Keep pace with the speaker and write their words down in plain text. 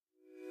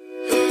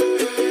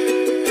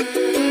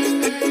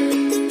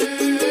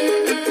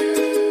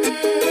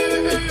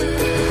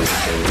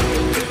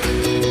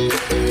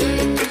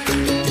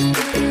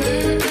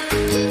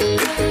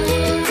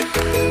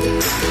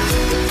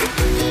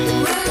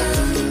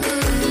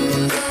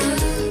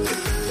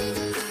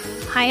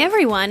Hi,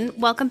 everyone.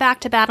 Welcome back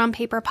to Bad on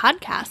Paper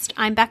podcast.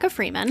 I'm Becca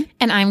Freeman.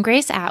 And I'm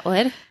Grace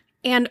Atwood.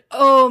 And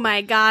oh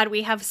my God,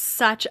 we have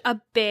such a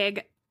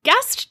big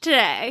guest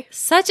today.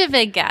 Such a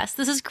big guest.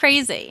 This is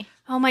crazy.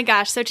 Oh my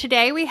gosh. So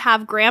today we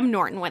have Graham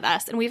Norton with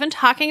us, and we've been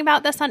talking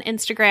about this on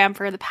Instagram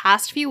for the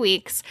past few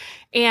weeks.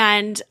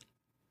 And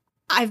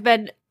I've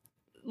been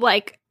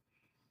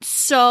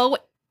so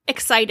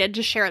excited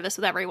to share this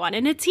with everyone,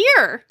 and it's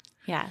here.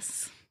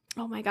 Yes.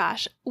 Oh my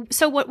gosh.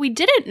 So what we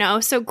didn't know,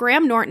 so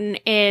Graham Norton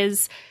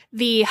is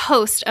the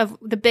host of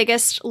the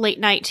biggest late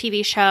night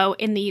TV show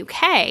in the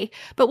UK.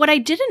 But what I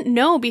didn't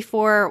know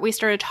before we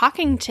started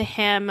talking to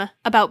him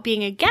about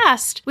being a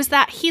guest was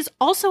that he's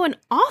also an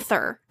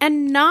author,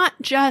 and not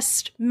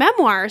just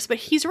memoirs, but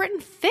he's written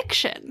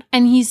fiction.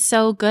 And he's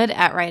so good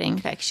at writing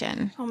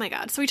fiction. Oh my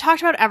God. So we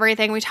talked about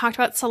everything. We talked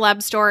about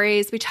celeb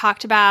stories. We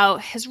talked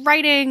about his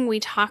writing. We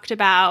talked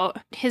about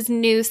his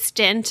new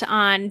stint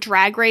on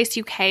Drag Race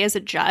UK as a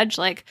judge.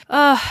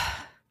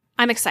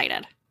 I'm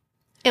excited.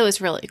 It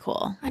was really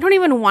cool. I don't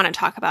even want to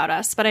talk about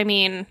us, but I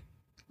mean,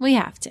 we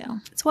have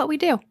to. It's what we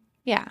do.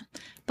 Yeah.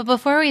 But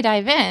before we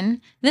dive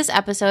in, this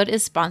episode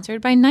is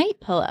sponsored by Night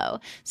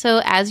Pillow.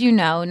 So as you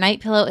know,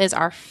 Night Pillow is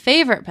our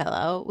favorite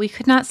pillow. We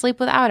could not sleep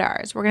without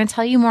ours. We're going to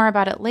tell you more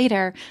about it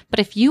later, but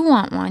if you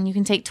want one, you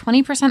can take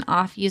 20%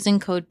 off using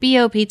code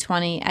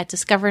BOP20 at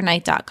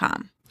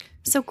discovernight.com.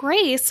 So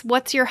Grace,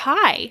 what's your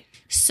high?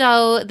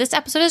 So this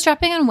episode is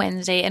dropping on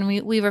Wednesday, and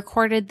we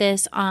recorded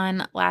this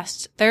on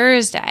last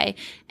Thursday.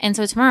 And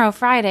so tomorrow,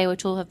 Friday,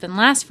 which will have been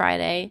last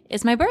Friday,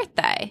 is my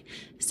birthday.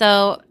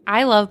 So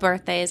I love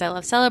birthdays. I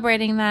love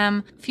celebrating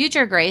them.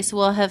 Future Grace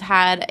will have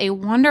had a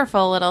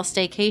wonderful little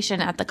staycation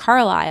at the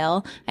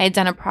Carlisle. I had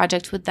done a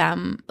project with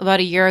them about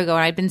a year ago,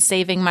 and I'd been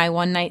saving my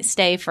one-night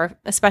stay for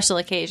a special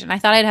occasion. I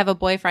thought I'd have a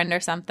boyfriend or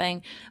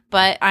something,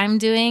 but I'm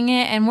doing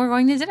it, and we're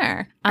going to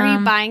dinner. Are you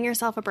buying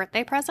yourself a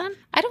birthday present?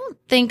 I don't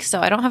think so.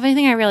 I don't have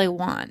anything I really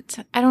want.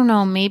 I don't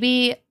know.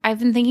 Maybe I've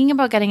been thinking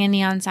about getting a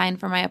neon sign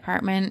for my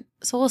apartment,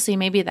 so we'll see.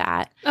 Maybe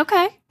that.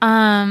 Okay.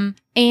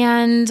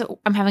 And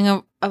I'm having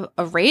a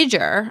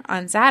rager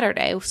on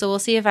Saturday, so we'll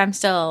see if I'm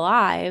still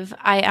alive.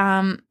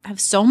 I have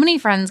so many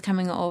friends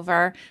coming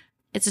over.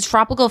 It's a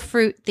tropical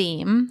fruit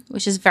theme,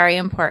 which is very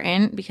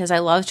important because I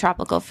love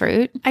tropical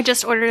fruit. I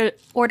just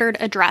ordered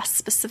a dress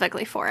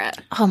specifically for it.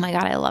 Oh my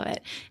God, I love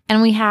it.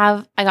 And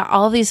I got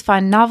all of these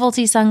fun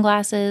novelty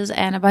sunglasses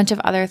and a bunch of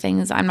other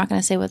things. I'm not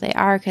going to say what they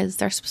are because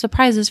they're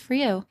surprises for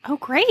you. Oh,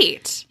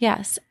 great.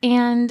 Yes.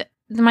 And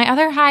my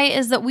other high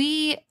is that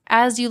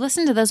as you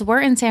listen to this, we're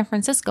in San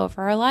Francisco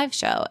for our live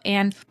show.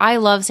 And I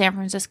love San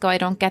Francisco. I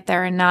don't get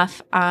there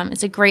enough.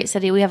 It's a great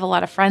city. We have a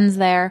lot of friends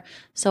there.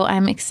 So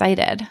I'm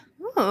excited.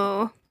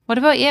 Oh. What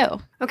about you?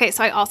 Okay,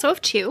 so I also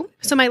have two.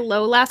 So my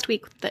low last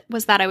week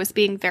was that I was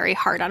being very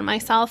hard on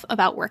myself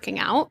about working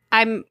out.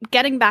 I'm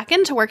getting back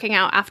into working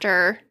out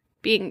after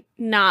being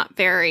not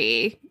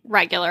very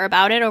regular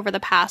about it over the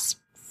past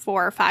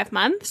 4 or 5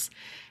 months.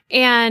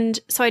 And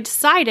so I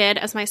decided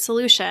as my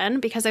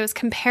solution, because I was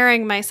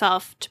comparing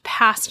myself to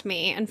past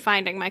me and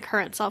finding my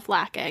current self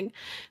lacking,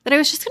 that I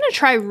was just going to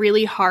try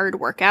really hard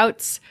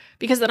workouts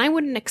because then I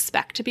wouldn't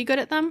expect to be good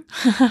at them.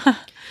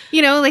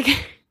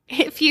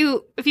 If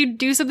you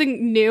do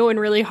something new and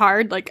really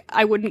hard,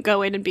 I wouldn't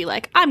go in and be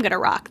like, I'm going to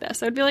rock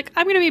this. I'd be like,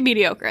 I'm going to be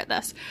mediocre at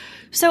this.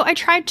 So I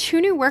tried 2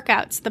 new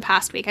workouts the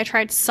past week. I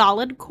tried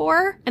Solid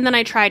Core, and then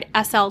I tried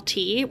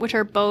SLT, which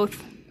are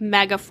both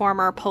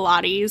Megaformer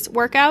Pilates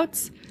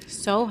workouts.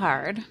 So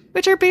hard.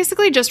 Which are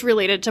basically just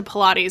related to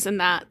Pilates in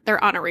that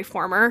they're on a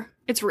reformer.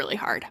 It's really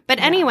hard. But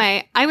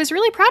anyway, I was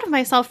really proud of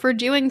myself for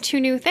doing 2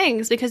 new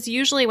things because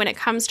usually when it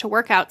comes to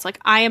workouts,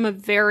 I am a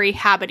very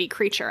habity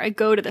creature. I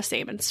go to the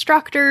same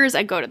instructors.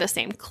 I go to the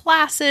same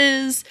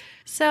classes.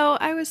 So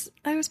I was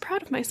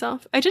proud of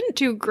myself. I didn't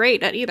do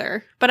great at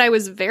either, but I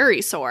was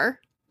very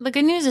sore. The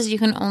good news is you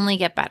can only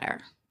get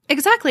better.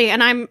 Exactly.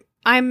 And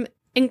I'm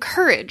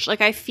encouraged.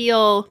 I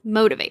feel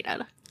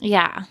motivated.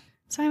 Yeah.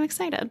 So I'm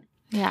excited.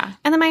 Yeah.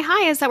 And then my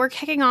high is that we're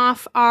kicking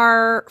off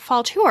our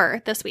fall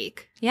tour this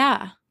week.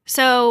 Yeah.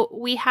 So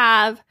we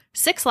have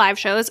 6 live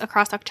shows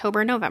across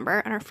October and November,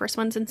 and our first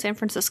one's in San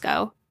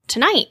Francisco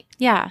tonight.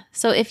 Yeah.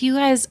 So if you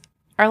guys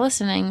are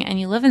listening and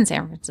you live in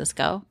San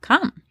Francisco,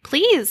 come.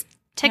 Please.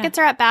 Tickets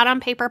are at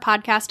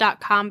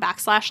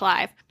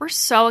badonpaperpodcast.com/live. We're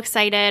so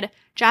excited.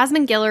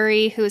 Jasmine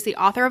Guillory, who is the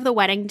author of The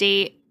Wedding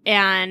Date,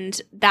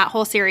 and that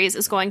whole series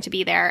is going to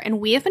be there.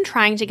 And we have been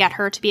trying to get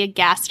her to be a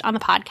guest on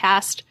the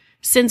podcast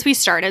since we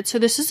started. So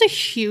this is a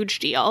huge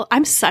deal.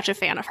 I'm such a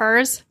fan of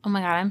hers. Oh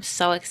my God, I'm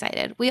so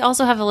excited. We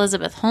also have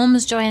Elizabeth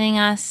Holmes joining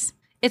us.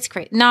 It's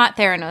great. Not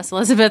Theranos,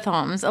 Elizabeth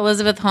Holmes.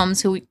 Elizabeth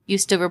Holmes, who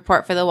used to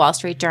report for the Wall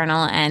Street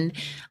Journal and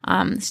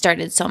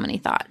started So Many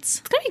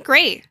Thoughts. It's going to be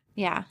great.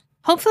 Yeah.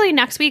 Hopefully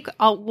next week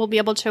we'll be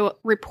able to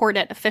report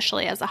it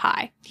officially as a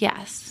high.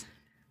 Yes.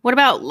 What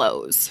about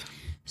lows?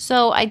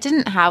 So I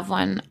didn't have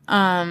one,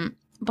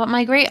 but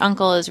my great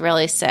uncle is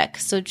really sick.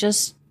 So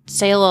just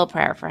say a little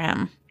prayer for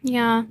him.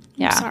 Yeah.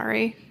 Yeah. I'm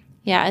sorry.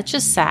 Yeah, it's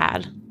just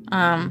sad.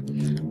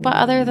 But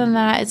other than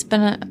that, it's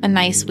been a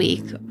nice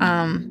week.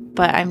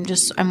 but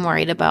I'm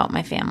worried about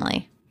my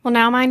family. Well,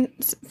 now mine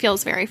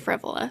feels very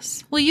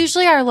frivolous. Well,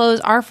 usually our lows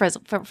are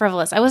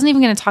frivolous. I wasn't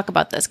even going to talk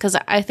about this because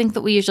I think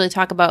that we usually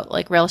talk about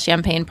like real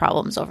champagne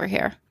problems over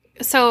here.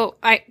 So,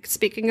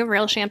 speaking of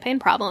real champagne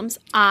problems,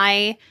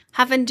 I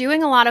have been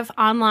doing a lot of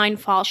online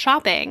fall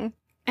shopping,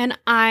 and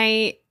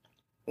I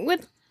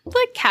would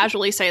like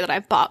casually say that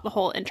I've bought the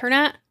whole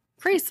internet.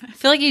 Crazy. I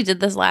feel like you did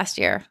this last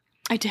year.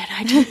 I did.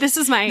 This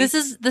is my. This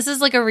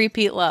is like a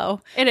repeat low.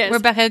 It is.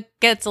 Rebecca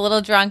gets a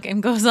little drunk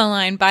and goes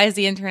online, buys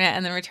the internet,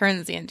 and then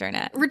returns the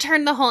internet.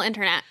 Return the whole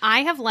internet.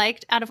 I have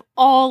liked out of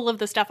all of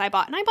the stuff I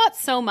bought, and I bought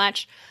so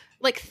much,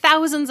 like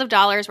thousands of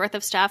dollars worth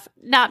of stuff,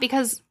 not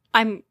because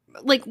I'm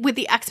like with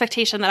the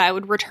expectation that I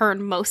would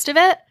return most of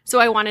it. So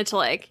I wanted to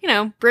like,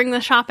 bring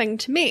the shopping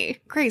to me.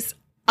 Grace,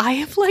 I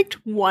have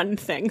liked one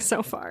thing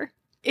so far.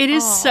 It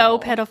is so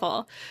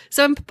pitiful.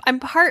 So I'm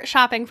part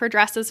shopping for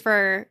dresses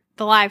for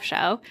the live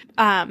show,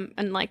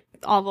 and like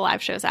all the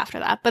live shows after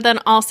that, but then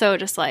also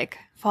just like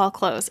fall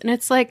clothes, and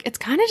it's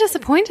kind of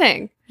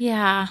disappointing.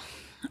 Yeah,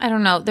 I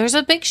don't know. There's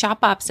a big shop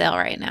op sale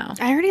right now.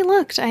 I already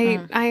looked.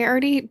 I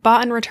already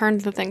bought and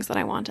returned the things that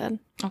I wanted.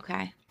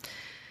 Okay.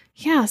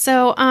 Yeah.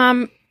 So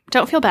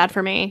don't feel bad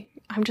for me.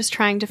 I'm just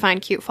trying to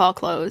find cute fall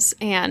clothes,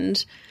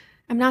 and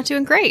I'm not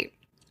doing great.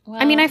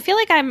 Well, I mean, I feel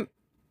like I'm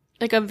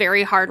like a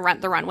very hard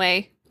Rent the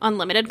Runway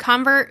Unlimited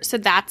convert, so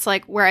that's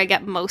like where I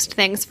get most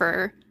things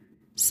for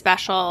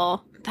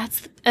special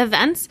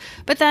events.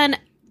 But then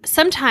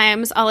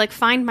sometimes I'll like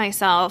find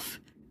myself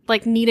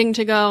like needing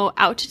to go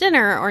out to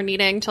dinner or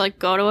needing to like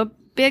go to a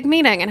big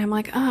meeting, and I'm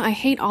like, oh, I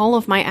hate all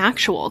of my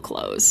actual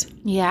clothes.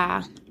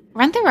 Yeah.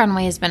 Rent the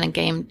Runway has been a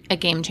game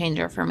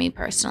changer for me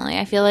personally.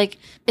 I feel like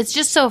it's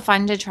just so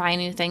fun to try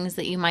new things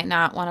that you might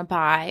not want to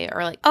buy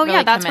or like. Oh really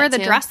yeah, that's where the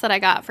to. dress that I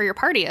got for your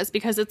party is,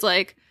 because it's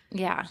like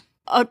yeah,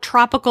 a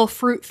tropical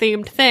fruit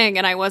themed thing,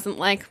 and I wasn't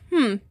like,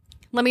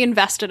 let me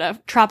invest in a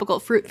tropical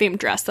fruit themed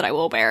dress that I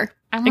will wear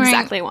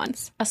exactly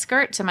once. A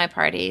skirt to my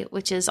party,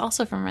 which is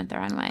also from Rent the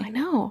Runway. I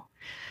know.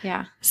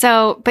 Yeah.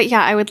 So, but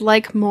yeah, I would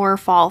like more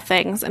fall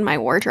things in my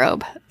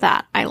wardrobe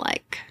that I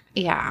like.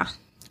 Yeah.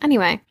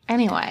 Anyway.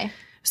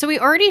 So we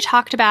already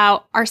talked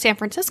about our San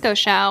Francisco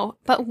show,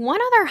 but one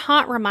other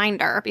hot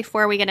reminder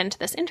before we get into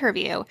this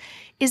interview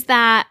is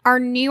that our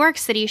New York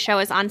City show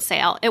is on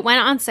sale. It went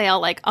on sale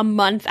like a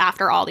month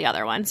after all the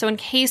other ones. So in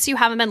case you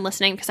haven't been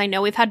listening, because I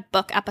know we've had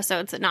book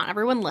episodes that not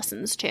everyone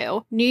listens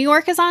to, New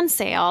York is on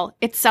sale.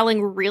 It's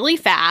selling really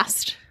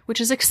fast, which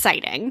is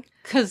exciting.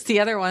 Because the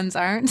other ones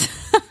aren't.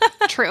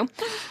 True.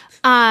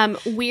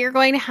 We are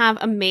going to have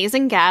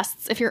amazing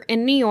guests. If you're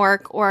in New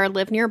York or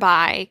live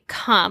nearby,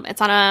 come.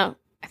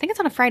 I think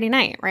it's on a Friday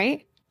night,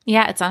 right?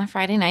 Yeah, it's on a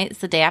Friday night.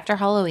 It's the day after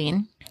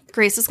Halloween.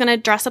 Grace is going to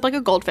dress up like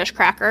a goldfish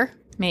cracker.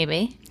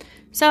 Maybe.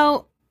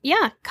 So,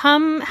 yeah,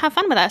 come have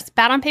fun with us.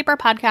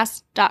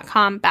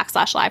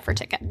 badonpaperpodcast.com/live for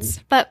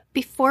tickets. But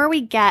before we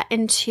get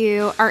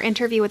into our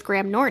interview with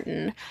Graham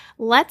Norton,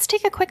 let's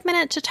take a quick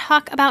minute to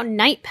talk about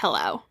Night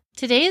Pillow.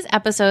 Today's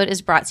episode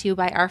is brought to you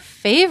by our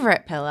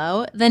favorite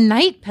pillow, the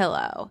Night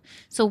Pillow.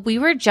 So we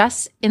were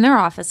just in their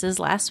offices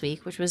last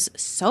week, which was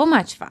so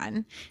much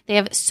fun. They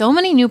have so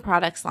many new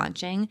products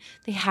launching.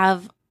 They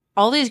have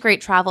all these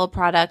great travel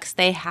products.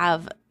 They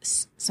have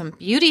some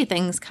beauty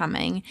things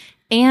coming,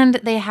 and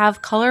they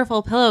have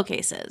colorful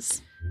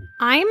pillowcases.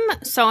 I'm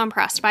so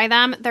impressed by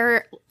them.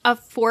 They're a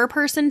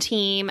 4-person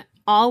team,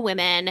 all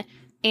women,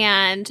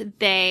 and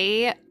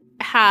they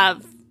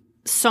have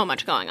so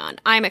much going on.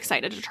 I'm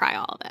excited to try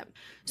all of it.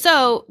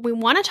 So we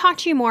want to talk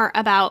to you more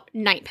about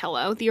Night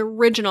Pillow, the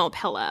original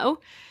pillow.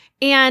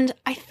 And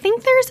I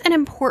think there's an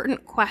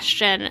important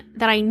question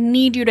that I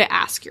need you to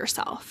ask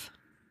yourself.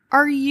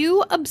 Are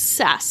you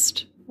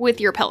obsessed with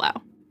your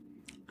pillow?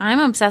 I'm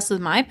obsessed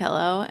with my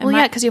pillow. Well,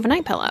 yeah, because you have a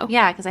night pillow.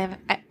 Yeah, because I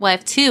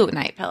have 2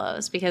 night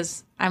pillows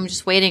because I'm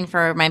just waiting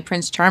for my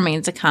Prince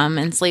Charming to come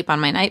and sleep on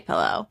my night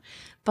pillow.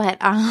 But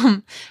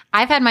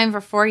I've had mine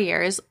for 4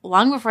 years,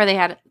 long before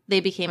they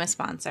became a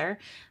sponsor.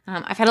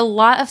 I've had a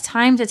lot of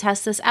time to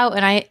test this out,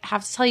 and I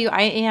have to tell you,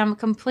 I am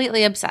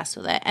completely obsessed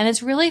with it. And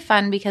it's really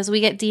fun because we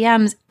get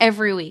DMs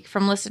every week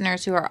from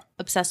listeners who are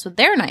obsessed with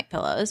their night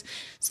pillows.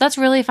 So that's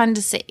really fun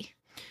to see.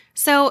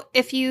 So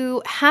if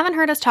you haven't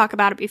heard us talk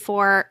about it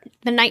before,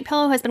 the Night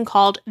Pillow has been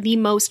called the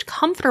most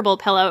comfortable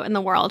pillow in the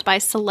world by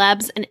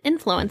celebs and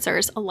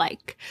influencers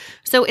alike.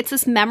 So it's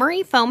this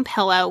memory foam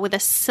pillow with a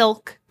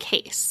silk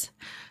case.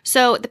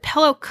 So the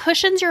pillow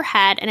cushions your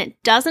head and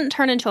it doesn't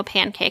turn into a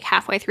pancake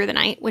halfway through the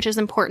night, which is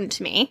important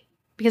to me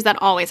because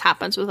that always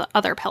happens with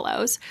other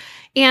pillows.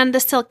 And the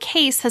silk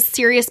case has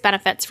serious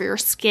benefits for your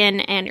skin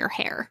and your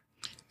hair.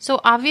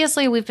 So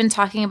obviously we've been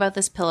talking about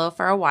this pillow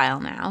for a while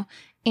now.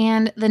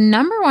 And the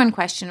number one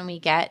question we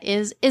get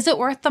is it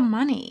worth the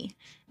money?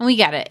 And we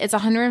get it. It's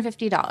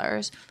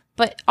 $150.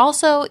 But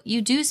also,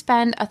 you do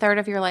spend a third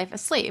of your life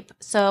asleep.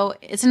 So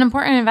it's an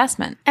important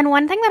investment. And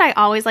one thing that I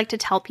always like to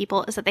tell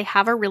people is that they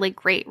have a really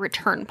great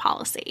return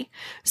policy.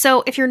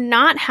 So if you're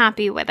not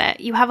happy with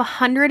it, you have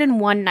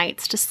 101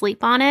 nights to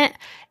sleep on it.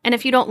 And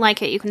if you don't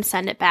like it, you can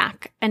send it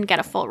back and get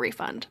a full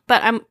refund.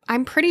 But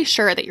I'm pretty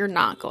sure that you're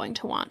not going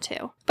to want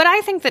to. But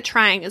I think that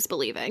trying is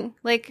believing.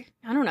 Like,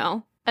 I don't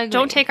know. Agreed.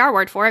 Don't take our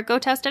word for it. Go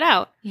test it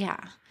out. Yeah.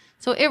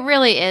 So it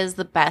really is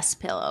the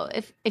best pillow.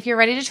 If you're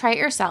ready to try it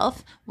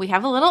yourself, we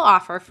have a little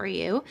offer for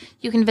you.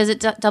 You can visit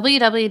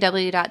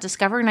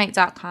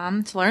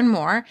www.discovernight.com to learn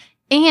more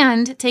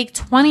and take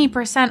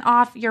 20%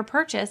 off your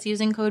purchase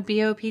using code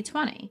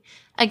BOP20.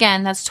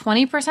 Again, that's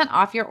 20%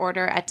 off your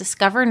order at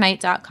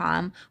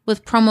discovernight.com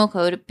with promo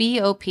code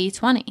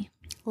BOP20.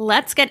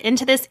 Let's get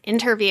into this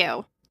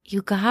interview.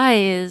 You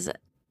guys,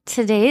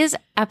 today's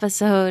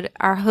episode,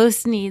 our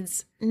host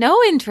needs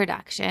no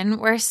introduction.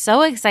 We're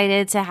so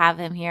excited to have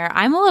him here.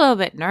 I'm a little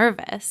bit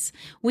nervous.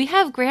 We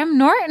have Graham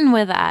Norton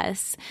with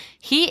us.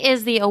 He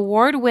is the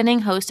award-winning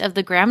host of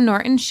The Graham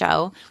Norton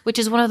Show, which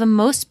is one of the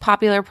most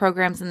popular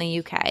programs in the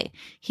UK.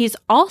 He's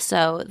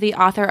also the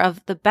author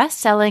of the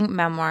best-selling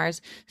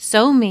memoirs,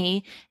 So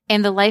Me,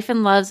 and The Life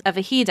and Loves of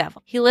a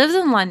He-Devil. He lives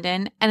in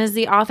London and is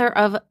the author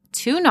of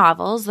 2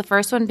 novels, the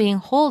first one being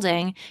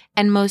Holding,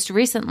 and most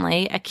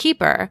recently, A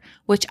Keeper,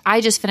 which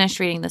I just finished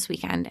reading this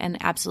weekend and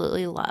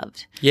absolutely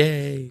loved.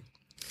 Yay.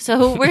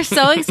 So we're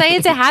so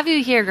excited to have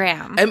you here,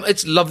 Graham.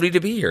 It's lovely to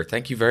be here.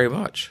 Thank you very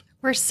much.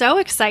 We're so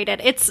excited.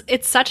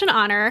 It's such an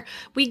honor.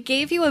 We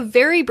gave you a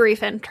very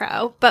brief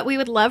intro, but we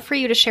would love for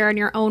you to share in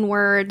your own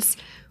words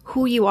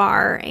who you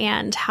are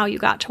and how you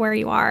got to where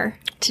you are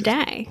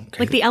today. Okay.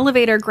 Like the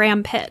elevator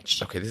Graham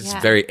pitch. Okay, this is a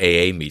very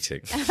AA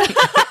meeting.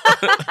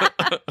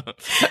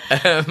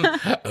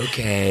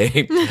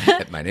 Okay,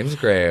 my name is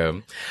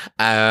Graham,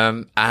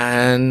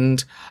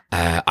 and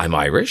I'm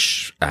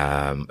Irish,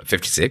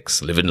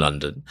 56, live in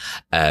London,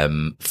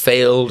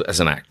 failed as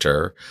an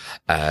actor,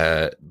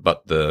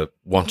 but the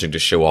wanting to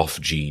show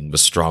off gene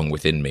was strong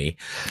within me.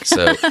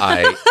 So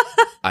I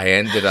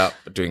ended up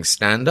doing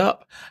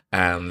stand-up,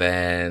 and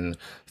then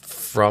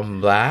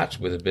from that,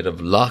 with a bit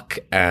of luck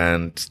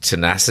and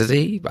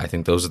tenacity, I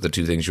think those are the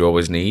 2 things you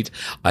always need,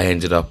 I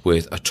ended up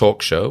with a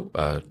talk show,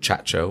 a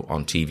chat show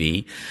on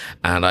TV,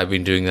 and I've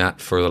been doing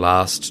that for the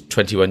last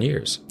 21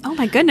 years. Oh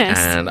my goodness.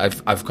 And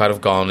I've kind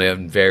of gone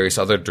in various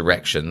other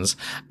directions,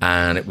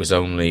 and it was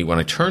only when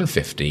I turned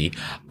 50,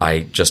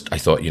 I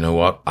thought, you know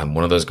what, I'm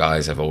one of those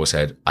guys, I've always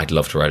said, I'd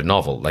love to write a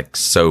novel, like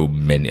so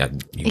many,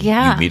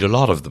 you meet a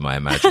lot of them, I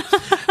imagine.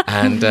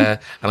 And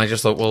I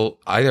just thought, well,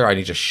 either I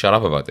need to shut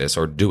up about this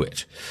or do it.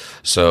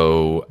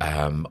 So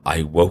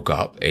I woke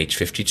up, age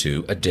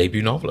 52, a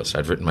debut novelist.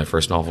 I'd written my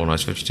first novel when I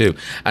was 52.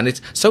 And it's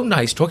so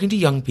nice talking to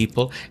young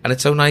people. And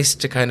it's so nice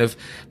to kind of,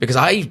 because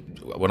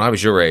when I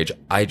was your age,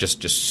 I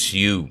just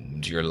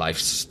assumed your life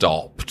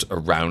stopped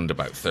around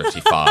about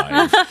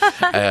 35.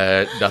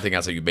 Nothing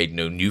else. You made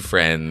no new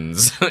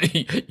friends.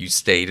 You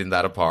stayed in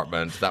that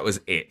apartment. That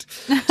was it.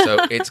 So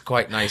it's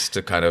quite nice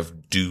to kind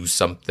of do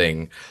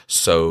something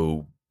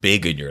so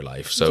big in your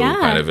life. So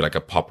kind of like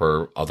a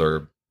proper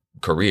other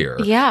career.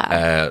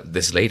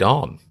 This late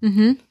on.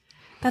 Mm-hmm.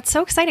 That's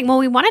so exciting. Well,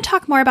 we want to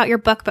talk more about your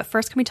book, but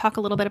first, can we talk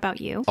a little bit about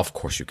you? Of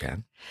course you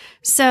can.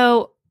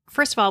 So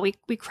first of all, we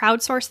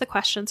crowdsourced the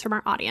questions from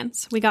our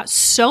audience. We got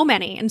so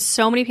many, and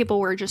so many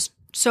people were just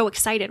so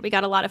excited. We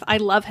got a lot of I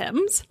love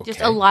hymns. Just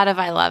a lot of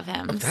I love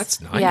hymns. Oh,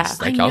 that's nice. Yeah.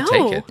 I'll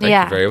take it.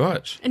 Thank you very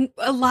much. And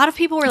a lot of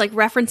people were like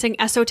referencing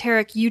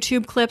esoteric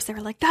YouTube clips. They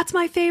were like, that's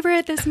my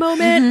favorite, this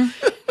moment.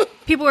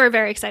 People were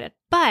very excited.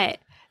 But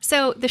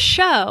so the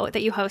show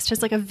that you host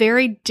is like a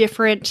very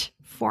different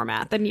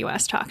format than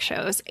US talk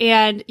shows.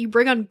 And you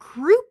bring on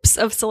groups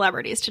of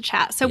celebrities to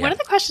chat. So one of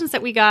the questions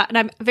that we got, and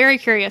I'm very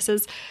curious,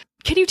 is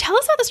can you tell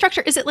us about the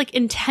structure? Is it like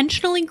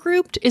intentionally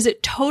grouped? Is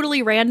it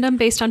totally random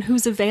based on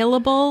who's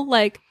available?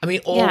 Like, I mean,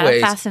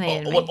 always,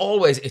 fascinated me.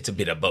 always it's a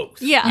bit of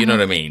both. Yeah. You know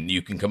what I mean?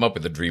 You can come up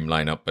with a dream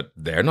lineup, but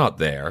they're not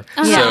there.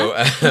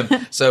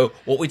 Uh-huh. So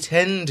what we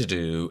tend to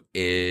do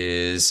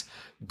is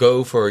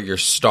go for your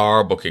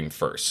star booking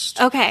first.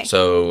 Okay.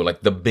 So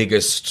like the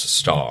biggest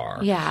star.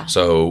 Yeah.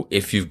 So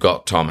if you've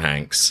got Tom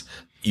Hanks,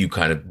 you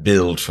kind of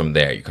build from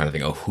there. You kind of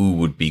think, oh, who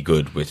would be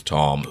good with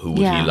Tom? Who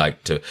would he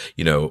like to,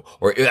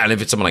 and if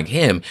it's someone like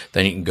him,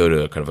 then you can go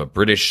to kind of a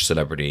British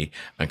celebrity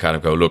and kind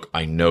of go, look,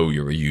 I know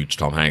you're a huge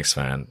Tom Hanks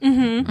fan.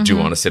 Mm-hmm. Do you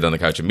want to sit on the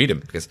couch and meet him?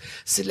 Because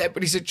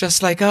celebrities are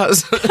just like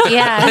us.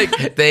 Yeah.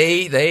 Like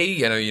they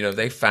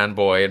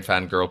fanboy and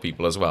fangirl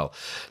people as well.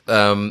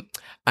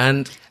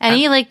 And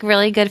any like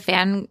really good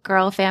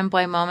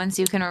fanboy moments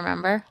you can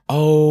remember?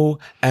 Now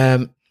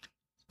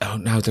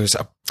there's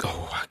I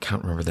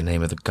can't remember the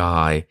name of the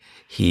guy.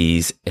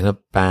 He's in a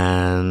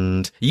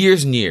band,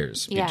 Years and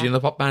Years. Yeah. Do you know the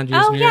pop band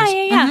Years and Years?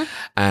 Yeah. Mm-hmm.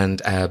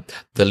 And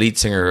the lead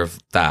singer of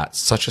that,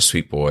 such a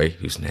sweet boy,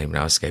 whose name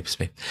now escapes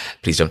me.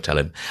 Please don't tell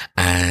him.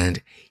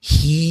 And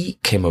he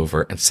came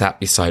over and sat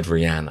beside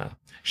Rihanna.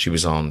 She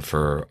was on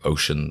for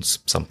Ocean's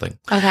something.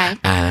 Okay.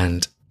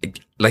 And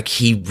like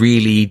he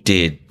really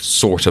did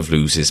sort of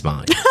lose his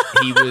mind.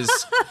 he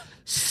was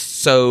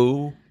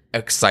so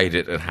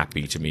excited and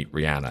happy to meet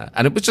Rihanna,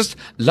 and it was just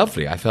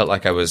lovely. I felt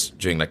like I was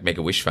doing like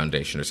Make-A-Wish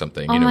Foundation or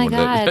something. Oh my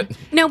God.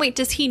 No, wait,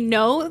 does he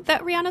know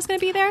that Rihanna's going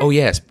to be there? Oh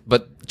yes,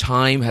 but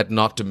time had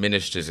not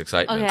diminished his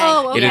excitement. Okay.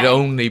 Oh, It okay. had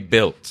only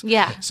built.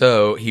 Yeah.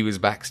 So he was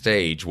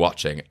backstage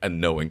watching and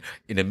knowing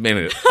in a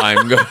minute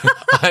I'm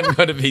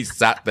going to be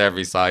sat there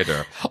beside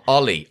her.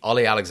 Ollie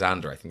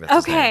Alexander, I think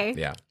that's his Okay. name.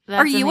 Yeah.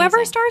 Are you ever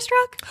amazing.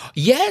 starstruck?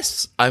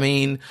 Yes. I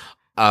mean,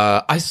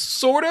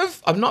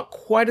 I'm not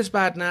quite as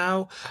bad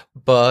now,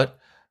 but,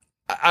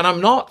 and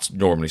I'm not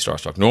normally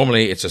starstruck.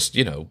 Normally it's just,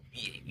 you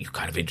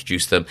kind of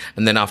introduce them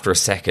and then after a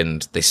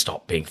second they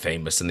stop being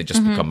famous and they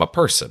just become a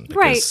person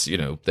because,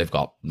 they've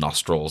got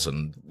nostrils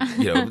and,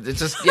 it's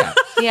just, yeah.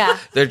 Yeah.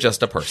 They're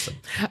just a person.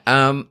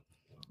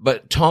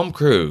 But Tom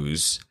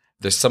Cruise,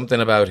 there's something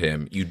about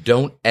him. You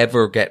don't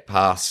ever get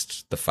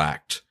past the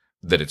fact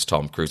that it's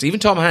Tom Cruise. Even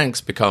Tom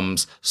Hanks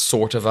becomes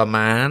sort of a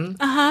man.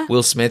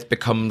 Will Smith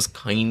becomes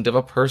kind of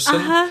a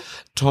person.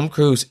 Tom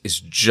Cruise is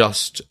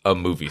just a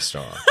movie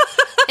star.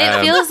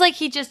 It feels like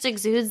he just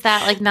exudes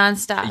that like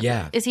nonstop.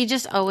 Yeah. Is he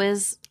just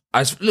always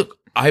Look,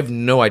 I have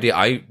no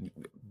idea.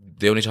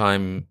 The only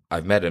time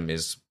I've met him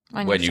is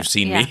when you've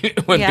seen me,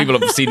 when people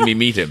have seen me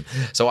meet him.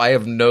 So I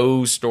have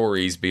no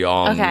stories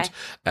beyond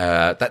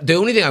that. The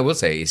only thing I will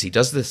say is he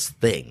does this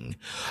thing,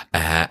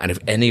 and if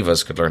any of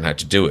us could learn how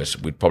to do it,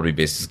 we'd probably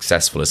be as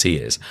successful as he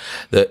is.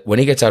 That when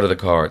he gets out of the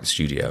car at the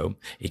studio,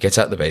 he gets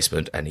out in the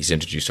basement and he's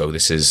introduced, oh,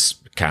 this is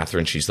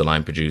Catherine, she's the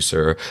line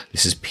producer.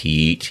 This is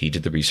Pete, he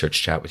did the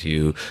research chat with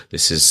you.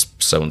 This is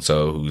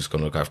so-and-so who's going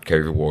to look after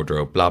carry your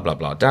wardrobe, blah, blah,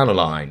 blah. Down the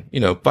line,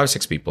 5,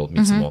 6 people,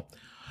 meets them all.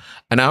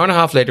 An hour and a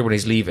half later when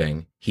he's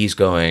leaving, he's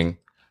going,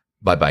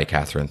 bye-bye,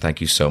 Catherine.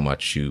 Thank you so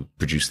much. You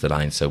produced the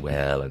line so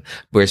well. And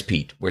where's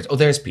Pete?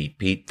 There's Pete.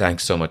 Pete,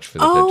 thanks so much for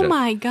the Oh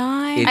my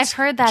God. It's I've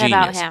heard that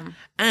about genius. him.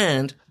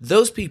 And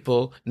those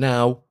people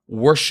now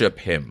worship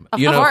him. Of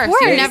course.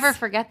 they- You never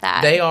forget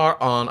that. They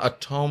are on a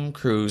Tom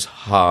Cruise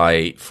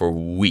high for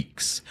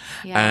weeks.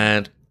 Yeah.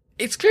 And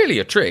it's clearly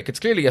a trick. It's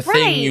clearly a Right.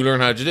 thing you learn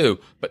how to do,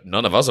 but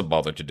none of us have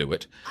bothered to do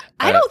it.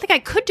 I don't think I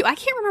could do. I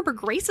can't remember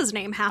Grace's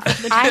name half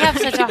of the I time. have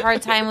such a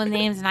hard time with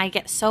names and I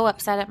get so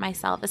upset at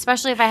myself,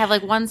 especially if I have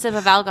like one sip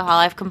of alcohol.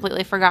 I've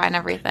completely forgotten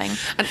everything.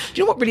 And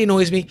do you know what really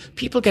annoys me?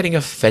 People getting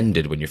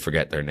offended when you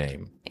forget their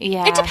name.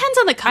 Yeah. It depends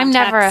on the I'm context.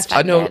 never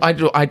offended.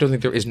 I don't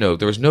think there is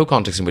no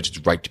context in which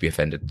it's right to be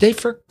offended. They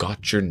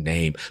forgot your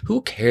name.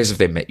 Who cares if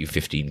they met you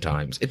 15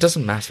 times? It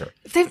doesn't matter.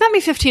 If they've met me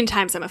 15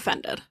 times, I'm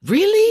offended.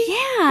 Really?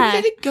 Yeah.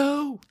 Let it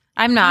go.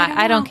 I'm not.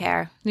 I don't know.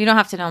 care. You don't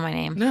have to know my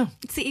name. No.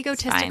 It's the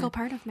egotistical fine.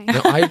 part of me. No,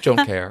 I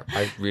don't care.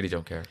 I really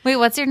don't care. Wait,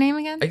 what's your name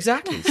again?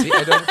 Exactly. See,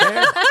 I don't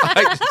care.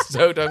 I just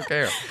so don't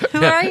care.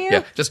 Who are you?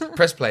 Yeah, just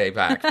press play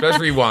back. Press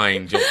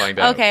rewind. You'll find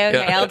out. Okay,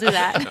 Yeah. I'll do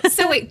that.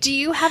 So wait, do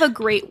you have a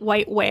great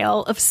white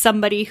whale of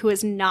somebody who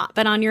has not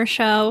been on your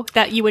show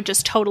that you would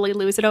just totally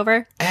lose it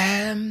over?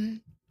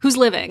 Who's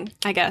living,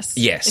 I guess.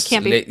 Yes. It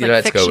can't be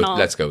let's fictional.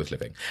 Let's go with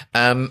living.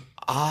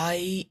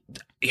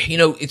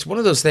 It's one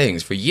of those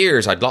things. For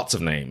years, I had lots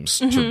of names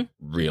to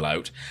reel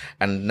out,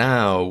 and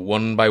now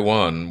one by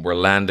one, we're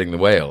landing the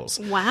whales.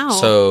 Wow.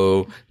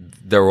 So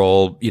they're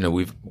all,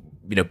 we've,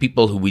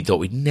 people who we thought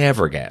we'd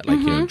never get,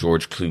 like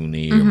George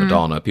Clooney or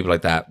Madonna, people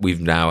like that.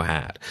 We've now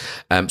had.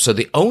 So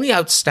the only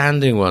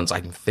outstanding ones I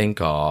can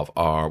think of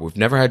are we've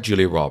never had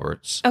Julia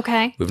Roberts.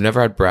 Okay. We've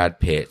never had Brad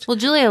Pitt. Well,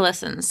 Julia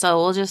listens, so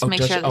we'll just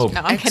make sure. Oh,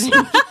 No, I'm kidding.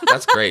 excellent.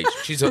 That's great.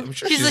 I'm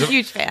sure She's a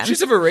huge fan.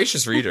 She's a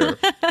voracious reader.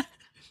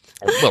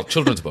 Well,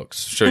 children's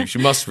books. Sure, she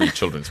must read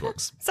children's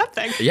books.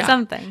 Something. Yeah,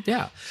 Something.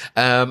 Yeah.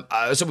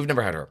 So we've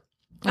never had her.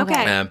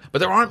 Okay. But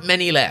there aren't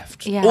many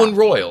left. Yeah. Oh, and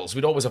royals.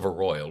 We'd always have a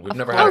royal. We've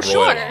never had a course.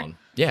 royal Sure. on.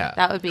 Yeah.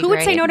 That would be Who great.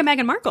 would say no to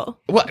Meghan Markle?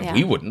 Well, Yeah.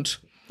 we wouldn't.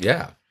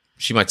 Yeah.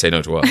 She might say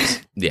no to us.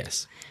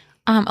 Yes.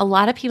 A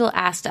lot of people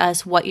asked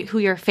us who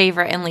your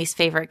favorite and least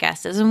favorite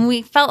guest is, and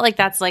we felt like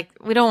that's like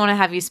we don't want to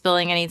have you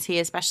spilling any tea,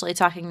 especially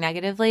talking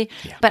negatively.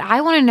 Yeah. But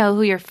I want to know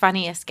who your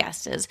funniest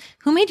guest is.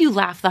 Who made you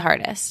laugh the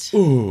hardest?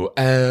 Ooh,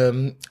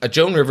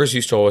 Joan Rivers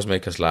used to always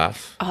make us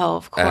laugh. Oh,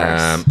 of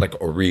course. Like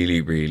really,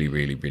 really,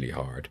 really, really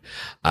hard.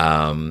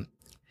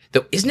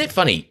 Though, isn't it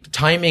funny?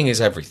 Timing is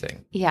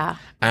everything. Yeah.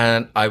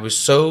 And I was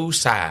so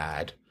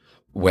sad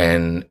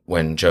when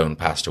Joan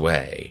passed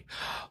away.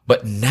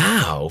 But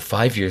now,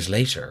 5 years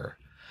later,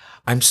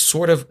 I'm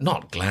sort of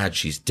not glad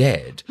she's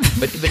dead.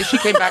 But if she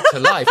came back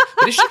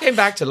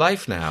to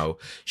life, now,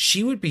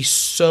 she would be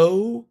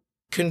so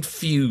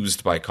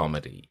confused by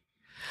comedy.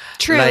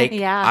 True. Like,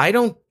 Yeah.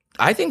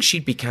 I think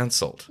she'd be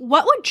cancelled.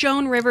 What would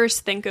Joan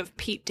Rivers think of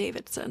Pete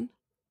Davidson?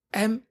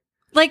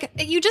 Like,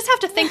 you just have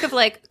to think of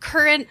like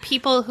current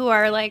people who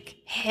are like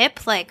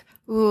hip, like,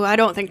 ooh, I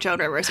don't think Joan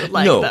Rivers would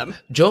like them.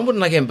 Joan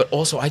wouldn't like him, but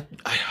also I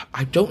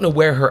don't know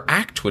where her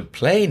act would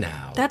play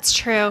now. That's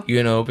true.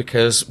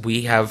 Because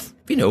we have,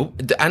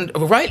 and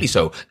rightly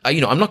so.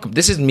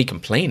 This isn't me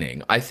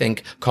complaining. I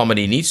think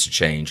comedy needs to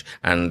change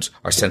and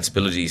our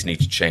sensibilities need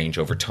to change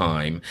over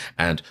time.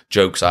 And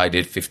jokes I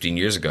did 15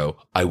 years ago,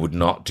 I would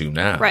not do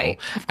now. Right.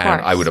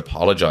 And I would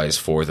apologize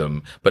for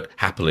them. But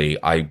happily,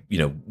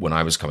 when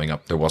I was coming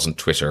up, there wasn't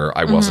Twitter.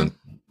 I wasn't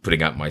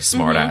putting out my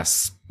smart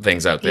ass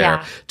things out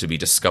there to be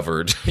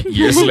discovered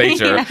years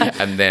later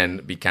and then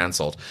be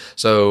cancelled.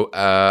 So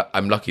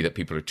I'm lucky that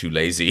people are too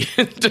lazy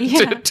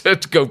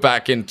to go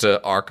back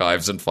into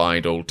archives and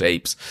find old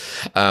tapes.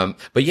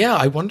 But yeah,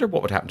 I wonder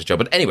what would happen to Joan.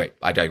 But anyway,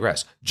 I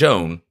digress.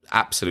 Joan,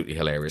 absolutely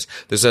hilarious.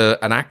 There's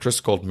an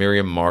actress called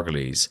Miriam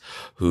Margolyes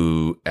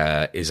who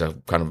is a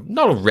kind of,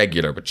 not a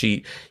regular, but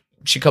she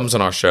comes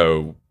on our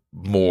show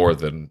more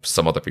than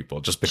some other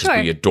people just because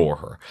we adore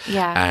her.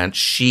 Yeah. And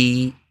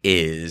she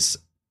is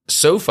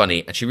so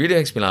funny, and she really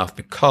makes me laugh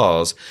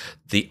because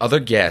the other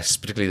guests,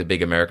 particularly the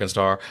big American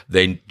star,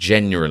 they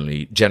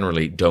generally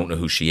don't know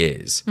who she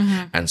is.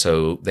 And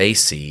so they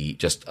see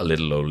just a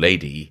little old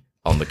lady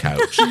on the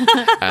couch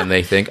and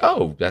they think,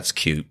 oh, that's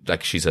cute,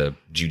 like she's a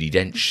Judi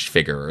Dench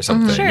figure or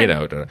something,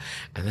 and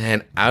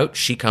then out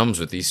she comes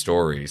with these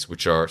stories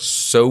which are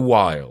so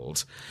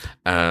wild,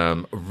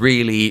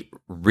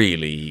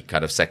 really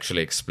kind of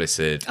sexually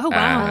explicit. Oh,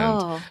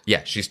 wow. And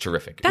yeah, she's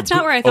terrific. That's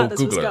not where I thought this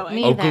was Google her. going.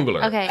 Me Oh, either.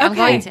 Google her. Okay, I'm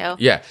going to.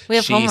 Yeah, We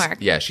have homework.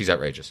 Yeah, she's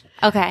outrageous.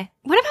 Okay.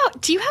 What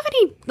about, do you have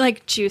any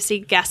like juicy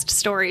guest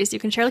stories you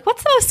can share? Like,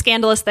 what's the most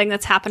scandalous thing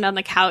that's happened on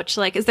the couch?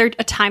 Like, is there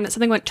a time that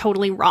something went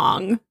totally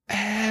wrong?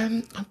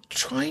 I'm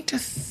trying to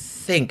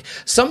think.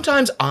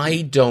 Sometimes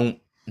I don't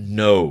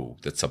know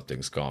that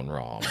something's gone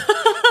wrong.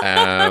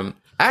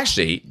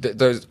 Actually,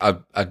 there's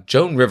a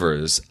Joan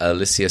Rivers,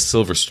 Alicia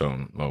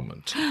Silverstone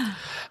moment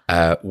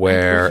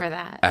where for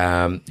that.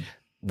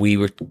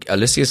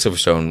 Alicia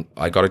Silverstone,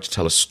 I got her to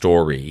tell a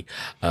story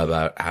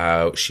about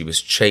how she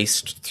was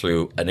chased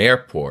through an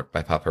airport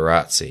by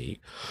paparazzi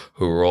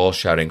who were all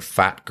shouting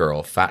fat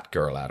girl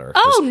at her.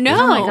 Oh, no.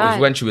 Oh, my It was God.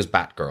 when she was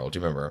Batgirl. Do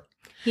you remember?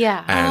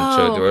 Yeah. And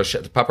so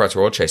the paparazzi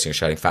were all chasing her,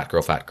 shouting fat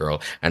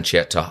girl, and she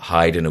had to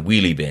hide in a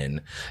wheelie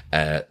bin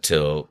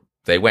till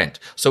they went.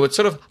 So it's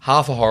sort of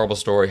half a horrible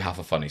story, half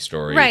a funny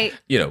story. Right.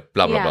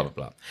 Blah, blah, blah, blah,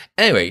 blah.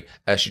 Anyway,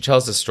 she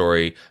tells the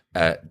story.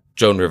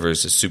 Joan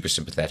Rivers is super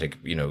sympathetic,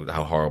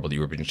 how horrible you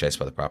were being chased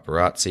by the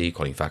paparazzi,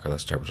 calling you fat girl,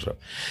 that's terrible stuff.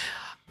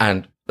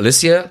 And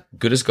Alicia,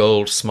 good as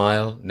gold,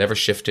 smile, never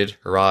shifted,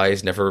 her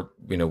eyes never,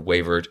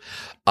 wavered.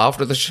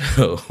 After the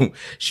show,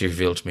 she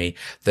revealed to me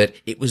that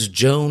it was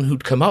Joan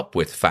who'd come up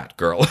with Fat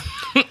Girl.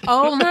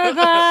 Oh my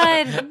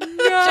God.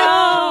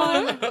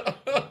 Joan.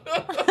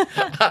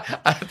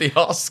 At the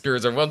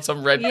Oscars or on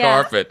some red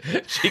carpet,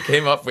 she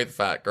came up with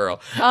Fat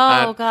Girl.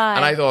 Oh, God.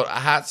 And I thought,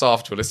 hats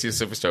off to Alicia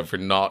Silverstone for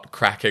not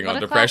cracking What a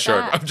under clap pressure.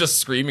 back. I'm just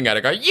screaming at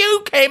her, going,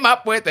 you came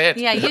up with it.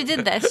 Yeah, you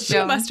did this, She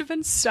Joan. must have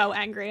been so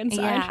angry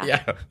inside.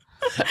 Yeah. Yeah.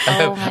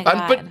 Oh my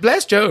God. But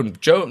bless Joan.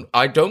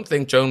 I don't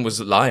think Joan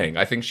was lying.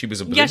 I think she was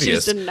Yeah, oblivious. she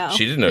just didn't know.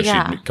 She didn't know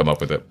Yeah. she'd come up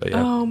with it. But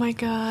yeah. Oh my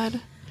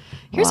God.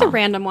 Here's a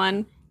random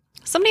one.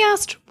 Somebody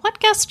asked, what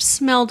guest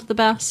smelled the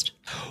best?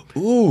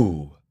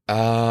 Ooh.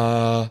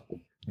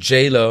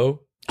 J-Lo.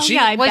 Oh,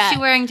 yeah, I Was bet. she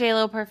wearing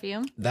JLo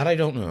perfume? That I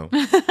don't know.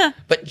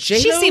 But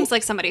J-Lo. She seems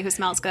like somebody who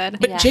smells good.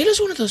 But Yeah.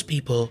 J-Lo's one of those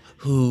people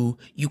who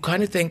you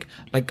kind of think,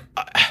 like,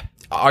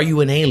 are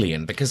you an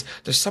alien? Because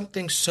there's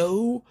something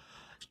so...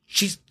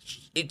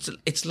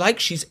 It's like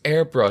she's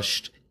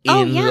airbrushed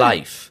in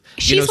life.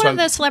 She's so one of I'm-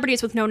 those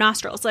celebrities with no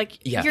nostrils. Like,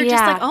 Yeah. you're just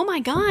Yeah. like, oh my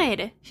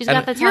God. She's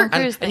got the Tom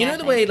Cruise thing. And you know I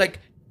the think. way, like,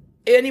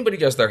 anybody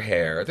does their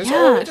hair. There's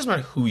it doesn't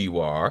matter who you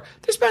are.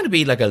 There's bound to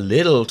be like a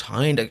little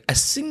tiny, a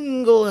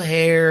single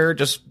hair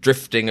just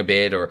drifting a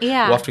bit or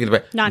wafting in the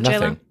bit. Not Nothing.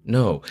 J-Lo.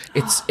 No,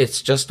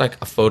 it's just like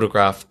a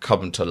photograph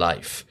come to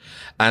life.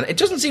 And it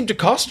doesn't seem to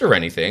cost her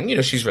anything.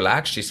 She's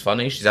relaxed, she's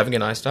funny, she's having a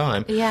nice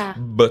time. Yeah.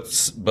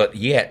 But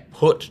yet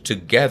put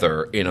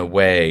together in a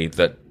way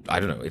that,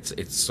 I don't know,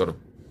 it's sort of,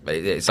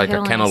 it's like can a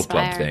only kennel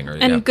club aspire. thing.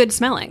 And good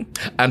smelling.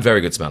 And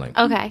very good smelling.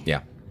 Okay.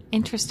 Yeah.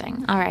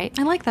 Interesting. All right.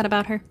 I like that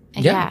about her.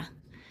 Yeah.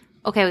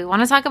 Okay, we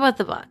want to talk about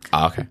the book.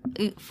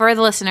 Okay. For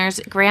the listeners,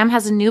 Graham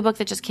has a new book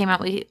that just came out.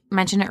 We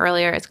mentioned it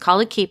earlier. It's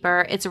called A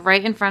Keeper. It's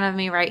right in front of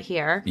me right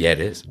here. Yeah, it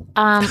is.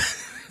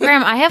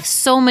 Graham, I have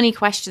so many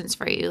questions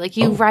for you. Like,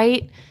 you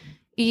write,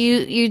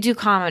 you do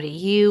comedy.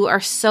 You are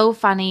so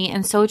funny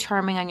and so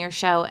charming on your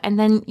show. And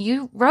then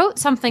you wrote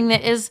something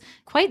that is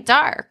quite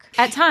dark,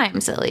 at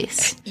times at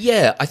least.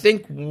 Yeah, I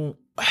think,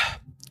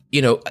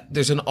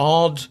 there's an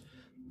odd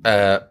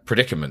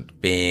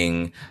predicament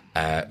being,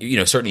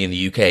 certainly in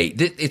the UK.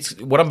 It's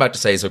what I'm about to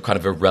say is kind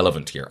of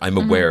irrelevant here. I'm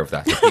aware of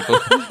that.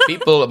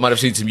 People might have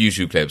seen some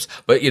YouTube clips,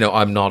 but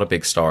I'm not a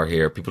big star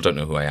here. People don't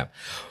know who I am.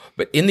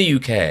 But in the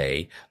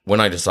UK,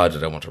 when I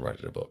decided I want to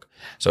write a book,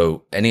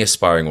 so any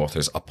aspiring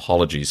authors,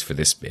 apologies for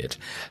this bit.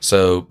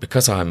 So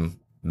because I'm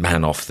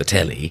man off the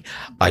telly,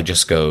 I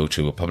just go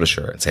to a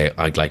publisher and say,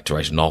 I'd like to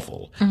write a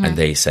novel. And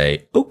they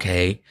say,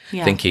 okay,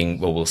 thinking,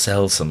 well, we'll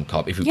sell some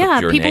copy. If we Yeah,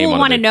 put your people name will on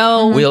want to it,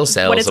 know we'll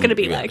sell what it's some- going to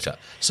be like.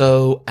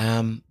 So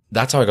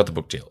that's how I got the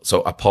book deal.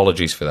 So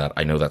apologies for that.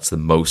 I know that's the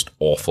most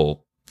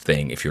awful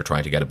thing if you're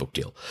trying to get a book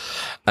deal.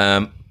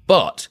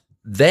 But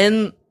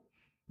then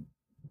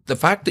the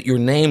fact that your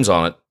name's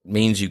on it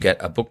means you get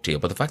a book deal.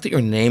 But the fact that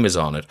your name is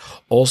on it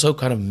also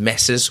kind of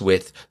messes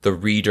with the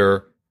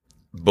reader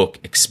book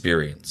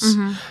experience.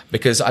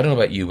 Because I don't know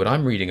about you, when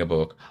I'm reading a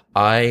book,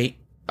 I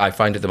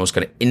find it the most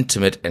kind of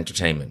intimate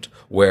entertainment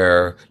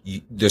where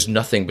there's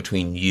nothing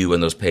between you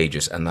and those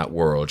pages and that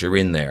world. You're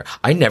in there.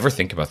 I never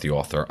think about the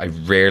author. I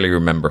rarely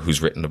remember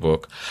who's written the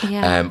book.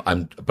 Yeah.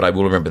 But I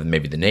will remember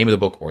maybe the name of the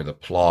book or the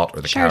plot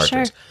or the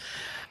characters. Sure.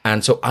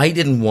 And so I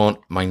didn't want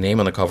my name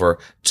on the cover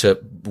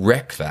to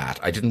wreck that.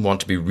 I didn't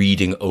want to be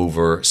reading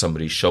over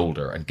somebody's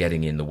shoulder and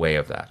getting in the way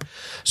of that.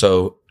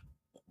 So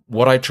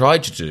what I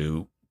tried to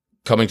do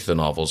coming to the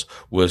novels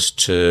was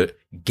to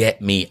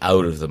get me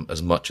out of them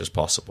as much as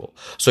possible.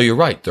 So you're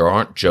right. There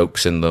aren't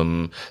jokes in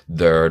them.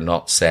 They're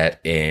not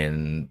set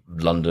in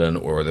London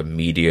or the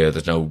media.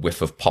 There's no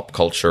whiff of pop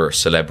culture or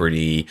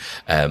celebrity.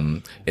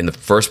 In the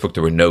first book,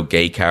 there were no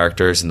gay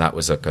characters. And that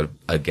was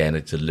again,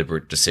 a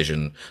deliberate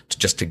decision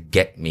to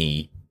get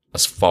me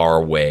as far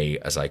away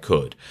as I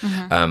could.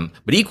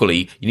 But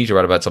equally, you need to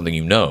write about something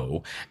you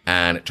know.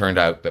 And it turned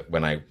out that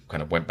when I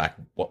kind of went back,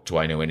 what do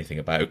I know anything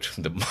about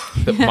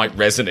that might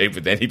resonate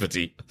with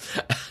anybody?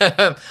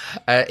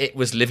 It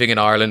was living in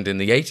Ireland in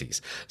the 80s.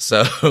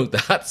 So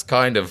that's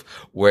kind of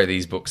where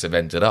these books have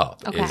ended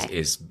up,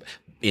 is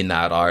in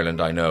that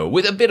Ireland I know,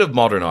 with a bit of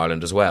modern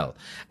Ireland as well.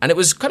 And it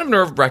was kind of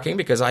nerve-wracking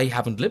because I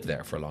haven't lived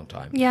there for a long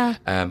time. Yeah.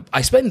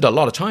 I spend a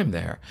lot of time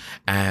there.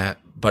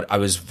 But I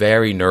was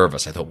very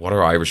nervous. I thought, what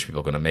are Irish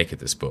people going to make of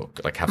this book?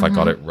 Like, have I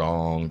got it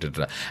wrong?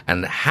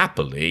 And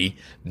happily,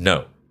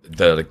 no.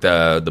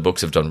 The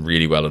books have done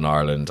really well in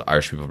Ireland.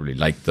 Irish people really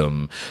like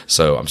them.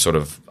 So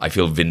I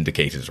feel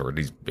vindicated, or at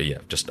least,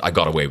 I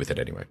got away with it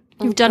anyway.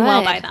 You've done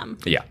well by them.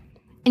 Yeah.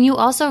 And you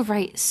also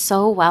write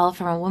so well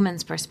from a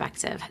woman's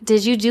perspective.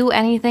 Did you do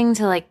anything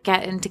to like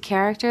get into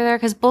character there?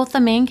 Because both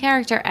the main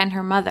character and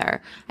her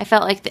mother, I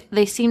felt like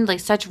they seemed like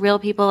such real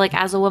people. Like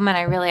as a woman,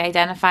 I really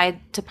identified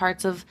to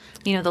parts of,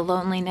 the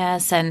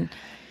loneliness and.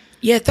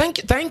 Yeah,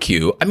 thank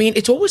you. I mean,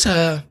 it's always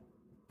I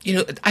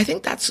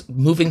think that's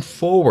moving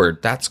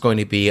forward. That's going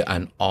to be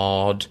an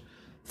odd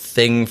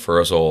thing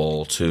for us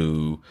all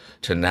to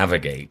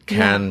navigate.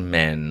 Can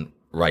men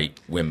write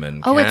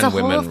women? Oh, it's a Can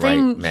women whole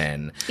thing. write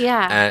men?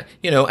 Yeah.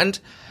 And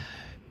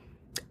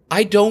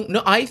I don't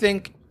know. I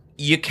think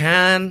you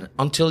can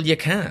until you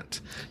can't.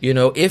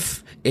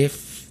 If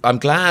I'm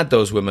glad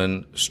those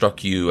women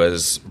struck you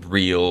as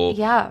real.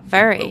 Yeah,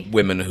 very.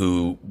 Women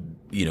who,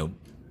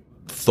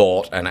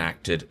 thought and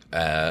acted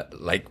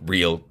like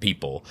real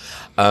people.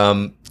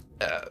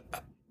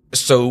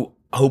 So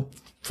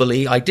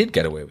hopefully I did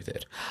get away with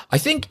it. I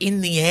think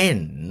in the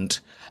end,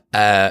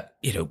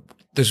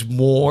 there's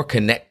more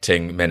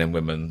connecting men and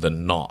women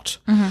than not.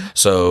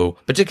 So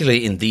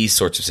particularly in these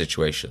sorts of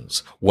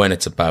situations, when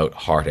it's about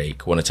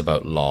heartache, when it's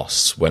about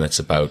loss, when it's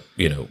about,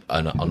 an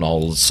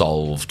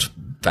unsolved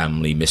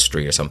family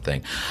mystery or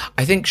something,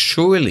 I think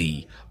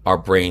surely our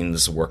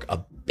brains work a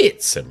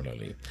bit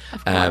similarly.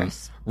 Of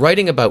course.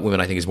 Writing about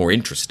women, I think, is more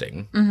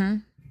interesting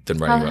than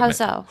writing about men. How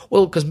so?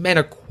 Well, because men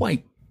are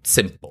quite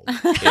simple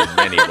in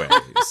many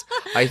ways.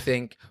 I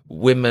think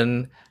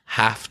women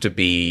have to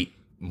be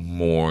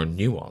more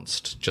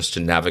nuanced just to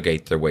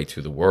navigate their way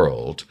through the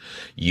world.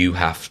 You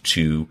have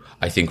to,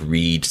 I think,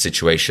 read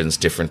situations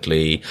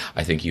differently.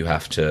 I think you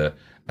have to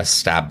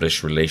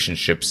establish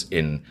relationships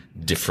in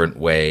different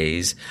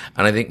ways.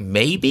 And I think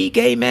maybe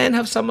gay men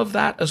have some of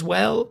that as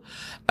well.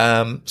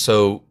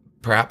 So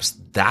perhaps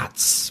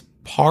that's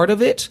part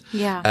of it.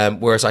 Yeah.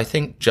 Whereas I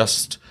think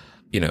just,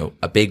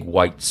 a big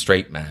white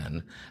straight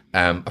man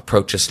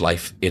approaches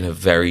life in a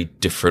very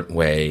different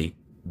way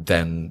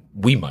than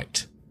we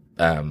might.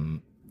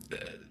 And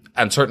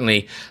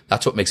certainly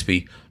that's what makes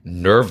me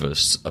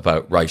nervous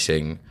about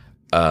writing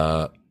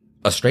a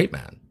straight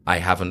man. I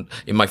haven't,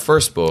 in my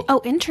first book.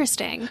 Oh,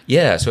 interesting.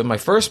 Yeah. So in my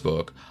first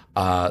book,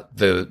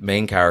 the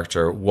main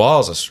character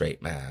was a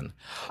straight man.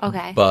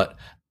 Okay. But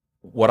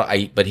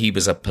he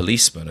was a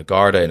policeman, a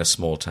Garda in a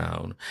small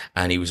town,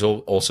 and he was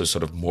also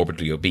sort of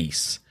morbidly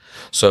obese.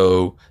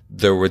 So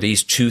there were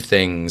these two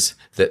things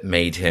that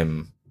made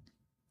him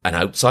an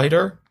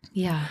outsider.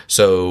 Yeah.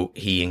 So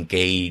he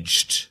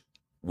engaged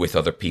with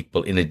other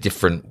people in a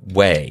different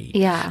way.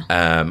 Yeah.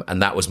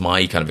 And that was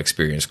my kind of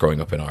experience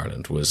growing up in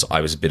Ireland. Was I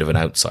was a bit of an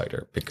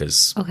outsider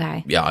because,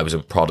 I was a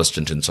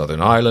Protestant in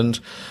Southern Ireland,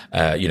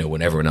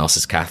 when everyone else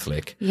is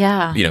Catholic.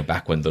 Yeah.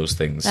 Back when those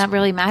things. That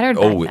really mattered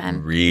back then. It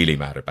really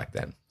mattered back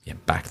then. Yeah,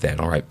 back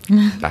then. All right,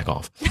 back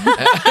off. No,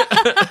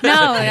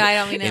 I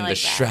don't mean it in like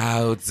the that.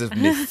 shrouds of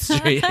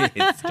mystery.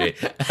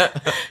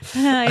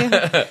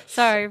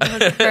 Sorry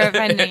for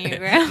offending you,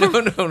 Graham.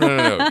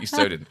 No. You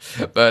so didn't.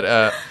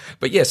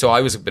 But yeah, so I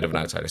was a bit of an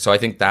outsider. So I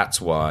think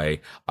that's why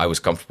I was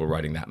comfortable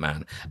writing that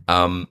man.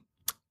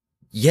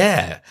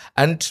 Yeah,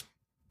 and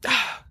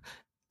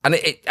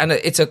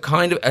it's a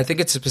kind of, I think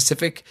it's a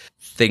specific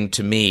thing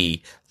to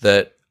me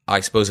that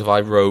I suppose if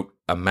I wrote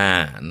a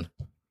man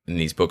in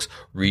these books,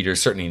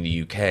 readers, certainly in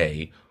the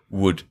UK,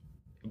 would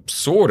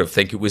sort of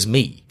think it was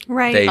me.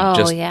 Right.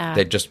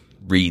 They just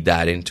read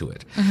that into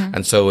it.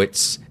 And so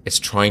it's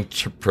trying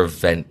to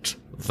prevent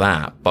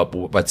that,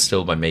 but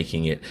still by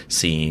making it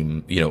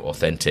seem,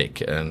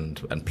 authentic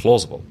and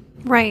plausible.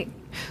 Right.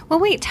 Well,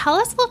 wait, tell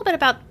us a little bit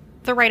about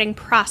the writing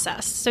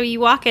process. So you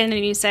walk in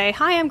and you say,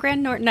 "Hi, I'm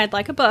Grant Norton. I'd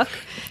like a book."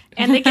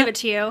 And they give it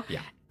to you.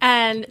 Yeah.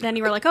 And then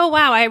you were like, "Oh,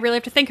 wow, I really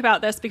have to think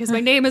about this because my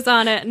name is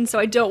on it. And so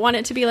I don't want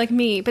it to be like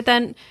me." But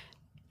then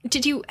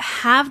did you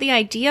have the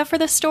idea for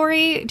the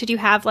story? Did you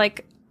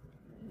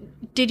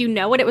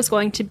know what it was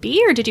going to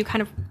be, or did you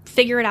kind of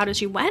figure it out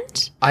as you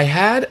went? I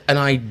had an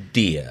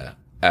idea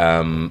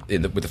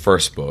with the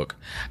first book,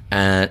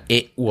 and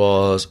it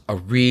was a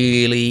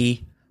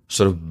really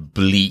sort of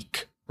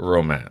bleak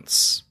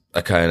romance,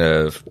 a kind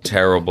of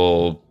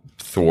terrible,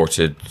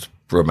 thwarted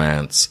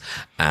romance,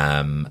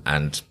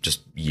 and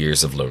just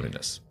years of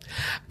loneliness.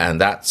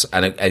 And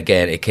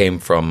again, it came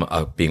from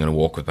being on a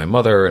walk with my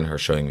mother and her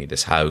showing me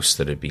this house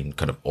that had been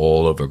kind of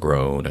all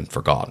overgrown and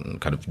forgotten,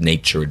 kind of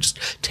nature had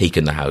just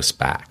taken the house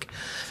back.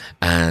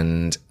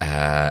 And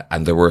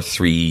there were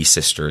 3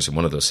 sisters, and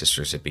one of those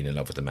sisters had been in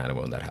love with the man who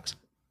owned that house.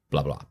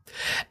 Blah,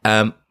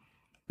 blah.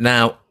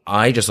 Now,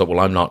 I just thought,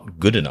 well, I'm not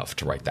good enough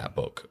to write that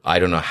book. I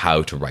don't know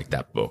how to write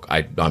that book.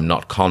 I'm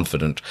not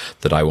confident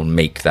that I will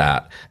make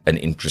that an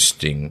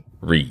interesting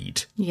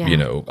read.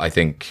 Yeah. I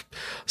think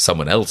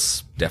someone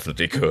else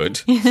definitely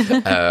could,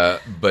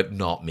 but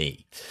not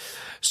me.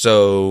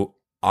 So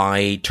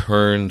I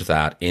turned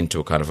that into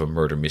a kind of a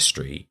murder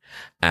mystery,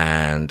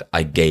 and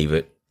I gave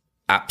it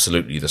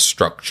absolutely the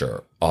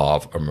structure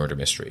of a murder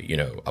mystery.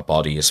 A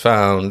body is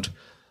found,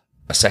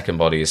 a second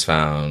body is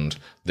found,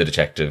 the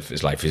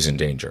his life is in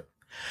danger.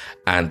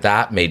 And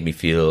that made me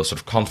feel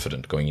sort of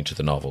confident going into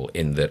the novel,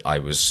 in that I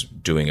was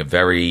doing a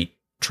very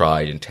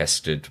tried and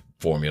tested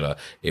formula.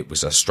 It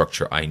was a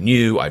structure I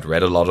knew. I'd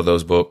read a lot of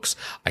those books.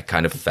 I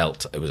kind of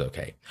felt it was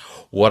okay.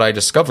 What I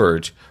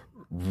discovered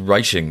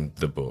writing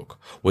the book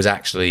was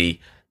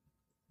actually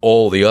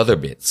all the other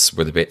bits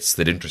were the bits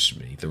that interested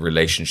me. The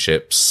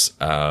relationships,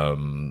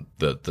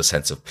 the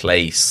sense of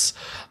place,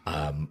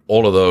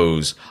 all of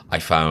those I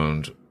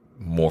found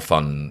more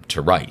fun to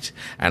write.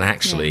 And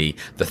actually,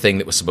 the thing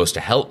that was supposed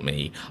to help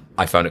me,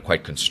 I found it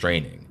quite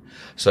constraining.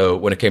 So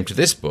when it came to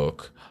this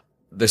book,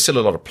 there's still a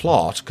lot of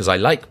plot, because I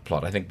like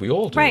plot. I think we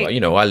all do.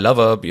 Right. I love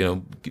a,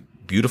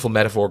 beautiful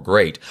metaphor,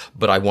 great.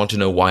 But I want to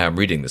know why I'm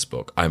reading this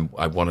book. I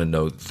want to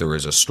know that there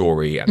is a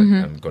story, and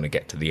I'm going to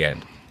get to the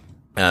end.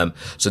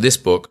 So this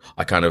book,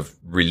 I kind of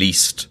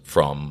released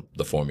from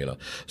the formula.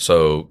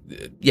 So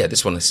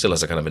this one still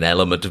has a kind of an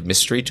element of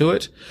mystery to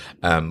it.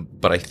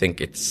 But I think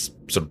it's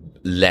sort of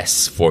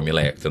less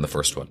formulaic than the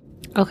first one.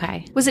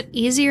 Okay. Was it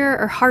easier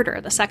or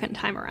harder the second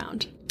time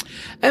around?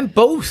 And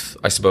both,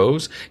 I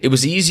suppose. It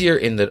was easier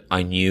in that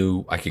I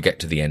knew I could get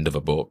to the end of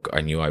a book. I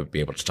knew I would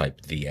be able to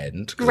type the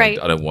end.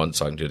 Right. I don't want,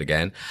 so I can do it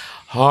again.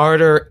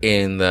 Harder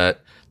in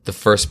that the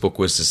first book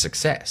was a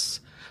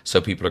success.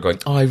 So people are going,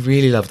 "Oh, I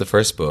really love the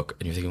first book."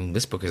 And you're thinking,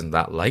 this book isn't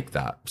that like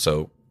that.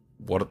 So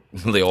what,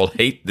 they all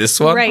hate this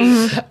one?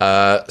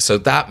 Right. So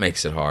that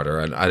makes it harder.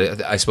 And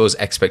I suppose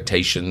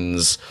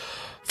expectations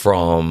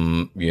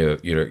from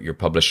your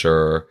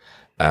publisher.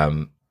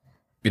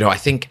 I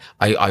think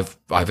I've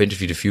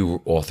interviewed a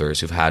few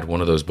authors who've had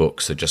one of those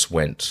books that just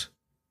went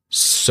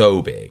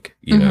so big,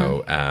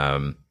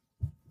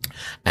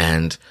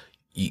 and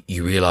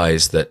you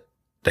realize that,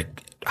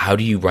 like, how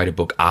do you write a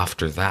book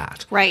after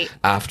that? Right.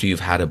 After you've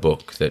had a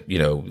book that,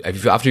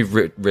 after you've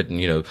written,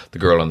 The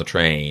Girl on the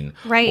Train,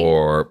 right,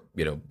 or,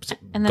 and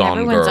then Gone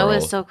everyone's Girl.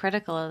 always so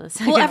critical of this.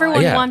 Well,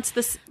 everyone Yeah. wants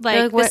this,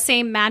 the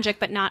same magic,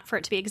 but not for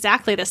it to be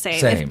exactly the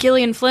same. Same. If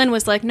Gillian Flynn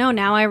was like, "No,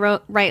 now I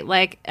write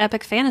like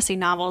epic fantasy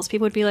novels,"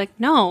 people would be like,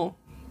 "No,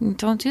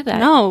 Don't do that.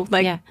 no,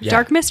 Yeah.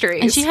 dark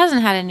mysteries." And she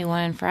hasn't had a new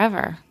one in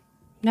forever.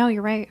 No,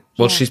 you're right.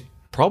 Well, she's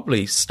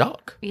probably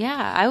stuck.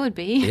 Yeah, I would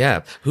be.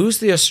 Yeah. Who's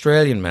the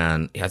Australian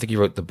man? I think he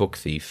wrote The Book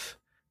Thief,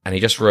 and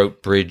he just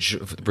wrote Bridge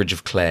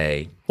of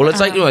Clay. Well, it's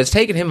like, it's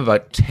taken him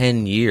about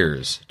 10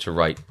 years to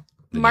write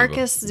the new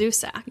Marcus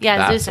Zusak. Yeah,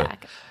 That's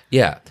Zusak. it.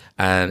 Yeah.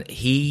 And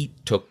he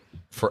took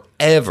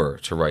forever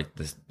to write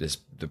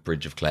the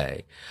Bridge of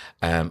Clay.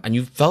 And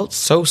you felt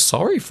so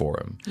sorry for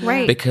him.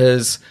 Right.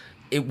 Because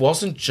it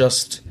wasn't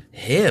just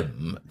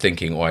him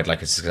thinking, "Oh, I'd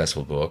like a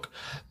successful book."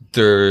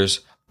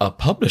 There's a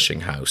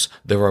publishing house.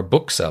 There are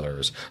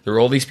booksellers. There are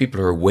all these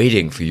people who are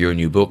waiting for your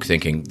new book,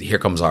 thinking, "Here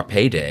comes our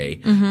payday,"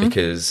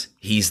 because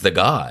he's the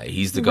guy.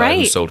 He's the guy who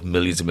Right. sold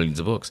millions and millions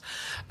of books.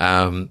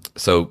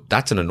 So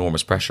that's an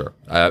enormous pressure.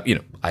 I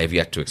have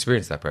yet to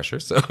experience that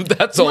pressure, so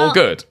that's all Well,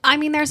 good. I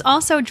mean, there's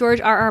also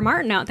George R.R.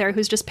 Martin out there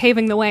who's just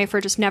paving the way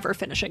for just never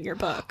finishing your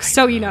book.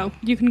 So,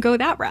 you can go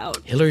that route.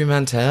 Hilary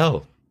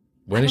Mantel.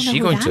 When is she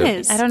going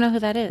to? I don't know who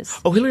that is.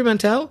 Oh, Hilary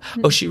Mantel?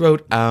 Oh, she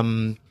wrote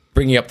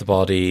Bringing Up the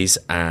Bodies,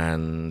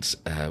 and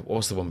what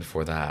was the one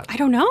before that? I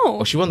don't know.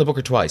 Oh, she won the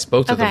Booker twice.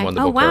 Both of them Okay. won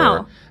the Oh, Booker.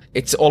 wow.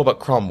 It's all about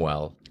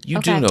Cromwell. You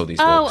do Okay. know these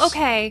books. Oh,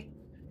 okay.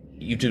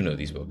 You do know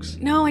these books.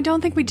 No, I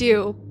don't think we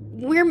do.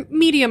 we're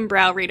medium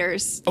brow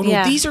readers. Oh, no,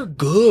 Yeah. these are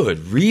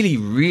good. Really,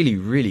 really,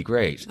 really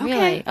great.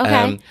 Really?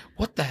 Okay.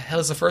 What the hell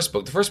is the first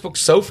book? The first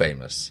book's so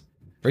famous.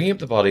 Bringing Up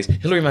the Bodies.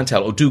 Hilary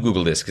Mantel. Oh, do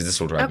Google this because this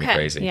will drive me Okay.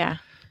 crazy. Yeah.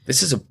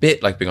 This is a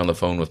bit like being on the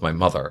phone with my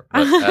mother.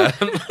 But,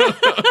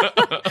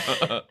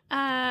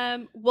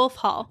 Wolf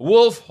Hall.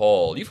 Wolf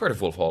Hall. You've heard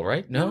of Wolf Hall,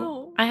 right?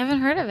 No? I haven't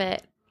heard of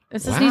it.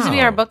 Does this need to be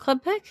our Wow. book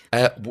club pick?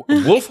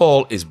 Wolf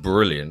Hall is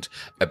brilliant.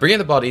 Bringing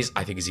the Bodies,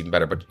 I think, is even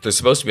better. But there's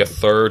supposed to be a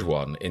third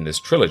one in this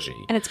trilogy.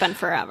 And it's been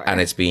forever. And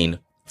it's been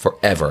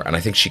forever. And I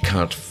think she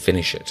can't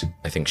finish it.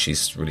 I think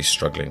she's really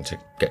struggling to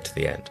get to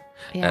the end.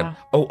 Yeah.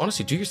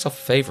 Honestly, do yourself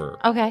a favor.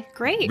 Okay.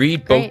 Great.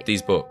 Read Great. both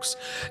these books.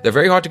 They're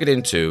very hard to get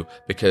into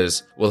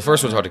because, well, the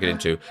first one's hard to get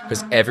into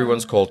because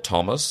everyone's called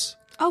Thomas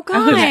Oh,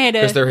 God.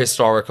 because they're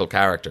historical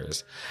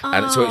characters.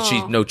 And so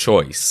she's no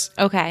choice.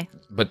 Okay.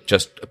 But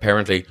just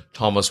apparently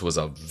Thomas was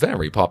a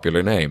very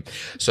popular name.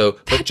 So,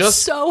 but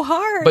just so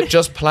hard. but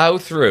just plow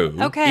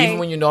through. Okay. Even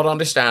when you're not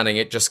understanding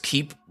it, just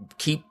keep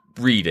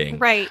reading.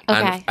 Right.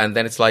 Okay. And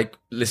then it's like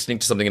listening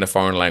to something in a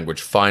foreign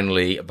language.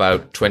 Finally,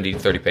 about 20,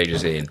 30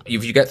 pages in,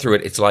 if you get through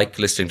it, it's like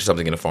listening to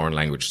something in a foreign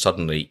language.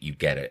 Suddenly you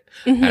get it.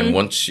 And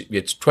once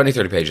it's 20,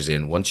 30 pages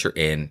in, once you're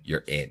in.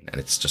 And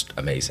it's just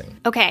amazing.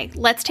 Okay,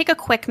 let's take a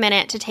quick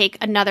minute to take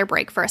another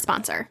break for a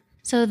sponsor.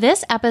 So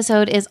this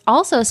episode is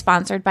also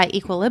sponsored by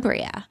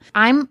Equilibria.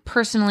 I'm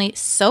personally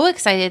so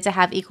excited to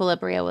have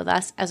Equilibria with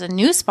us as a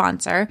new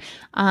sponsor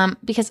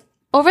because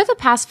over the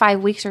past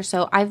 5 weeks or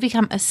so, I've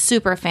become a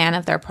super fan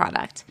of their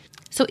product.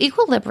 So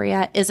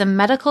Equilibria is a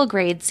medical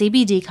grade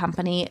CBD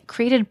company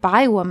created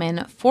by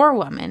women for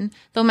women,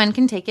 though men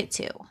can take it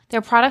too.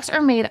 Their products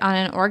are made on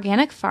an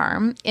organic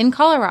farm in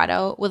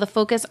Colorado with a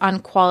focus on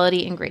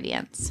quality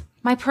ingredients.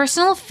 My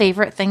personal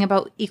favorite thing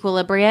about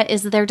Equilibria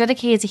is that they're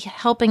dedicated to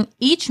helping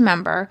each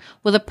member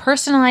with a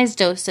personalized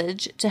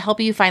dosage to help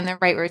you find the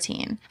right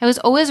routine. I was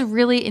always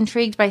really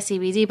intrigued by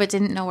CBD, but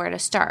didn't know where to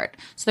start.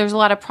 So there's a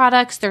lot of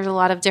products, there's a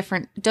lot of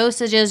different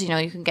dosages. You know,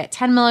 you can get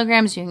 10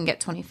 milligrams, you can get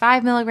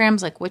 25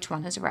 milligrams, like which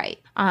one is right.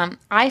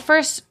 I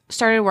first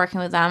started working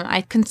with them.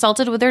 I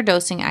consulted with their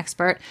dosing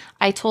expert.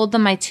 I told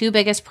them my two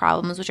biggest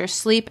problems, which are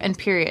sleep and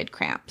period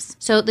cramps.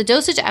 So the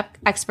dosage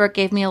expert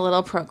gave me a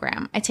little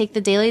program. I take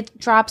the daily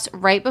drops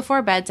right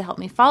before bed to help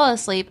me fall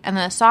asleep, and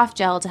then a soft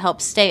gel to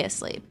help stay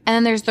asleep. And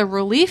then there's the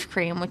relief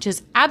cream, which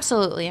is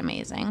absolutely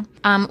amazing.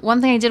 One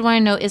thing I did want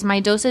to note is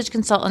my dosage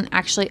consultant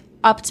actually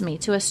upped me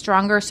to a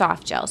stronger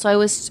soft gel. So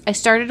I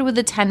started with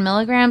the 10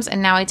 milligrams,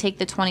 and now I take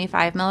the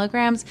 25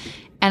 milligrams.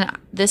 And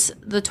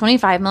the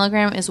 25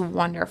 milligram is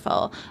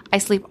wonderful. I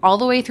sleep all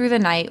the way through the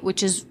night,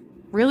 which is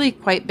really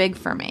quite big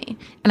for me.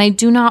 And I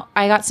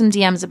got some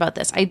DMs about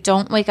this. I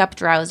don't wake up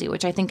drowsy,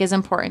 which I think is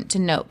important to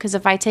note. Because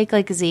if I take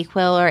like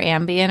ZQuil or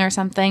Ambien or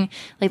something,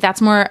 like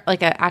that's more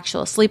like an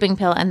actual sleeping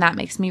pill. And that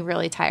makes me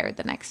really tired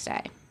the next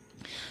day.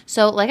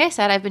 So like I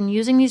said, I've been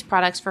using these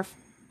products for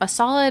a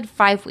solid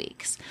 5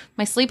 weeks.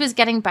 My sleep is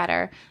getting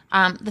better.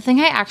 The thing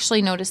I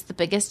actually noticed the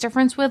biggest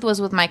difference was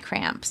with my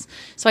cramps.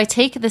 So I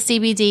take the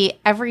CBD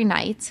every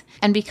night,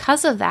 and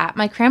because of that,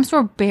 my cramps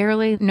were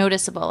barely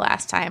noticeable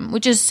last time,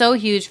 which is so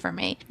huge for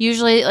me.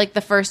 Usually, like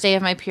the first day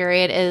of my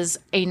period is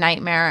a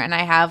nightmare, and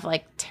I have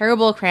like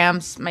terrible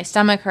cramps. My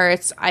stomach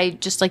hurts. I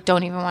just like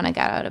don't even want to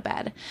get out of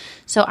bed.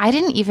 So I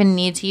didn't even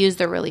need to use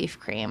the relief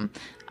cream.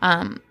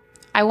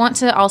 I want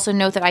to also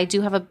note that I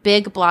do have a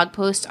big blog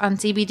post on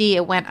CBD.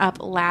 It went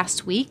up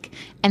last week,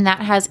 and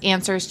that has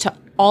answers to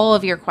all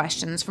of your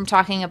questions, from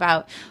talking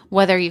about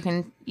whether you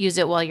can use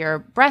it while you're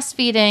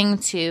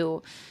breastfeeding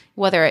to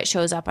whether it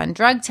shows up on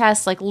drug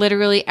tests. Like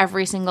literally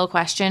every single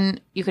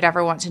question you could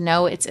ever want to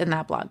know, it's in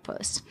that blog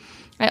post.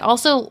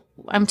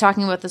 I'm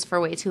talking about this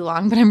for way too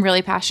long, but I'm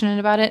really passionate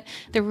about it.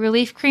 The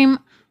relief cream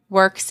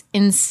works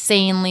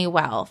insanely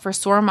well for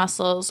sore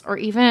muscles or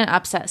even an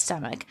upset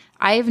stomach.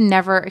 I've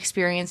never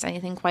experienced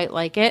anything quite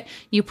like it.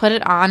 You put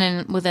it on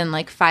and within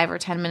like 5 or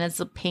 10 minutes,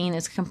 the pain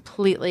is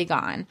completely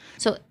gone.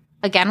 So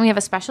again, we have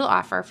a special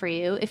offer for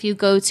you. If you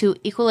go to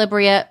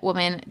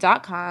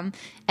equilibriawoman.com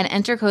and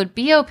enter code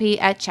BOP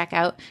at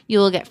checkout, you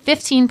will get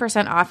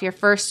 15% off your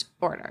first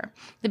order.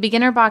 The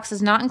beginner box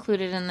is not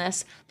included in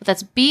this, but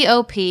that's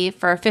BOP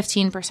for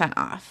 15%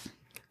 off.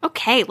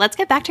 Okay, let's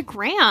get back to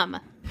Graham.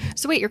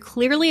 So wait, you're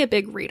clearly a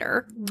big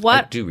reader.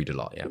 I do read a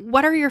lot, yeah.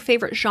 What are your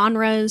favorite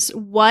genres?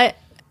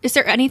 Is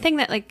there anything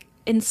that like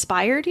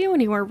inspired you when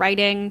you were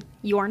writing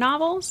your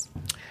novels?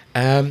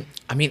 I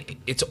mean,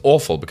 it's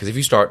awful because if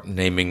you start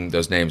naming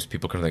those names,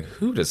 people kind of think,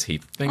 who does he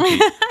think he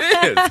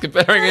is?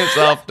 Comparing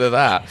himself to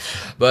that.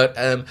 But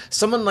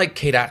someone like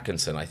Kate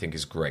Atkinson, I think,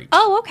 is great.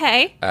 Oh,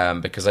 okay.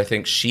 Because I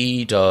think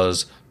she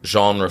does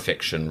genre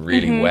fiction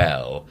really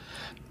well.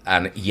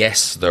 And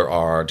yes, there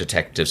are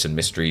detectives and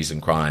mysteries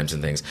and crimes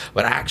and things,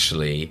 but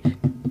actually,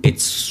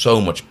 it's so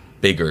much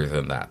bigger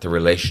than that. The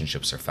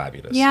relationships are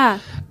fabulous. Yeah.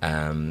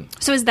 Um,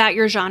 So is that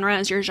your genre?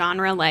 Is your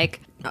genre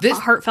like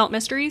heartfelt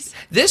mysteries?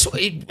 it That's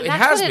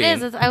has what been.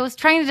 it is. I was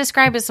trying to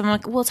describe it. So I'm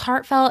like, well, it's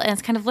heartfelt and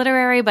it's kind of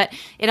literary, but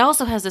it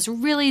also has this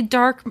really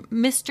dark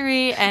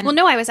mystery. And Well,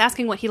 no, I was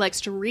asking what he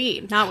likes to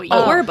read, not what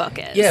your book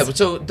is. Yeah, but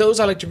so those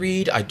I like to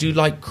read. I do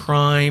like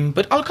crime,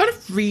 but I'll kind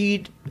of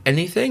read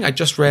anything. I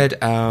just read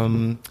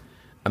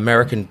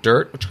American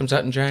Dirt, which comes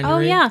out in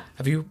January. Oh, yeah.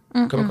 Have you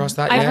come across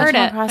that I've yet? heard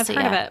come it. across I've it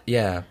heard of yet. it.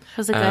 Yeah.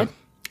 Was it good?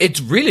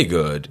 It's really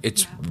good.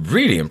 It's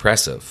really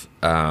impressive.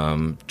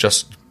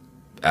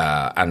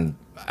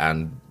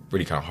 And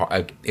really kind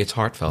of it's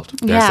heartfelt.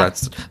 Yeah.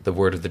 Yes, that's the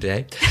word of the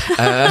day.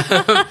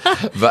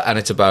 And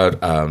it's about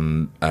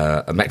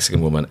a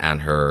Mexican woman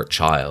and her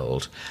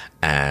child.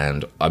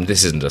 And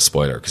this isn't a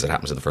spoiler because it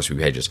happens in the first few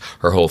pages.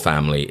 Her whole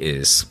family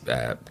is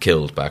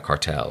killed by a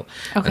cartel,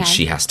 Okay. and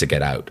she has to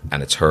get out.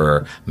 And it's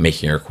her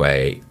making her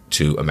way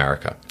to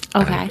America.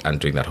 Okay. And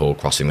doing that whole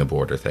crossing the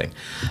border thing.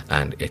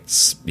 And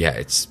it's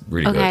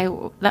really okay,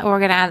 good. we're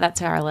going to add that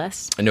to our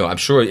list. No, I'm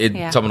sure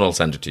Yeah. someone will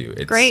send it to you.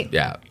 It's, Great.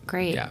 Yeah.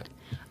 Great. Yeah.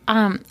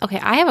 Okay,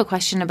 I have a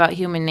question about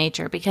human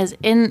nature because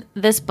in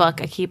this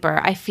book, A Keeper,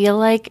 I feel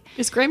like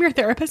Is Graham your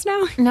therapist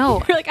now?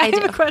 no, You're like, I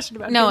have do- a question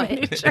about no,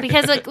 human nature.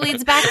 because it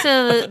leads back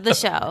to the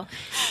show.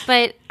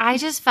 But I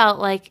just felt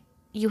like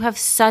you have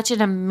such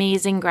an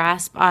amazing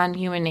grasp on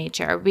human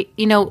nature.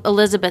 You know,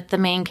 Elizabeth, the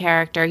main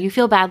character, you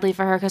feel badly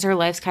for her because her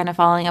life's kind of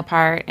falling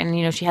apart, and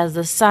you know she has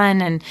this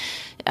son, and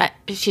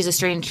she's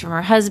estranged from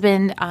her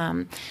husband.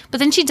 But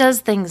then she does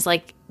things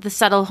like the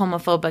subtle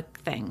homophobic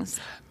things.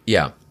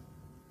 Yeah.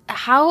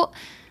 How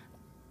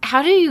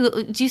do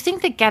you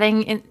think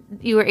that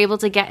you were able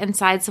to get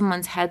inside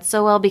someone's head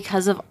so well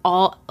because of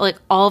all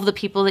of the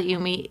people that you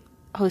meet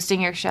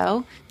hosting your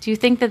show? Do you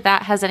think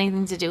that has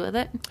anything to do with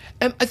it?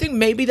 I think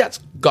maybe that's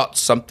got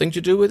something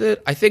to do with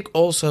it. I think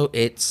also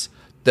it's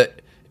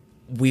that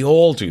we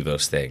all do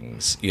those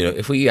things. You know,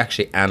 if we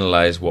actually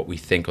analyze what we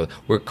think,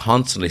 we're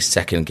constantly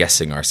second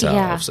guessing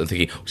ourselves and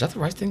thinking, was that the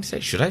right thing to say?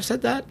 Should I have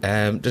said that?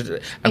 And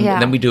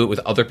then we do it with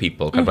other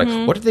people. Kind of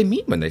like, what did they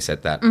mean when they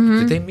said that?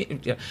 Did they mean?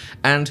 Yeah.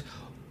 And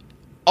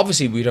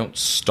obviously, we don't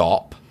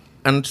stop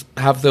and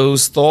have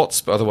those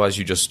thoughts, but otherwise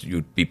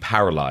you'd be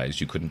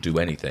paralyzed. You couldn't do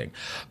anything.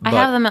 I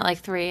have them at like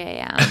 3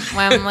 a.m.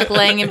 when I'm like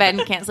laying in bed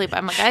and can't sleep.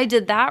 I'm like, I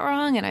did that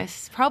wrong, and I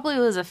probably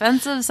was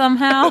offensive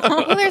somehow.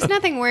 Well, there's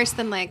nothing worse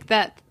than like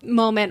that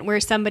moment where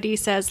somebody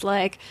says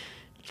like,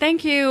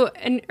 "Thank you,"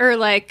 or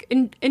like,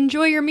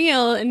 "Enjoy your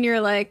meal," and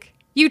you're like,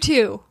 "You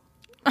too."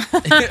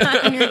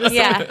 And you're just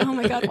Yeah. like, "Oh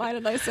my god, why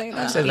did I say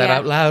that?" Say that Yeah.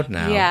 out loud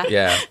now. Yeah.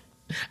 Yeah.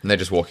 And they're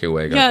just walking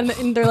away going, Yeah,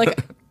 and they're like,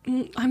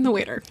 "I'm the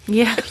waiter."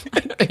 Yeah.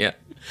 yeah.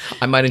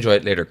 I might enjoy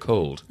it later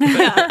cold.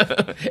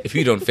 If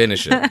you don't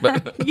finish it.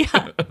 But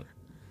Yeah.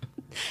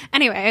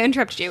 Anyway, I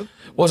interrupted you.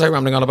 what was I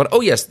rambling on about?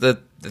 Oh, yes, the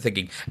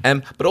thinking.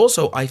 But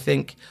also, I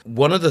think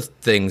one of the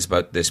things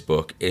about this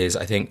book is,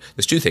 I think,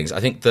 there's two things. I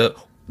think the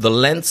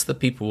lengths that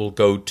people will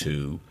go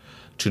to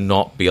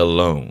not be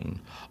alone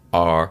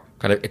are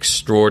kind of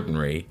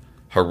extraordinary,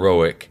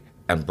 heroic,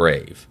 and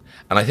brave.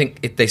 And I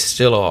think they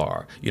still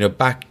are. You know,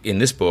 back in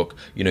this book,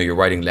 you know, you're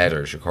writing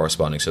letters, you're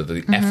corresponding, so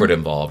the effort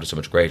involved is so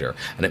much greater.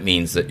 And it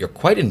means that you're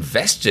quite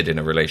invested in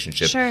a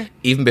relationship Sure.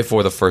 even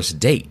before the first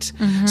date.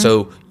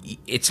 So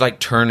it's like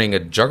turning a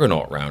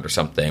juggernaut round or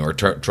something, or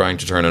trying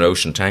to turn an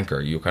ocean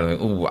tanker. You kind of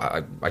think,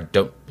 oh, I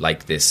don't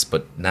like this,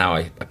 but now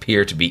I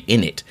appear to be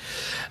in it.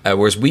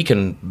 Whereas we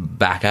can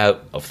back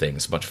out of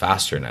things much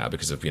faster now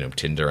because of, you know,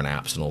 Tinder and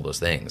apps and all those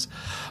things.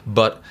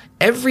 But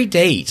every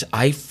date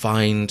I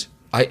find...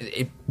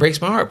 it breaks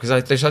my heart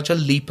because there's such a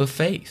leap of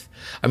faith.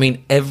 I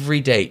mean,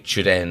 every date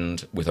should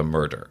end with a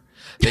murder.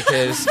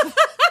 Because...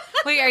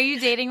 Wait, are you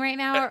dating right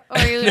now, or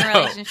are you in a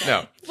relationship?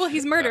 No. Well,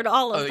 he's murdered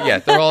all of them. Yeah,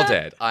 they're all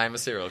dead. I'm a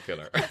serial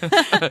killer.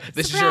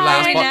 This is your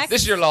last. Surprise.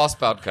 This is your last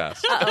podcast.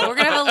 Uh-oh, we're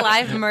gonna have a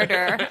live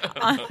murder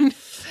on.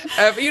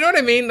 You know what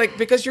I mean? Like,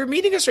 because you're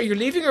meeting a stranger, you're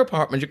leaving your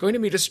apartment, you're going to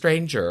meet a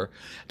stranger.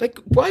 Like,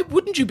 why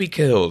wouldn't you be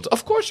killed?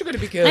 Of course, you're going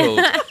to be killed.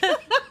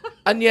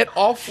 And yet,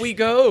 off we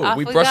go. Off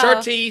we we brush go.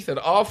 our teeth, and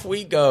off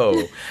we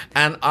go.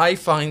 And I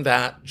find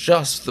that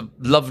just the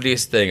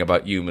loveliest thing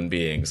about human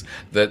beings.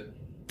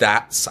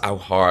 That's how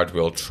hard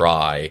we'll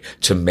try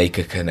to make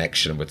a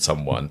connection with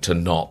someone, to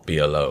not be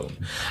alone.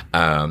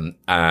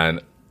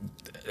 And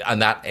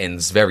that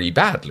ends very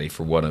badly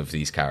for one of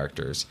these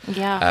characters.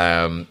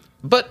 Yeah.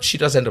 But she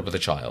does end up with a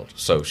child,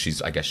 so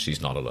I guess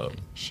she's not alone.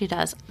 She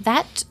does.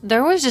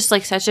 There was just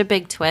like such a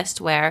big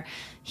twist where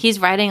he's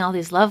writing all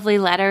these lovely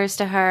letters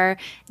to her.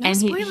 No and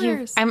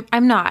spoilers.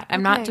 I'm not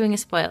Okay. doing a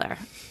spoiler.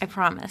 I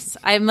promise.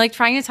 I'm like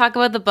trying to talk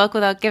about the book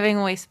without giving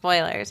away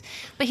spoilers.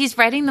 But he's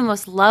writing the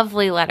most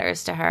lovely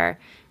letters to her,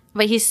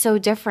 but he's so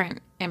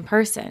different in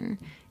person.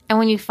 And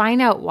when you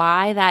find out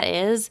why that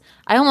is,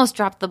 I almost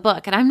dropped the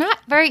book, and I'm not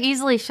very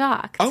easily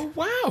shocked. Oh,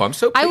 wow. I'm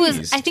so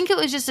pleased. I think it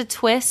was just a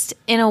twist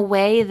in a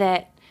way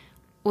that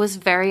was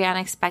very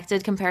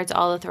unexpected compared to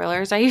all the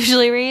thrillers I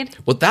usually read.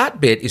 Well,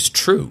 that bit is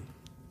true.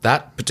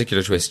 That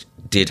particular twist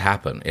did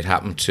happen. It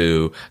happened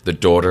to the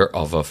daughter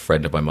of a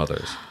friend of my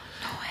mother's.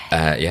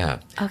 Yeah.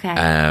 Okay.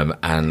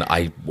 And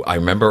I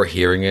remember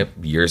hearing it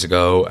years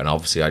ago, and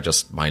obviously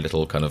my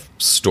little kind of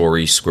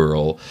story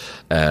squirrel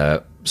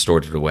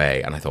stored it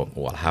away, and I thought,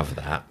 well, I'll have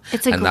that.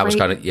 That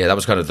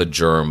was kind of the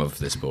germ of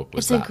this book.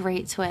 It's a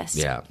great twist.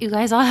 Yeah. You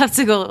guys all have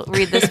to go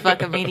read this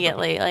book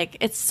immediately. Like,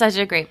 it's such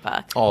a great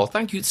book. Oh,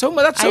 thank you so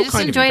much. That's so I just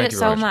kind of you. enjoyed Thank it you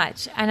so very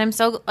much. And I'm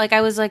so, like, I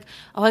was like,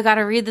 oh, I got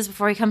to read this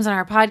before he comes on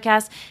our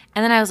podcast.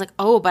 And then I was like,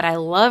 oh, but I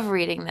love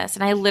reading this.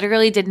 And I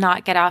literally did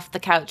not get off the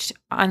couch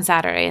on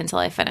Saturday until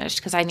I finished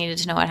because I needed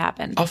to know what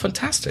happened. Oh,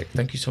 fantastic.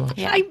 Thank you so much.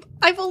 Yeah.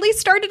 I've only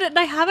started it and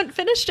I haven't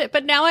finished it,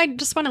 but now I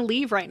just want to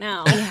leave right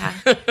now.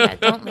 Yeah,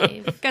 don't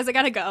leave. Guys, I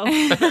gotta go.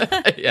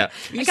 Yeah.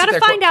 I gotta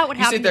find out what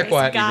happened. You sit there to this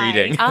quietly guy.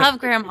 reading. I'll have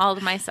Graham all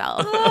to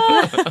myself.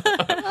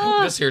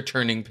 Just here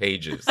turning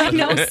pages. I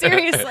know,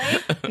 seriously.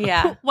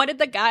 Yeah. What did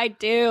the guy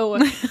do?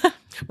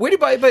 Where do you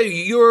buy? But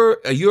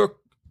you're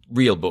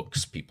real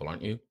books people,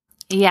 aren't you?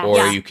 Yeah. Or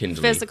yeah. are you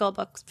Kindle? Physical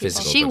books. People.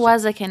 Physical. She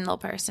was a Kindle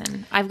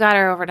person. I've got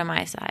her over to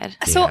my side.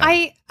 So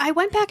Yeah. I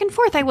went back and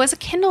forth. I was a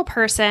Kindle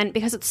person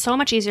because it's so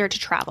much easier to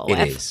travel It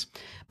with. is.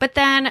 But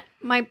then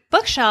my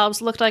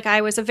bookshelves looked like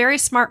I was a very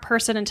smart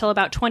person until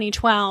about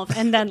 2012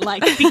 and then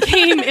like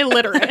became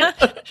illiterate.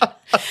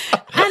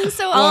 And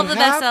so All of the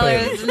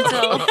happened? bestsellers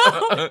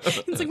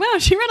until it's like, wow,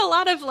 she read a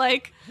lot of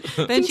like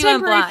then she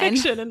went contemporary blind.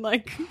 fiction and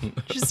like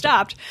she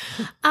stopped.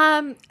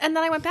 And then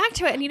I went back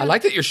to it and I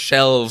like that your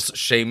shelves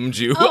shamed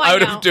you Oh, I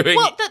out know. of doing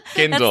Well,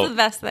 Kindle. That's the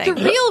best thing.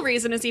 the real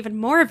reason is even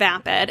more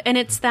vapid, and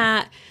it's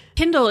that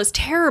Kindle is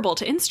terrible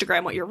to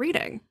Instagram what you're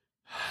reading.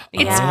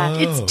 Yeah.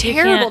 It's Oh.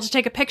 terrible can't- to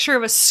take a picture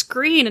of a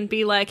screen and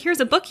be like,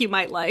 here's a book you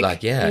might like.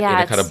 Like, Yeah, in a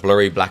kind it's- of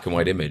blurry black and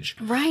white image.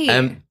 Right.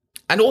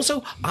 And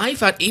also, I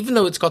found, even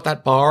though it's got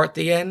that bar at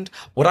the end,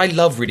 what I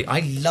love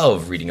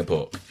reading a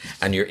book,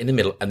 and you're in the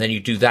middle, and then you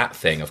do that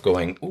thing of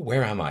going, oh,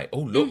 where am I? Oh,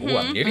 look, oh,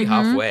 I'm nearly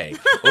halfway.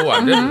 Oh,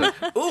 I'm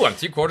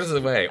 3/4 of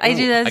the way. I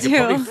do that I could too.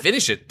 probably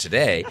finish it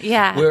today.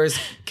 Yeah. Whereas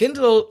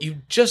Kindle,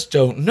 you just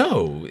don't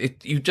know.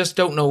 You just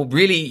don't know,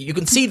 really. You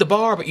can see the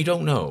bar, but you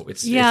don't know.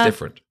 It's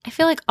different. I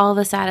feel like all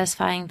the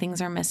satisfying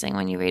things are missing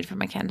when you read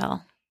from a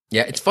Kindle.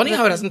 Yeah, it's funny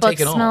how it hasn't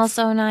taken Books smell off.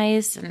 so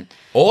nice, and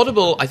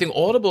I think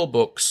Audible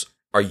books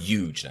are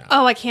huge now.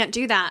 Oh, I can't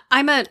do that.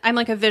 I'm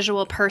like a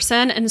visual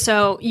person, and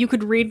so you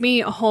could read me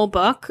a whole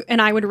book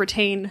and I would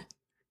retain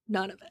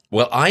none of it.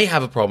 Well, I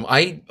have a problem.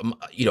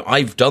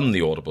 I've done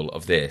the Audible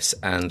of this,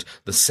 and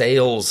the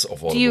sales of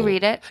Audible. do you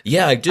read it?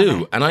 Yeah, I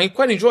do, and I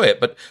quite enjoy it.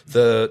 But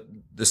the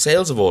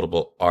sales of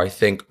Audible, I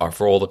think, are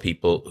for all the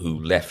people who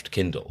left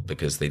Kindle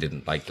because they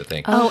didn't like the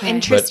thing. Oh, Okay.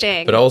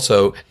 interesting. But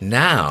also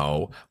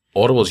now,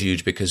 Audible's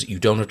huge because you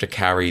don't have to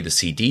carry the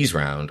CDs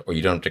around, or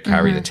you don't have to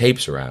carry the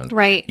tapes around.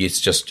 Right.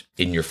 It's just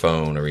in your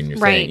phone or in your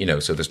Right.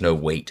 thing, so there's no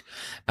weight.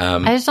 I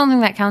just don't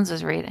think that counts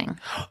as reading.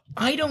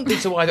 I don't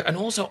think so either. And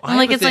also, I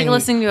Like, have a it's like thing-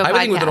 listening to a I have a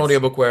thing with an podcast.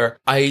 audiobook where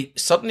I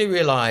suddenly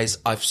realize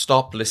I've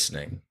stopped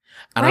listening.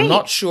 And I'm Right.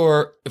 not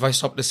sure if I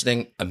stopped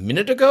listening a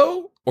minute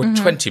ago or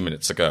 20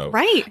 minutes ago.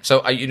 Right. So,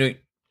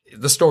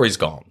 the story's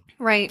gone.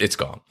 Right. It's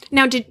gone.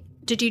 Now, did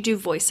you do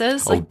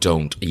voices? Oh,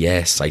 don't.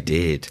 Yes, I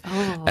did.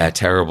 A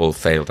terrible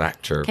failed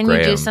actor, Can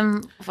Graham. you do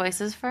some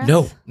voices for us?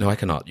 No, I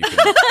cannot. You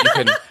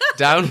can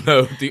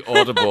download the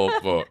Audible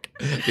book.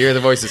 Hear the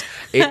voices.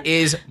 It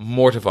is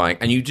mortifying.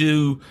 And you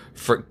do,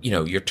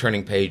 you're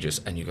turning pages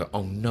and you go,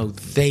 oh no,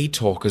 they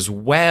talk as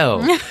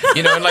well.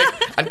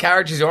 And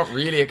characters who aren't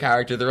really a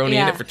character, they're only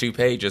in Yeah. it for 2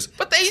 pages,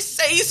 but they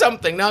say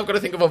something. Now I've got to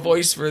think of a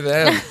voice for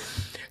them.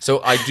 So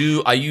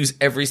I use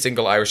every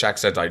single Irish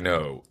accent I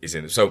know is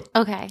in it. So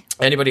Okay.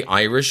 anybody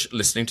Irish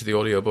listening to the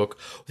audiobook,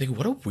 think,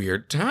 what a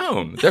weird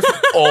town. They're from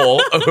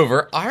all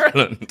over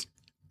Ireland.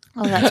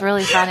 Oh, that's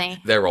really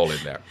funny. They're all in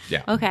there.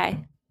 Yeah. Okay.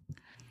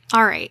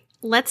 All right,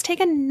 let's take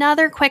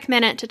another quick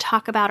minute to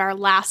talk about our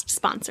last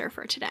sponsor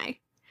for today.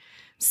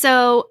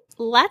 So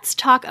let's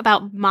talk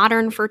about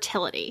Modern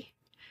Fertility.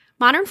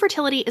 Modern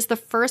Fertility is the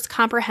first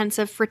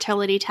comprehensive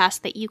fertility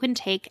test that you can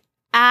take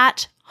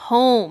at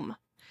home.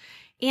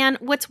 And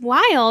what's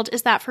wild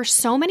is that for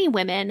so many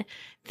women,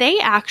 they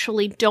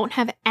actually don't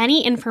have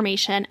any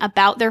information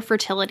about their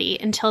fertility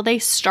until they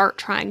start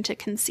trying to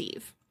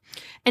conceive.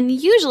 And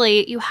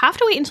usually you have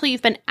to wait until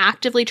you've been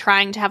actively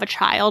trying to have a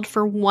child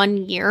for 1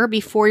 year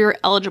before you're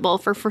eligible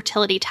for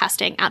fertility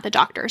testing at the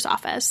doctor's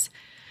office.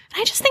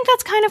 And I just think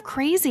that's kind of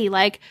crazy.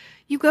 Like,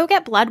 you go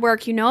get blood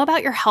work, you know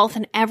about your health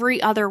in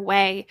every other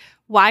way.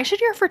 Why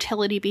should your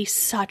fertility be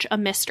such a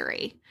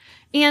mystery?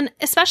 And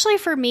especially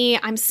for me,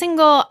 I'm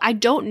single. I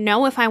don't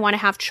know if I want to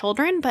have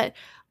children, but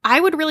I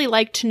would really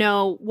like to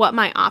know what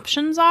my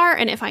options are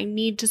and if I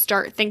need to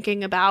start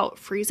thinking about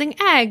freezing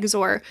eggs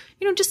or,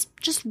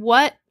 just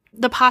what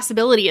the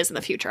possibility is in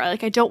the future.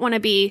 Like, I don't want to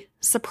be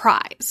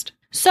surprised.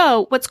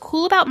 So what's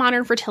cool about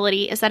Modern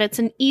Fertility is that it's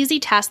an easy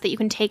test that you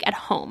can take at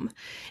home.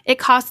 It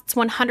costs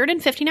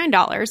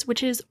 $159,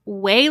 which is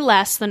way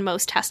less than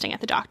most testing at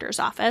the doctor's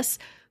office,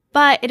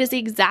 but it is the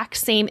exact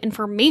same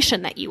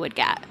information that you would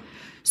get.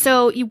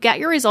 So you get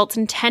your results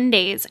in 10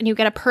 days and you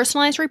get a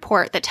personalized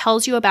report that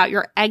tells you about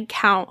your egg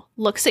count,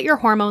 looks at your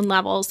hormone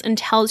levels, and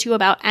tells you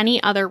about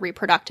any other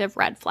reproductive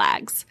red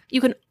flags. You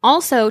can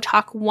also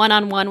talk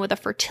one-on-one with a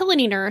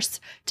fertility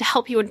nurse to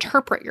help you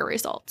interpret your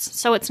results.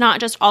 So it's not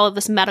just all of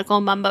this medical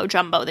mumbo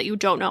jumbo that you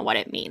don't know what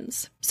it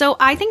means. So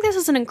I think this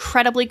is an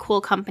incredibly cool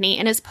company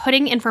and is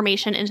putting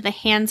information into the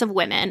hands of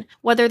women,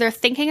 whether they're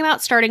thinking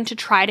about starting to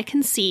try to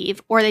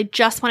conceive or they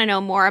just want to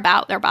know more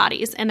about their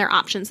bodies and their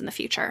options in the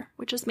future,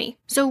 which is me.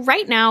 So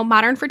right now,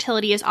 Modern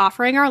Fertility is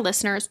offering our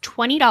listeners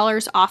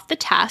 $20 off the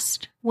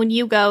test when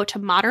you go to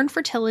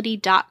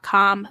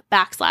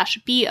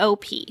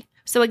modernfertility.com/BOP.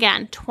 So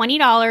again,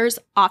 $20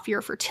 off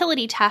your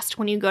fertility test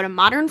when you go to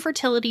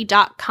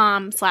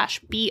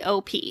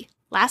modernfertility.com/BOP.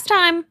 Last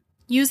time,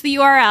 use the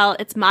URL.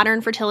 It's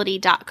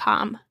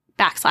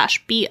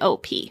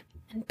modernfertility.com/BOP.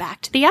 And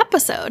back to the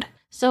episode.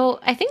 So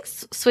I think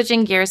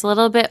switching gears a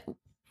little bit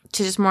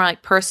to just more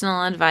like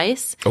personal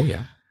advice. Oh,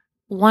 yeah.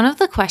 One of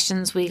the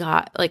questions we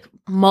got like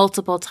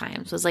multiple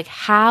times was like,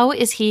 how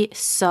is he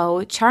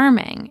so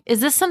charming? Is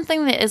this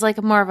something that is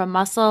like more of a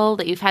muscle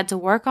that you've had to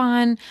work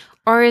on?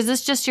 Or is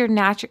this just your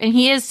natural? And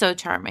he is so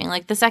charming.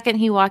 Like the second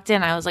he walked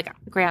in, I was like,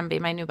 Granby,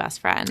 my new best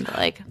friend.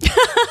 Like,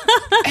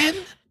 And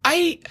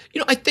I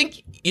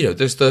think,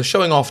 there's the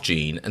showing off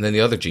gene, and then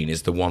the other gene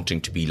is the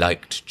wanting to be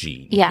liked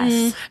gene.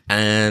 yes.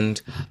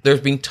 And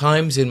there's been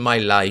times in my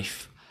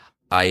life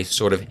I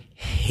sort of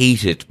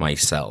hated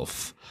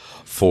myself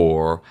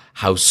for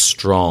how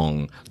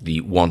strong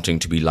the wanting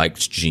to be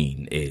liked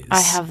gene is.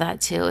 I have that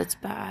too. It's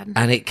bad.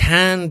 And it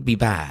can be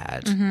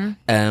bad.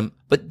 Mm-hmm.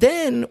 But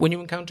then when you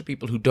encounter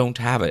people who don't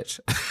have it,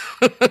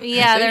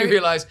 Yeah, then you they're-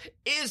 realize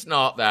it's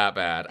not that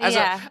bad. I'd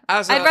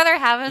rather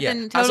have it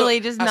than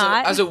totally just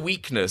not. As a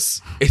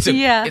weakness,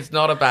 it's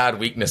not a bad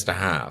weakness to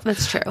have.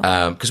 That's true.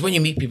 Because when you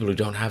meet people who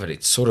don't have it,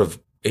 it's sort of,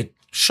 it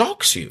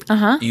shocks you.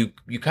 Uh-huh. You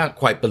can't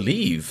quite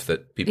believe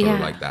that people are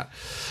Yeah. like that.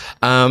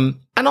 And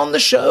on the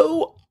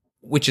show,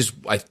 which is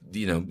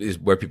is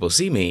where people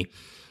see me,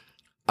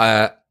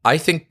 I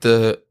think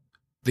the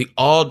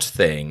odd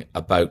thing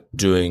about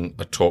doing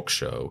a talk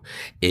show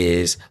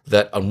is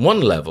that on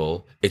one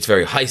level, it's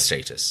very high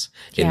status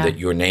in Yeah. that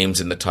your name's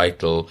in the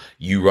title,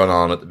 you run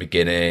on at the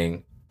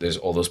beginning, there's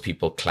all those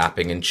people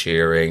clapping and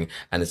cheering,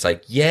 and it's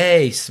like,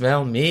 yay,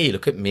 smell me,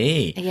 look at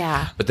me.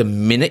 Yeah. But the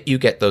minute you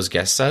get those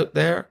guests out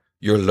there,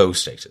 you're low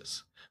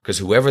status. Because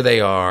whoever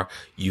they are,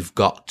 you've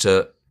got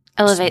to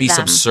Elevate be them.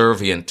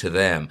 subservient to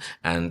them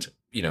and,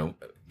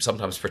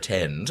 sometimes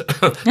pretend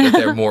that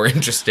they're more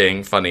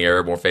interesting,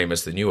 funnier, more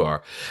famous than you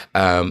are.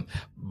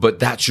 But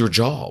that's your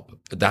job.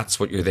 That's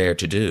what you're there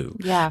to do.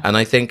 Yeah. And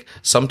I think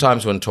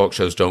sometimes when talk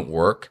shows don't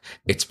work,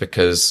 it's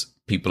because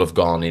people have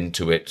gone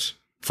into it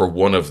for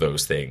one of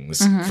those things,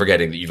 Mm-hmm.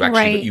 forgetting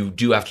that you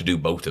do have to do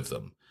both of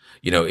them.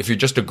 If you're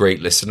just a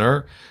great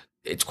listener,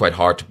 it's quite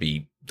hard to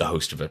be the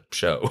host of a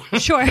show.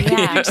 Sure.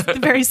 Yeah. You're just a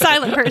very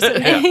silent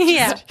person.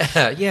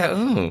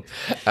 Yeah.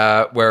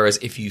 Whereas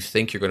if you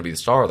think you're going to be the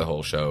star of the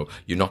whole show,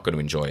 you're not going to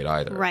enjoy it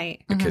either.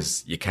 Right.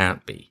 Because you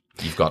can't be.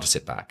 You've got to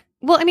sit back.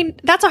 Well, I mean,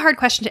 that's a hard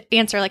question to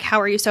answer. Like,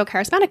 how are you so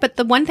charismatic? But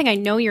the one thing I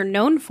know you're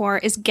known for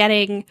is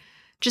getting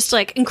just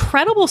like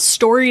incredible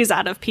stories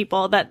out of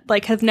people that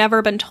like have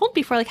never been told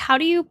before. Like, how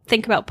do you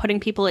think about putting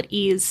people at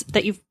ease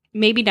that you've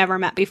maybe never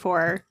met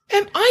before?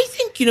 I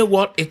think, you know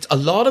what, a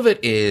lot of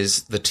it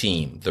is the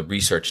team, the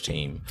research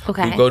team,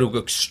 Okay. who go to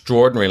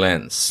extraordinary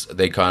lengths.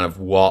 They kind of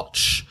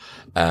watch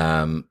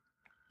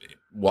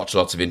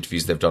lots of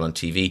interviews they've done on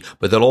TV,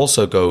 but they'll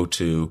also go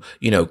to,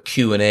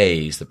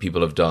 Q&As that people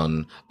have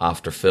done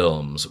after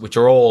films, which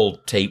are all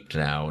taped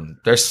now, and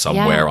they're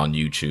somewhere on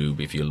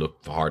YouTube if you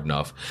look hard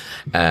enough.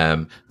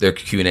 There are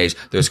Q&As,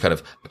 there's kind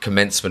of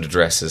commencement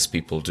addresses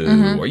people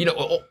do, or,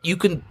 you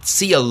can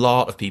see a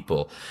lot of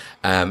people.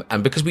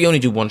 And because we only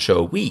do one show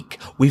a week,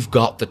 we've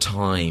got the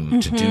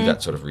time to do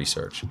that sort of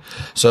research.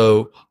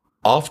 So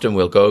often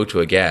we'll go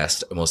to a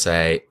guest and we'll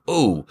say,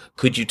 oh,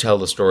 could you tell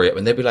the story?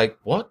 And they'll be like,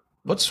 what?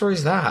 What story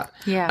is that?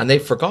 Yeah. And they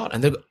forgot.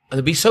 And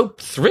they'll be so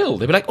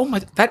thrilled. They'll be like, oh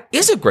my, that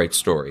is a great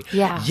story.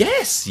 Yeah.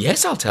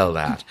 Yes, I'll tell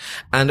that.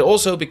 And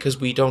also because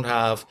we don't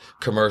have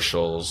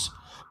commercials,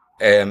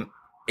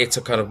 it's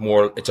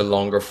a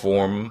longer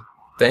form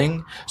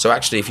thing. So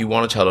actually, if you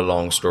want to tell a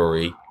long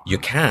story, you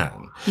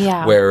can.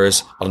 Yeah.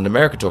 Whereas on an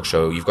American talk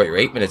show, you've got your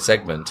 8-minute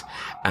segment.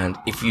 And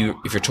if you're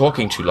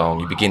talking too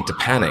long, you begin to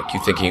panic.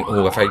 You're thinking,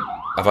 oh,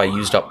 have I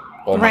used up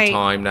all my Right.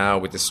 time now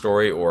with this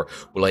story, or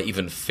will I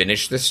even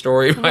finish this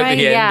story by Right,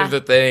 the end yeah. of the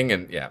thing?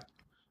 And yeah.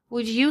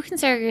 Would you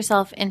consider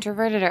yourself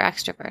introverted or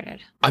extroverted?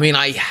 I mean,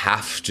 I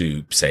have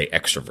to say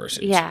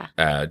extroverted.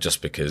 Yeah.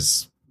 Just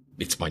because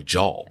it's my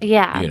job.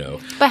 Yeah.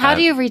 But how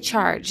do you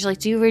recharge? Like,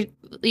 do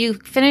you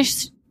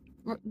finish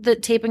the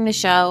taping the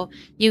show,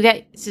 you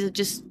get to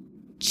just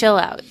chill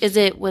out? Is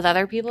it with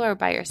other people or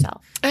by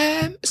yourself?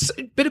 A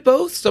bit of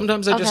both.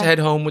 Sometimes I just Okay. head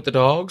home with the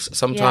dogs.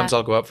 Sometimes Yeah.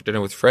 I'll go out for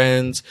dinner with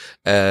friends.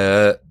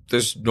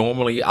 There's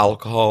normally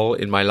alcohol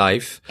in my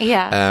life.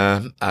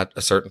 Yeah. At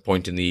a certain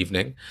point in the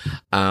evening.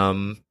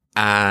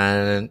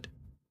 And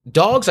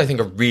dogs, I think,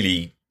 are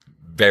really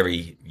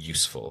very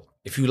useful.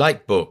 If you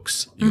like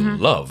books, you'll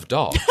love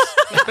dogs.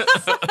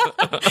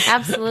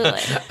 Absolutely.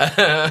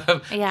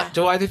 Yeah.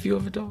 Do either of you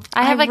have a dog?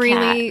 I have a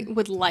really cat.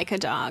 would like a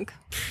dog.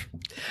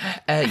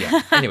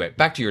 Yeah. Anyway,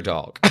 back to your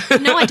dog.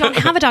 No, I don't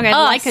have a dog.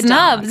 I'd like a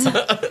snubs.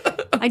 dog.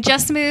 I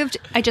just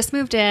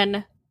moved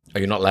in. Are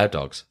you not allowed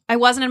dogs? I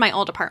wasn't in my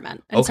old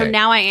apartment. And so Okay.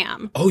 now I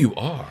am. Oh, you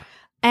are.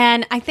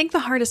 And I think the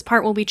hardest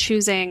part will be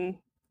choosing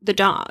the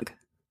dog.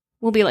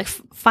 Will be like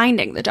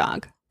finding the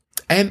dog.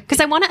 Because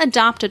I want to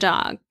adopt a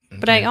dog.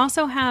 But I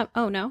also have,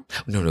 oh no.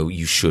 No,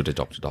 you should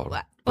adopt a dog.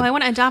 Well, I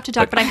want to adopt a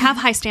dog, but I have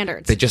high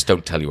standards. They just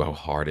don't tell you how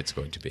hard it's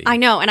going to be. I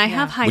know, and I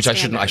have high Which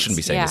standards. I shouldn't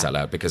be saying this Yeah. out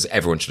loud because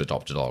everyone should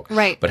adopt a dog.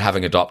 Right. But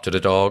having adopted a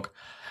dog,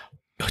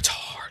 it's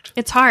hard.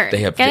 It's hard. They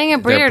have Getting a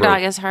they're breeder broke.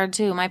 dog is hard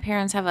too. My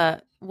parents have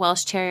a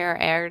Welsh Terrier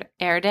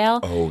Airedale.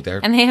 Oh,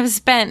 they're And they have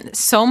spent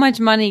so much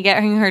money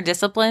getting her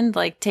disciplined,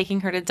 like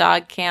taking her to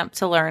dog camp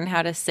to learn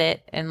how to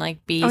sit and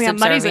like be oh yeah,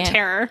 Muddy's a subservient.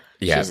 terror.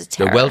 yeah. she's a The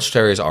terror. Welsh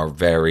Terriers are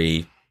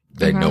very.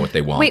 They know what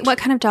they want. Wait, what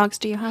kind of dogs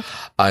do you have?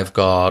 I've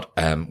got,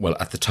 well,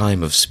 at the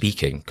time of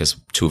speaking, because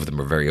two of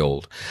them are very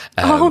old,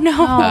 Oh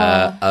no.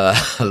 a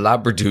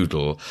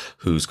Labradoodle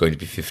who's going to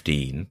be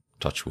 15,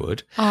 touch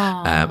wood,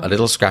 a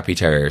little scrappy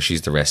terrier,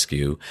 she's the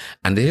rescue.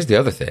 And here's the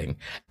other thing,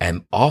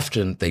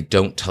 often they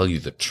don't tell you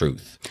the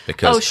truth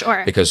because, Oh,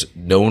 sure. because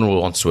no one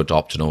wants to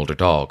adopt an older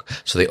dog.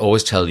 So they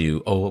always tell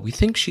you, oh, well, we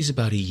think she's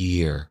about a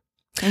year.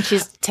 And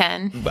she's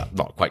 10. Well,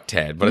 not quite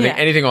 10, but I think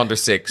Yeah. anything under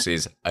 6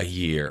 is a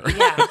year.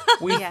 Yeah.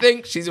 We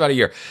think she's about a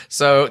year.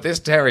 So this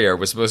terrier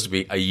was supposed to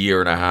be a year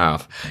and a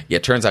half. Yeah,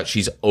 it turns out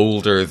she's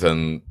older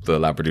than the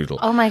Labradoodle.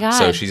 Oh my God.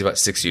 So she's about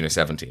 16 or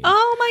 17.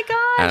 Oh my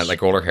gosh. And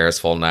like all her hair's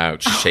falling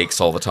out. She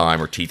shakes all the time.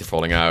 Her teeth are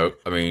falling out.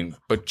 I mean,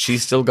 but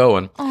she's still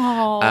going.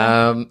 Oh.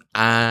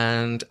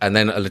 And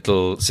then a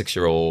little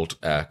 6-year-old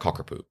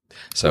cockapoo.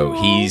 So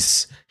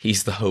he's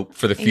the hope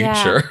for the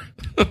future.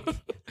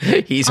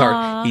 He's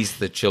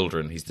the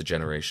children. He's the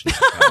generations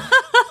to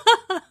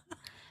come.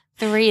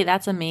 3,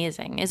 that's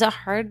amazing. Is it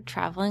hard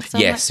traveling so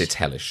Yes, much? it's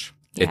hellish.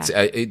 Yeah.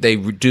 It's they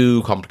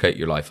do complicate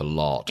your life a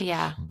lot.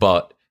 Yeah.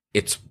 But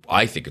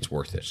I think it's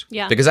worth it.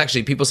 Yeah. Because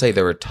actually people say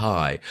they're a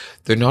tie.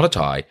 They're not a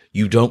tie.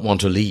 You don't want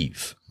to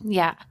leave.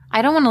 Yeah.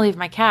 I don't want to leave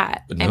my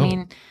cat. I No.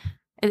 mean,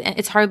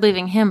 it's hard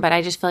leaving him, but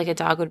I just feel like a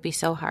dog would be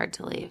so hard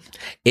to leave.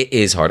 It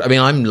is hard. I mean,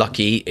 I'm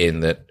lucky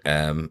in that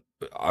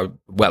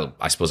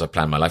I suppose I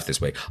planned my life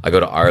this way. I go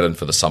to Ireland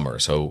for the summer,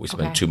 so we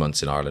spend Okay. 2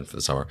 months in Ireland for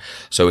the summer.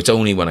 So it's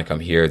only when I come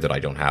here that I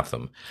don't have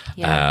them.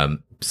 Yeah.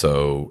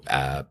 So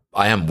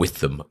I am with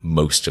them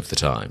most of the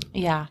time.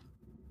 Yeah.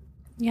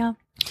 yeah.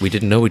 We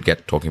didn't know we'd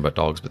get talking about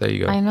dogs, but there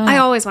you go. I know. I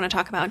always want to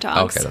talk about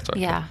dogs. Okay, that's all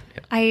right. Yeah.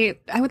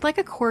 I would like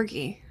a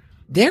corgi.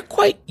 They're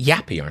quite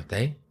yappy, aren't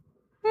they?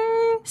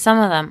 Some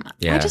of them.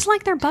 Yeah. I just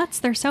like their butts.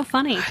 They're so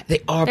funny.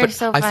 They are, They're but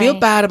so I feel funny.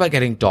 bad about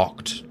getting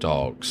docked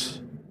dogs.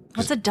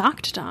 What's a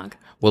docked dog?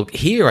 Well,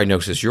 here I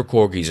notice your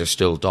corgis are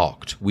still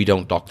docked. We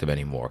don't dock them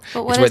anymore.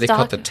 But what It's where is they cut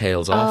dock- the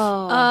tails off.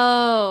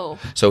 Oh.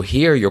 So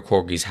here your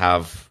corgis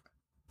have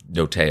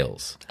no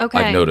tails. Okay.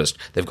 I've noticed.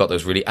 They've got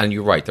those really, and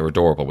you're right, they're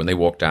adorable. When they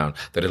walk down,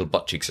 their little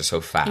butt cheeks are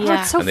so fat. Yeah.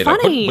 Oh, it's so And they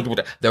funny.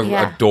 they're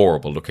Yeah.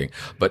 adorable looking.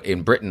 But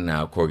in Britain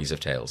now, corgis have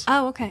tails.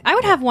 Oh, okay. I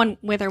would have one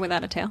with or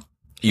without a tail.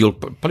 You'll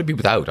probably be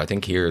without. I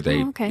think here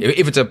they, Oh, okay.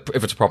 if it's a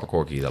proper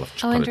corgi, they'll have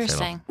to Oh, cut its tail off.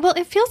 interesting. Well,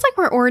 it feels like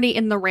we're already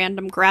in the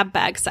random grab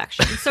bag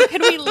section. So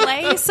can we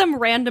lay some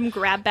random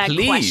grab bag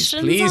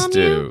questions Please on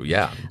do. you?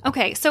 Yeah.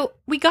 Okay, so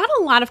we got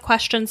a lot of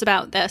questions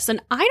about this,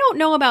 and I don't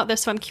know about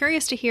this, so I'm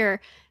curious to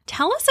hear.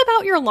 Tell us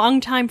about your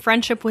longtime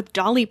friendship with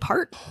Dolly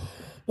Parton.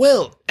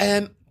 Well,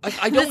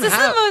 I don't This is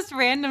have. the most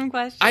random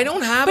question. I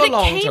don't have But a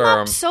long it came term.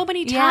 up so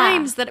many Yeah.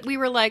 times that we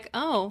were like,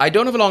 oh. I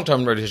don't have a long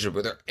term relationship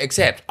with her,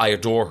 except I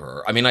adore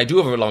her. I mean, I do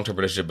have a long term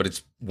relationship, but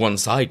it's one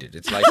sided.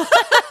 It's like,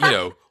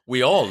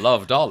 we all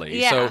love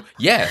Dolly. Yeah. So,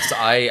 yes,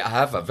 I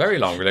have a very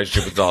long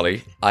relationship with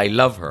Dolly. I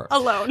love her.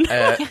 Alone.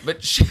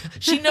 But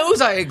she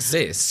knows I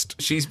exist.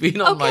 She's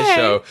been on my Okay.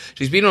 show.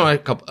 She's been on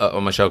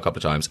my show a couple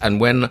of times. And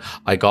when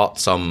I got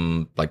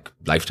some like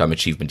lifetime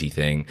achievement-y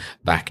thing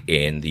back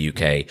in the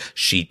UK,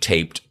 she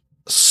taped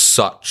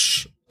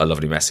such a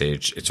lovely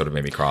message. It sort of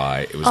made me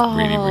cry. It was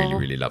really, really,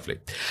 really lovely.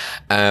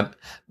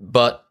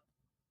 But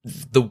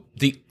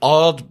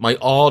my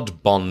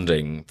odd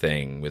bonding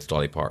thing with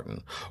Dolly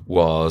Parton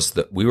was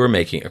that we were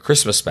making a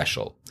Christmas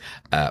special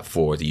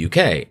for the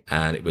UK,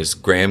 and it was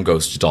Graham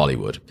Goes to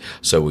Dollywood.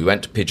 So we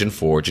went to Pigeon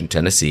Forge in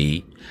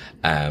Tennessee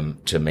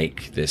to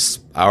make this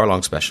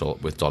hour-long special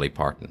with Dolly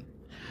Parton,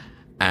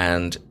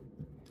 and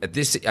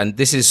this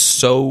is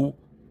so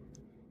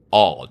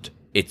odd.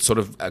 It's sort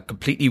of a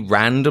completely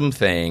random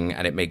thing,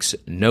 and it makes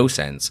no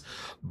sense.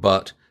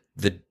 But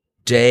the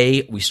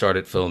day we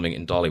started filming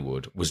in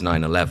Dollywood was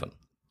 9/11.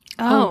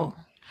 Oh.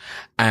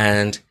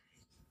 And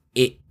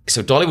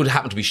so Dollywood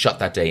happened to be shut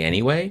that day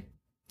anyway,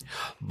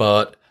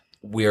 but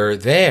we're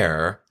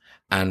there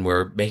and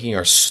we're making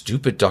our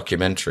stupid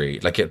documentary,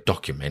 like a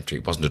documentary.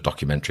 It wasn't a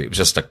documentary. It was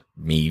just like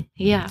me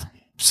Yeah.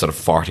 sort of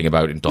farting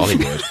about in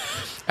Dollywood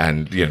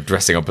and,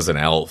 dressing up as an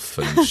elf,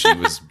 and she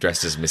was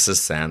dressed as Mrs.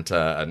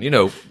 Santa, and, you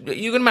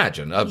can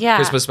imagine a Yeah.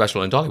 Christmas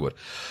special in Dollywood.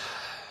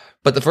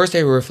 But the first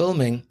day we were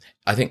filming,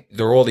 I think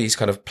there were all these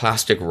kind of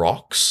plastic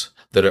rocks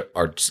that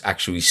are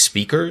actually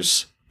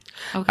speakers.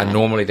 Okay. And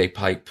normally they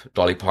pipe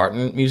Dolly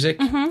Parton music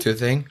to the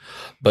thing,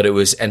 but it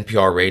was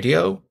NPR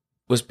radio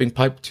was being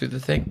piped to the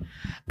thing.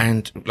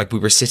 And like we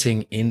were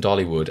sitting in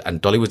Dollywood,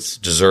 and Dollywood's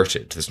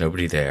deserted. There's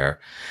nobody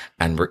there.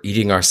 And we're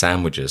eating our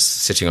sandwiches,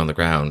 sitting on the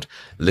ground,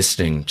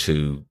 listening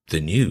to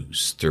the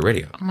news through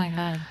radio. Oh my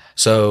God.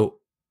 So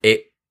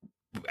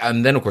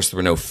and then of course there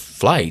were no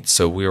flights,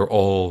 so we were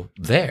all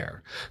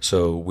there.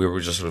 So we were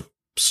just sort of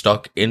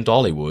stuck in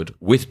Dollywood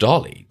with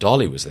Dolly.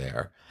 Dolly was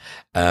there.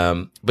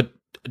 But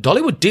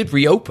Dollywood did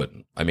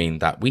reopen, I mean,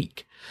 that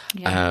week.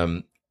 Yeah.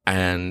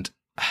 And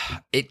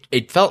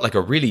it felt like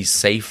a really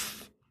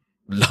safe,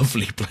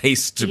 lovely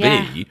place to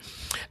be.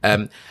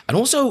 And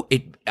also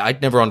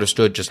I'd never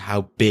understood just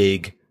how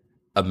big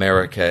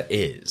America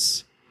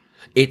is.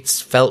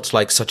 It's felt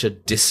like such a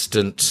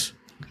distant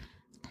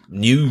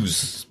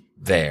news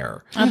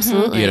there.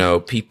 Absolutely. You know,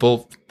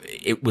 people,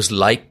 it was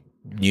like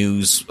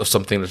news of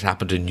something that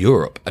happened in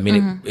Europe. I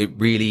mean, it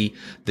really,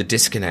 the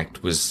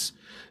disconnect was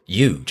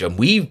huge. And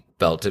we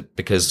felt it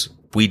because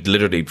we'd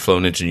literally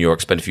flown into New York,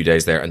 spent a few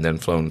days there, and then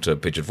flown to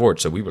Pigeon Forge.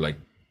 So we were like,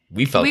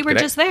 we felt We were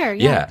just there.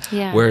 Yeah.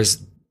 Yeah.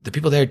 Whereas the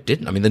people there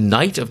didn't. I mean, the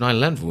night of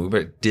 9/11, we were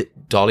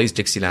at Dolly's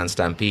Dixieland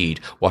Stampede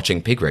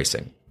watching pig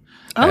racing.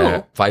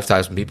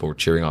 5,000 people were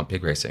cheering on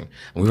pig racing.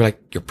 And we were like,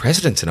 your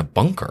president's in a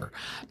bunker.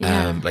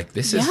 Like,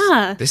 this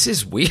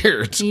is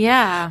weird.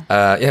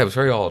 Yeah. It was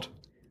very odd.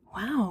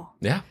 Wow.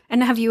 Yeah.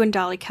 And have you and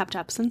Dolly kept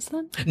up since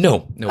then?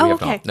 No, we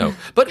have okay. not. No.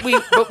 But we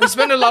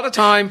spent a lot of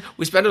time,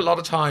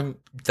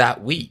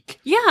 that week.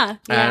 Yeah.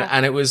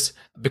 And it was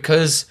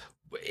because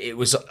it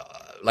was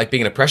like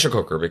being in a pressure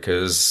cooker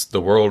because the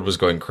world was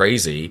going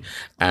crazy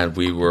and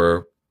we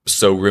were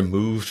so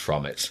removed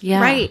from it. Yeah.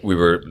 Right. We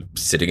were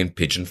sitting in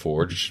Pigeon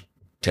Forge,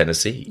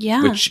 Tennessee,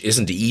 Yeah. which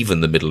isn't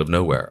even the middle of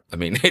nowhere. I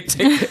mean,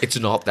 it's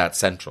not that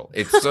central.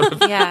 It's sort of,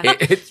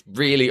 it's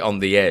really on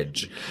the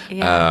edge.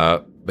 Yeah.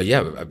 But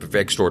yeah, a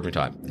very extraordinary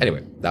time.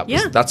 Anyway,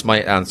 that's my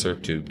answer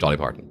to Dolly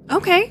Parton.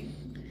 Okay.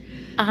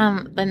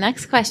 The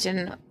next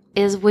question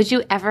is, would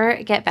you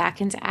ever get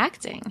back into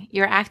acting?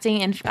 Your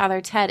acting in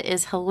Father Ted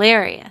is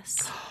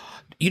hilarious.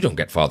 You don't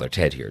get Father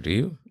Ted here, do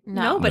you?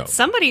 No, but No.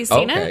 somebody's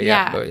seen Okay, it.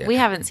 Yeah. but yeah. We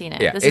haven't seen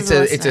it. Yeah, This it's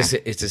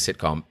is a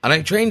sitcom, and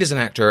I trained as an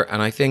actor,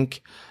 and I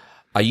think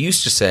I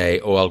used to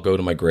say, "Oh, I'll go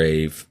to my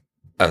grave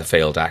a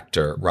failed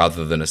actor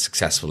rather than a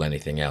successful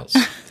anything else."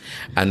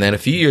 And then a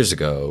few years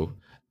ago,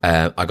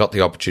 I got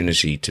the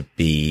opportunity to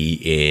be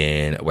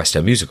in a West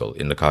End musical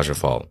in the Caja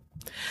Fall,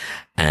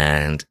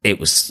 and it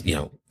was,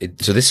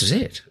 so this was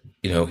it.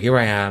 Here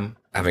I am,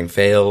 having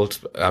failed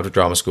out of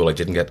drama school. I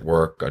didn't get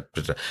work.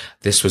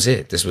 This was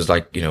it. This was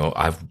like,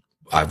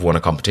 I've won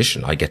a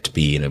competition. I get to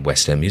be in a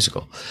West End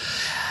musical.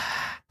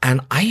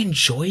 And I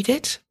enjoyed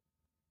it,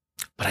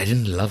 but I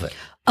didn't love it.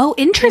 Oh,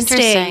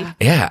 interesting.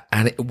 Yeah.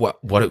 And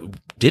what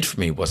it did for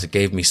me was it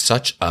gave me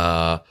such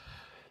a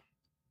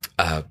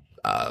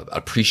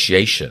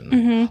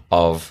appreciation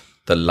of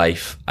the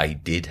life I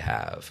did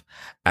have,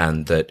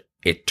 and that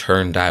it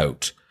turned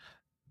out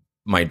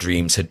my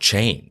dreams had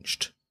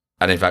changed.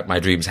 And in fact, my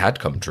dreams had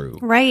come true.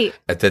 Right.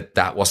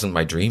 That wasn't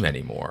my dream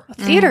anymore.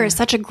 Theater is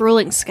such a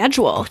grueling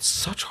schedule. It's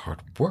such hard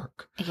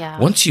work. Yeah.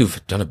 Once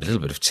you've done a little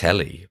bit of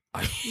telly,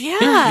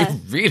 Yeah. you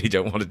really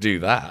don't want to do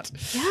that.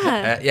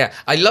 Yeah.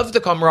 I love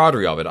the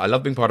camaraderie of it. I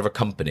love being part of a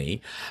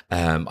company.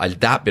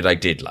 That bit I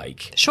did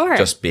like. Sure.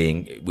 Just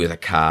being with a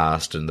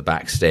cast and the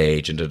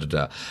backstage and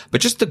da-da-da.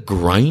 But just the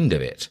grind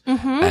of it.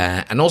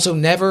 And also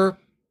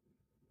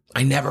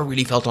I never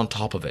really felt on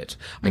top of it.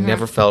 I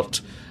never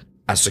felt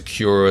as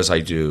secure as I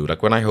do.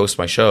 Like when I host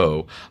my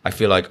show, I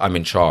feel like I'm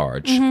in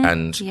charge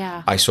and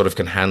I sort of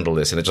can handle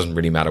this, and it doesn't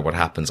really matter what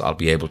happens. I'll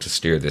be able to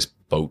steer this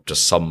boat to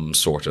some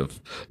sort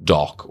of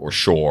dock or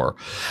shore.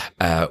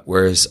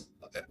 Whereas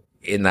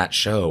in that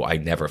show, I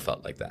never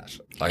felt like that.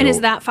 And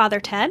is that Father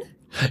Ted?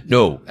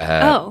 No.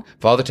 Oh.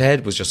 Father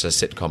Ted was just a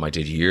sitcom I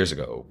did years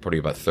ago, probably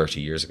about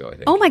 30 years ago, I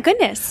think. Oh my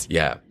goodness.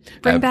 Yeah.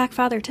 Bring back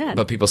Father Ted.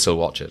 But people still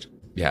watch it.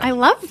 Yeah. I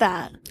love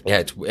that.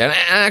 Yeah, and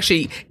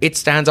actually it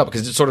stands up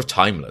because it's sort of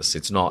timeless.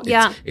 It's not.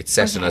 It's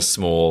set in a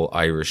small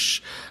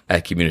Irish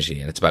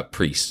community, and it's about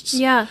priests.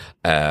 Yeah.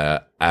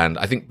 And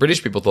I think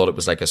British people thought it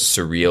was like a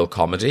surreal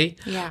comedy,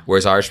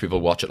 whereas Irish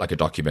people watch it like a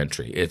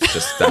documentary. It's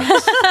just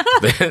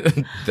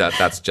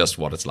that's just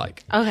what it's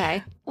like.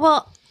 Okay.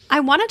 Well,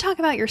 I want to talk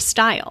about your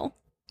style.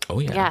 Oh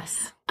yeah.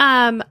 Yes.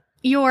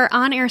 Your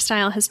on-air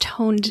style has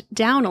toned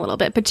down a little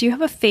bit, but do you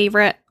have a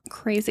favorite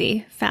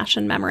crazy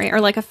fashion memory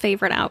or like a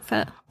favorite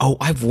outfit? Oh,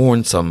 I've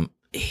worn some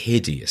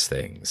hideous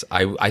things.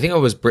 I think I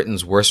was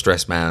Britain's worst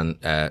dressed man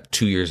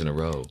 2 years in a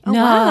row. Oh,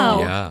 No. wow.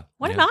 Yeah.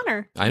 What an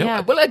honor. I know.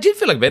 Yeah. Well, I did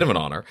feel like a bit of an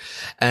honor.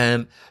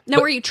 Now,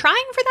 were you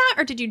trying for that,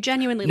 or did you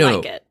genuinely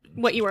like it,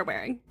 what you were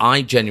wearing?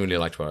 I genuinely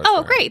liked what I was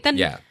wearing. Great. Then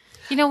Yeah.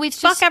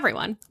 fuck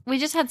everyone. We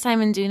just had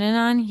Simon Doonan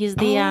on. He's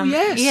the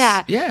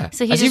yes. Yeah.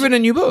 So Has he written a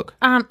new book?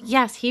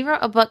 Yes, he wrote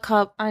a book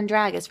called On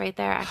Drag. It's right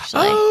there,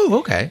 actually. Oh,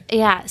 okay.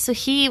 Yeah. So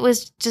he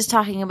was just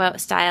talking about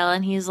style,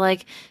 and he's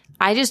like,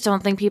 I just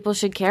don't think people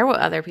should care what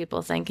other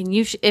people think. And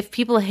if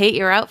people hate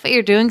your outfit,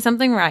 you're doing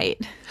something right.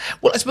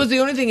 Well, I suppose the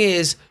only thing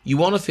is you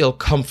want to feel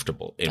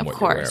comfortable in what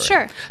you're wearing.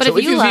 Sure. But so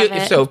if you love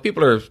it. So if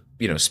people are,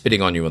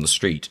 spitting on you on the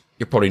street,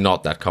 you're probably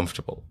not that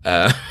comfortable.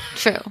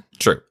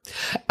 True.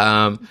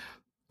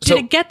 Did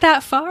it get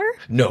that far?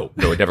 No,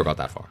 it never got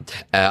that far.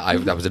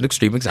 That was an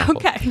extreme example.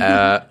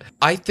 Okay.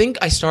 I think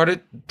I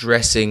started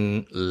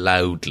dressing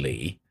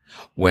loudly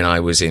when I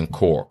was in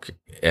Cork,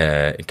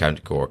 in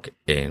County Cork,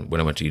 when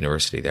I went to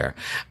university there.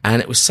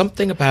 And it was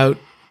something about,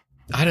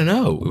 I don't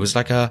know, it was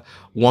like a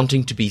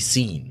wanting to be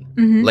seen.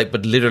 Mm-hmm.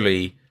 But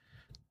literally,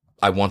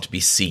 I want to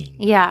be seen.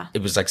 Yeah.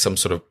 It was like some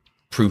sort of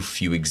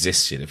proof you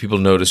existed. If people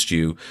noticed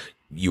you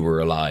were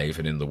alive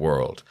and in the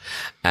world.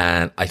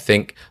 And I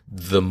think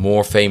the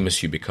more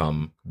famous you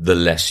become, the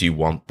less you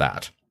want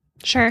that.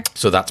 Sure.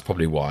 So that's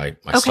probably why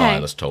my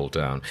style is toned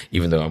down,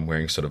 even though I'm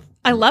wearing sort of...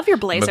 I love your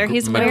blazer. I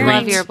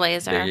love your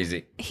blazer. They're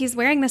easy. He's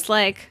wearing this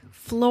like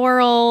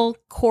floral,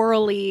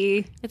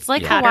 corally... It's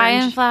like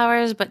Hawaiian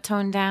flowers, but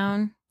toned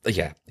down.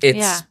 Yeah.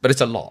 But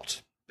it's a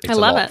lot. It's I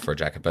love a lot it. for a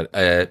jacket. But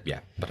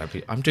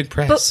I'm doing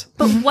press.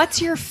 But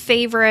what's your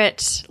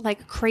favorite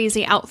like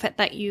crazy outfit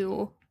that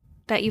you've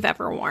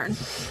ever worn?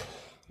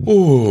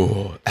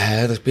 Oh,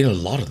 there's been a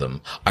lot of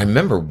them. I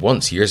remember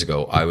once years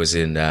ago, I was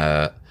in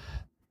Dolce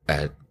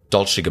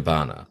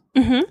Gabbana.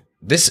 Mm-hmm.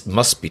 This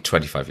must be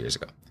 25 years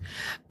ago.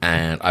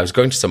 And I was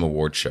going to some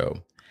award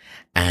show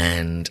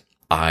and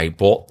I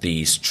bought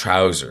these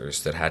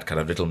trousers that had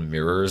kind of little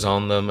mirrors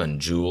on them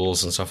and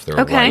jewels and stuff. They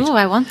were white. Oh,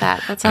 I want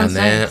that. That sounds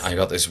nice. And then I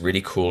got this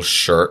really cool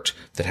shirt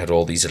that had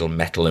all these little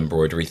metal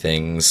embroidery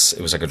things.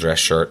 It was like a dress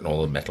shirt and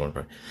all the metal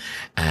embroidery.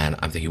 And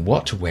I'm thinking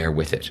what to wear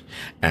with it.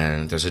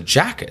 And there's a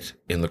jacket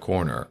in the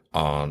corner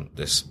on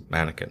this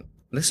mannequin.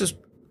 This is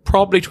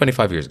probably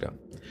 25 years ago.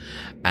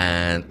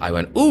 And I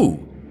went,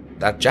 ooh,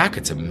 that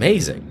jacket's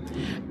amazing.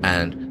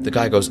 And the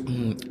guy goes,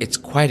 it's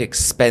quite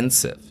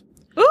expensive.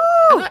 Ooh!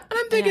 And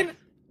I'm thinking...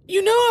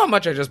 You know how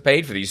much I just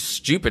paid for these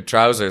stupid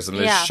trousers and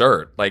this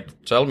shirt.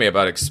 Like, tell me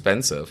about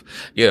expensive.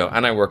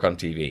 And I work on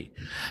TV.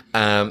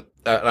 And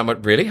I'm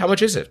like, really? How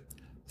much is it?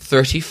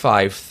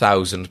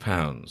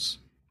 £35,000.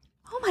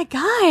 Oh my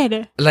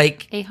God.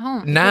 Like, a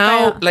home.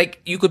 Now,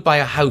 you could buy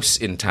a house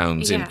in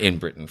towns in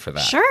Britain for that.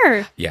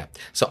 Sure. Yeah.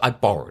 So I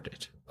borrowed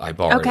it.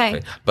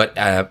 It. But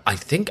I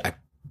think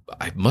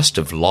I must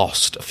have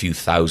lost a few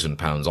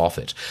 £1,000s off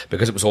it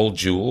because it was all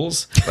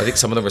jewels. I think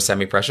some of them were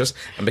semi-precious.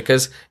 And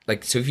because,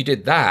 so if you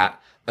did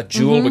that, a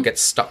jewel would get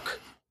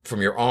stuck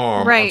from your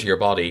arm onto your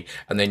body.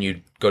 And then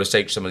you'd go to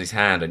shake somebody's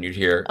hand and you'd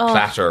hear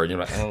clatter. And you're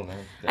like, oh, no.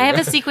 I have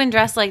a sequin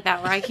dress like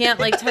that where I can't,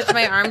 touch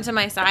my arm to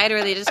my side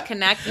or they just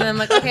connect. And I'm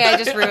like, okay, I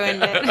just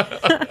ruined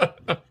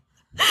it.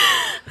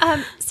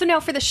 So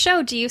now for the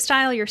show, do you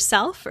style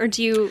yourself or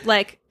do you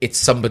It's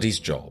somebody's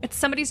job. It's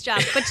somebody's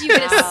job, but do you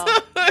get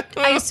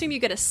I assume you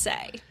get a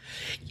say.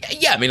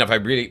 Yeah, if I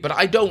really, but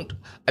I don't.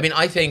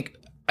 I think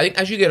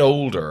as you get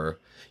older,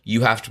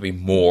 you have to be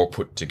more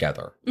put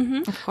together.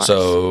 Mm-hmm. Of course.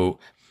 So,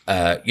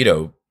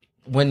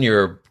 when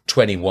you're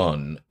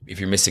 21, if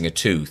you're missing a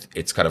tooth,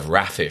 it's kind of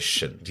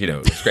raffish and,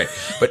 it's great.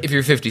 But if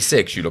you're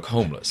 56, you look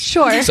homeless.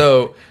 Sure.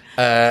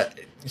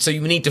 So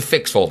you need to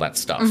fix all that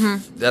stuff.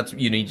 Mm-hmm.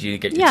 You need to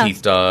get your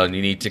teeth done.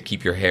 You need to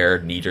keep your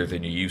hair neater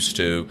than you used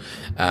to.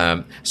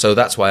 So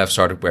that's why I've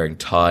started wearing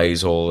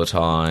ties all the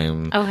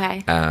time.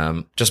 Okay.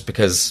 Just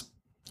because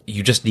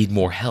you just need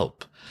more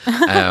help.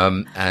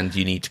 And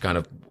you need to kind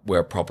of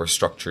wear proper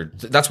structured.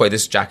 That's why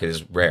this jacket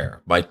is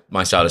rare.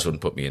 My stylist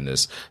wouldn't put me in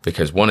this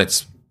because one,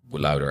 it's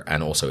louder,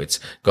 and also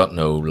it's got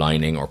no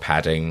lining or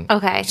padding.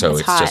 Okay, so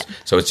it's hot.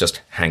 it's just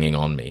hanging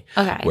on me.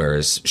 Okay,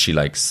 whereas she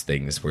likes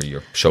things where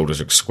your shoulders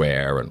look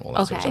square and all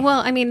that. Sort of stuff.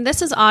 Well,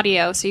 this is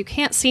audio, so you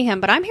can't see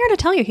him, but I'm here to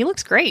tell you he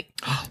looks great.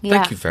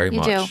 Thank you very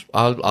much. Do.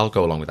 I'll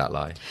go along with that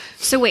lie.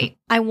 So wait,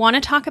 I want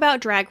to talk about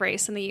Drag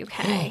Race in the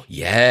UK.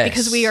 Yes,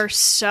 because we are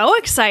so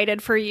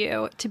excited for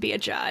you to be a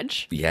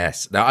judge.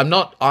 Yes. Now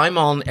I'm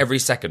on every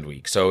second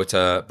week, so it's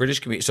a British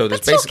community. So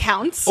there's that still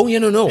counts. Oh yeah,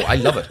 no, I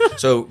love it.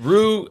 So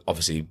Rue,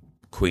 obviously,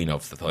 queen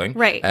of the thing.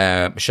 Right.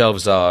 Michelle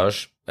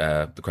Visage,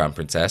 the Crown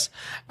Princess.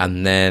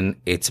 And then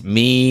it's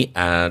me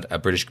and a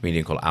British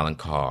comedian called Alan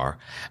Carr.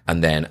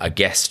 And then a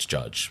guest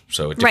judge.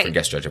 So a different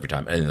guest judge every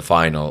time. And in the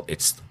final,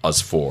 it's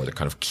us four, the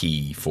kind of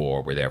key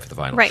four. We're there for the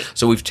final. Right.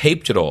 So we've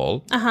taped it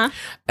all. Uh-huh.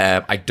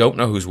 I don't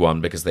know who's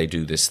won because they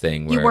do this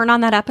thing where... You weren't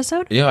on that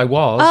episode? Yeah, I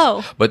was.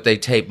 Oh. But they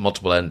tape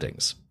multiple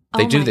endings.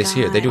 They do this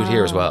here. They do it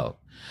here as Oh. well.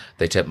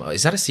 They tape...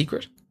 Is that a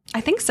secret?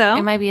 I think so.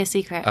 It might be a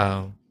secret.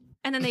 Oh.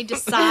 And then they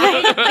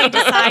decide. They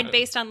decide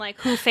based on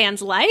who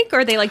fans like,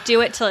 or they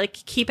do it to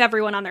keep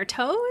everyone on their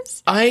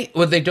toes.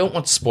 They don't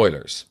want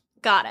spoilers.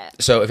 Got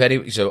it. So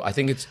so I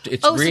think it's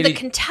really. So the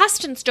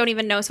contestants don't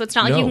even know. So it's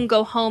not like you can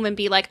go home and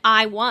be like,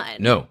 I won.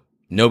 No,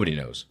 nobody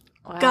knows.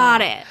 Wow.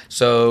 Got it.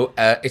 So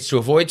it's to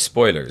avoid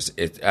spoilers.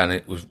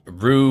 It was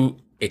Rue.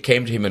 It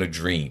came to him in a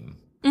dream.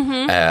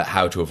 Mm-hmm.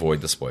 How to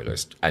avoid the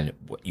spoilers, and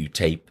you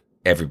tape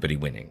everybody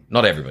winning.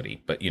 Not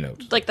everybody, but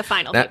the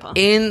final now, people.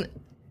 In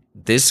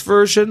this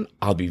version,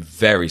 I'll be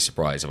very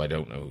surprised if I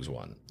don't know who's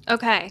won.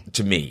 Okay.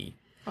 to me.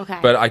 Okay.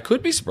 But I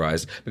could be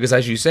surprised because,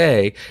 as you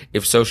say,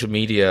 if social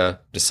media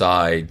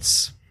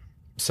decides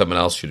someone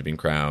else should have been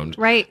crowned,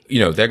 Right.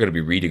 they're going to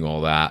be reading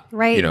all that,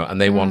 Right. and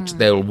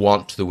they'll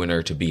want the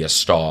winner to be a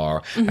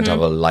star and to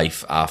have a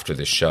life after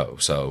the show.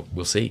 So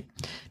we'll see.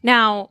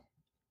 Now,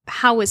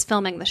 how was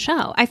filming the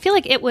show? I feel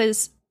like it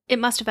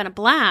must have been a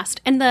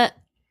blast. And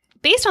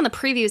based on the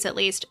previews, at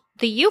least,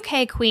 the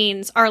UK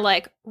queens are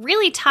like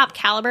really top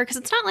caliber because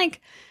it's not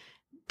like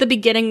the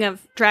beginning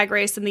of Drag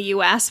Race in the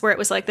US where it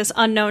was like this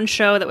unknown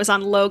show that was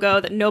on Logo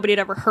that nobody had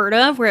ever heard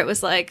of, where it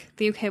was like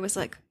the UK was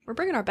like, we're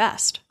bringing our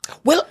best.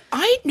 Well,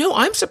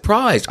 I'm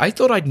surprised. I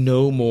thought I'd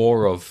know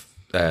more of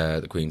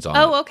the queens on.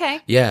 Oh, okay.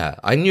 Yeah,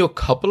 I knew a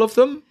couple of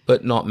them,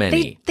 but not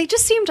many. They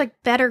just seemed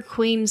like better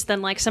queens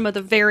than like some of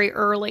the very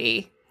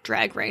early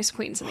Drag Race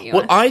queens in the US.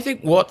 Well, I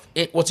think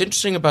what's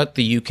interesting about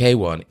the UK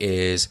one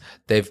is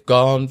they've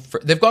gone for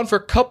a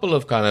couple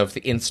of kind of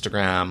the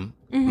Instagram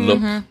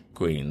look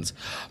queens,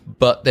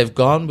 but they've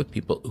gone with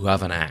people who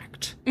have an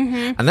act.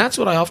 And that's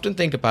what I often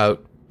think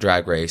about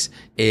Drag Race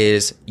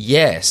is,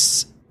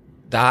 yes,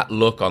 that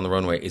look on the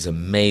runway is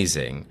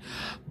amazing,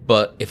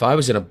 but if I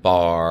was in a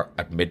bar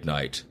at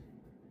midnight,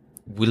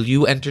 will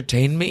you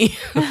entertain me?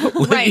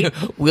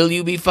 Will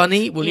you be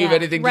funny? Will you have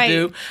anything to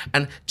do?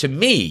 And to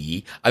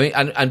me, I mean,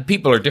 and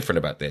people are different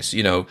about this.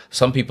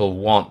 Some people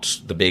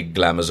want the big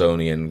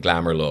Glamazonian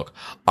glamour look.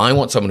 I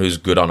want someone who's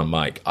good on a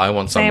mic. I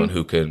want someone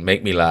who can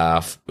make me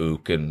laugh, who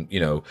can,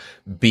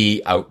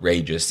 be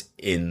outrageous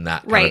in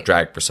that kind of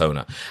drag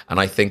persona.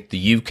 And I think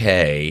the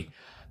UK,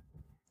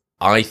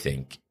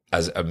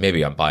 as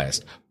maybe I'm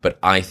biased, but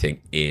I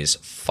think is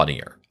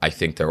funnier. I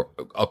think they're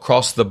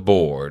across the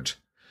board.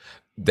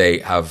 They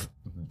have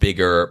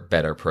bigger,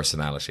 better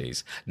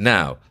personalities.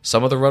 Now,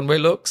 some of the runway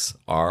looks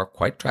are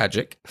quite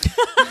tragic.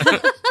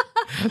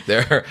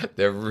 They're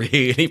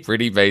really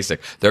pretty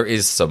basic. There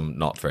is some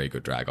not very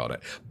good drag on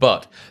it,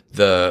 but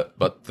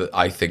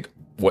I think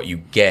what you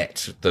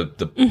get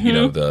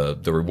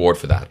the reward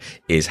for that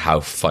is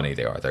how funny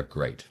they are. They're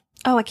great.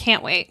 Oh, I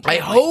can't wait. I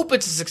hope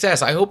it's a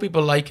success. I hope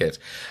people like it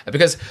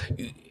because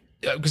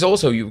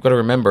also you've got to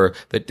remember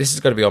that this is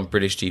going to be on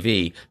British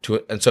TV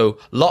and so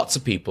lots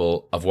of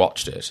people have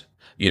watched it.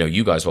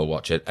 You guys will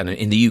watch it, and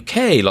in the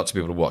UK, lots of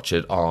people watch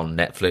it on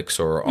Netflix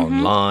or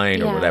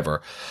online or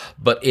whatever.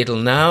 But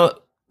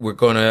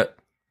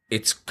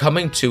it's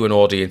coming to an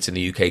audience in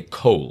the UK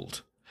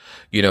cold,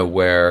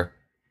 where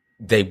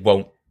they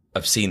won't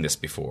have seen this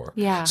before.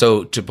 Yeah.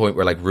 So to the point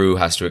where like Rue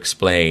has to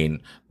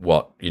explain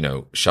what,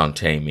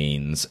 Shantae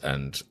means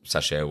and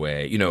sashay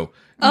away,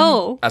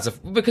 Oh.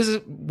 Because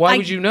why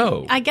would you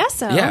know? I guess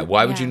so. Yeah,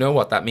 why would you know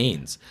what that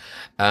means?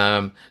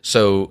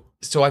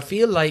 So I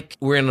feel like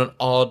we're in an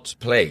odd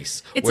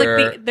place. It's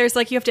where, like there's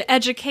like you have to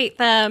educate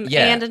them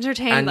and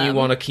entertain them. And you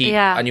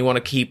want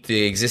to keep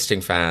the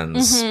existing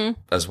fans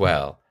as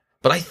well.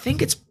 But I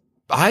think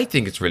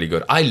it's really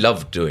good. I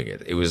loved doing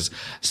it. It was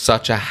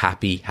such a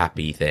happy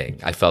thing.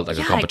 I felt like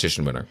a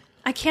competition winner.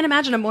 I can't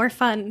imagine a more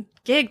fun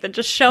gig than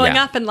just showing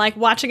up and like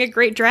watching a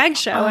great drag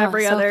show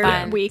every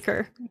other week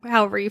or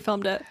however you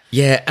filmed it.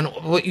 Yeah, and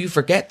what you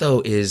forget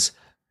though is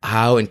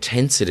how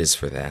intense it is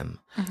for them.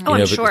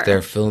 I'm sure. Because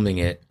they're filming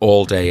it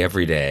all day,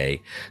 every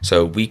day.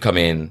 So we come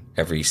in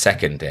every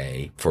second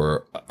day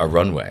for a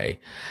runway.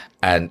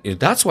 And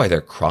that's why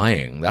they're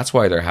crying. That's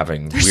why they're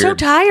having so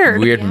tired.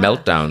 weird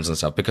meltdowns and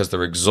stuff, because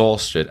they're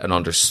exhausted and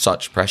under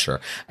such pressure.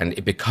 And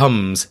it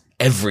becomes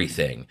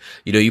everything.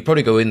 You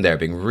probably go in there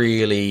being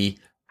really,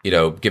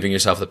 giving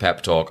yourself the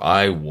pep talk.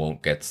 I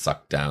won't get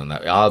sucked down.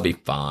 I'll be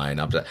fine.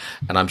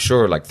 And I'm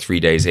sure like 3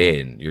 days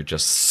in, you're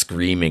just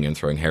screaming and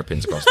throwing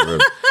hairpins across the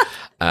room.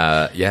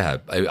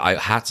 I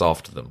hats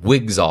off to them.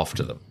 Wigs off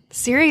to them.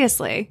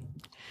 Seriously.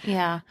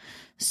 Yeah.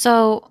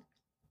 So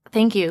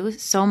thank you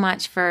so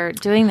much for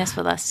doing this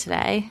with us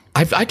today.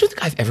 I don't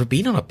think I've ever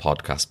been on a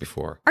podcast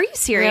before. Are you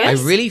serious?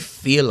 I really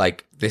feel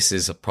like this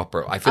is I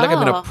feel like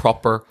I'm in a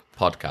proper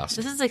podcast.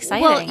 This is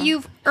exciting. Well,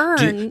 you've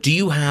earned. Do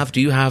you have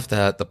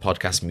the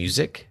podcast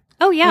music?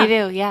 Oh yeah, we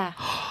do. Yeah.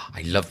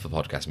 I love the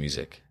podcast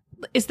music.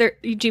 Do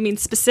you mean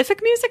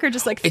specific music or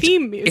just like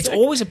theme music? It's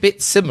always a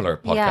bit similar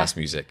podcast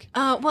music.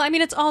 Well, I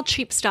mean, it's all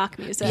cheap stock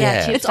music.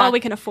 Yeah. It's all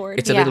we can afford.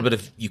 It's a little bit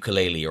of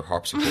ukulele or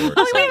harpsichord.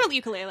 Oh, we have a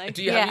ukulele.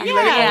 Do you have a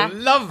ukulele? Yeah. Oh,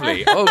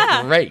 lovely.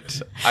 Oh,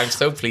 great. I'm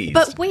so pleased.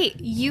 But wait,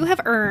 you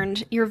have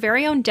earned your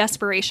very own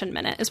desperation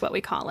minute, is what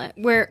we call it,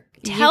 where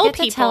you get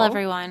to tell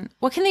everyone,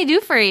 what can they do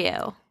for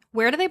you?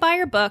 Where do they buy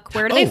your book?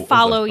 Where do they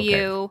follow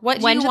you?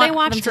 When do they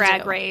watch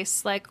Drag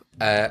Race? Like,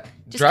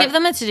 just give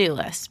them a to-do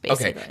list,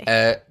 basically.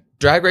 Okay.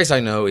 Drag Race, I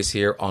know, is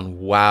here on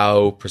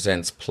Wow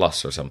Presents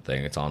Plus or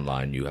something. It's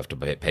online. You have to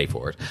pay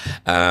for it.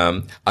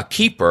 A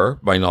Keeper,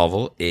 my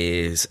novel,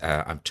 is,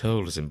 I'm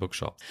told, is in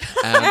Bookshop.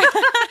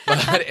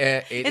 But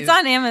it's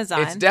on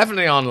Amazon. It's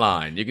definitely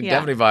online. You can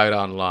definitely buy it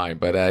online.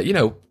 But,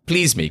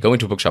 please me. Go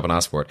into a bookshop and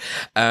ask for it.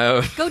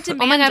 Go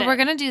demand Oh my God, it. we're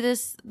going to do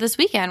this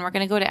weekend. We're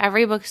going to go to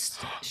every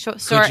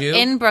bookstore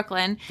in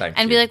Brooklyn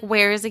and be like,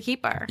 where is a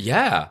Keeper?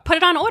 Yeah. Put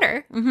it on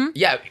order.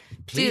 Yeah.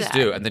 Please that.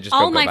 do. And then just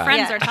All don't go my back.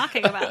 friends Yeah. are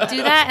talking about it.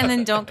 Do that and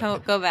then don't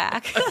go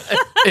back.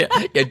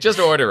 yeah, just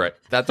order it.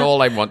 That's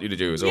all I want you to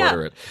do is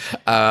order it.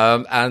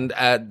 And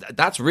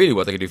that's really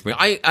what they can do for me.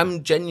 I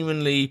am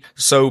genuinely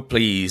so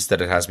pleased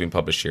that it has been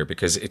published here,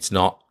 because it's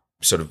not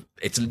sort of,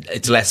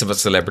 it's less of a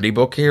celebrity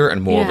book here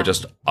and more of a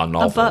just a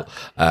novel,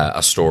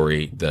 a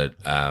story that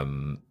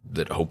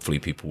that hopefully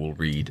people will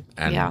read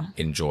and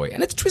enjoy.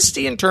 And it's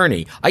twisty and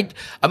turny.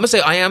 I must say,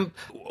 I am,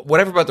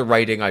 whatever about the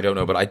writing, I don't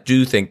know, but I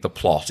do think the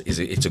plot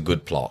it's a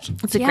good plot.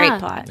 It's a great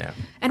plot. Yeah.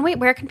 And wait,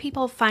 where can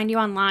people find you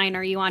online?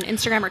 Are you on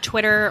Instagram or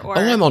Twitter? Or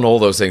I'm on all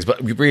those things, but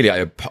really,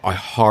 I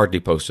hardly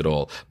post at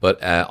all.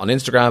 But on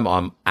Instagram,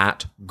 I'm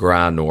at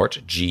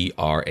Grahnort,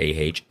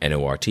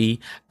 GRAHNORT,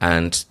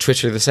 and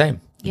Twitter the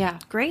same. Yeah.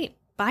 Great.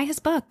 Buy his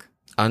book.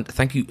 And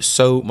thank you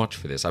so much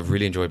for this. I've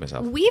really enjoyed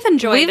myself. We've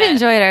enjoyed it.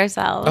 enjoyed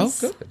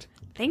ourselves. Oh, good.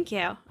 Thank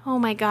you. Oh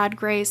my God,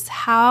 Grace,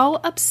 how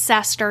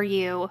obsessed are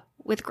you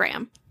with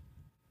Graham?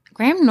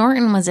 Graham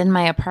Norton was in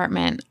my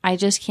apartment. I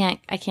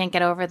can't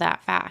get over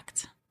that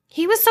fact.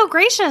 He was so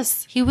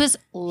gracious. He was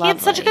lovely. He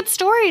had such good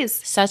stories.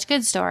 Such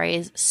good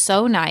stories.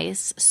 So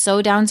nice.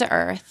 So down to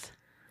earth.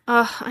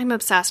 Oh, I'm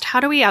obsessed. How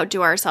do we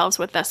outdo ourselves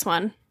with this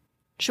one?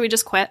 Should we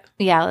just quit?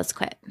 Yeah, let's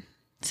quit.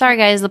 Sorry,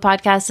 guys. The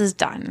podcast is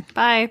done.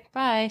 Bye.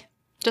 Bye.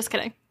 Just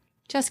kidding.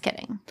 Just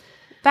kidding.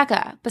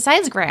 Becca,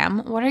 besides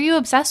Graham, what are you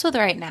obsessed with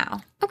right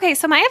now? Okay,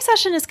 so my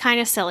obsession is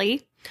kind of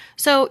silly.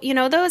 So, you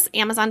know those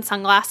Amazon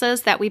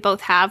sunglasses that we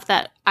both have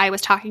that I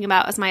was talking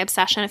about as my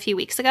obsession a few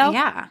weeks ago?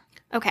 Yeah.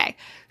 Okay,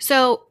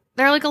 so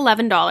they're like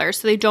 $11,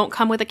 so they don't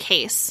come with a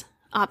case,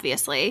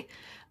 obviously.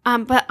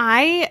 But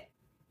I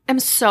am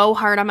so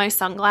hard on my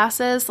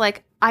sunglasses.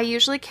 Like, I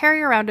usually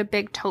carry around a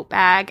big tote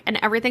bag, and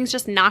everything's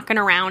just knocking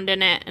around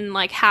in it. And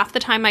like half the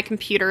time, my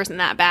computer's in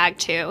that bag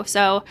too.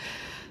 So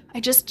I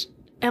just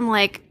am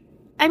like,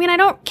 I mean, I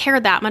don't care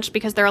that much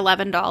because they're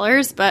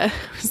 $11, but I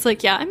was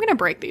like, yeah, I'm going to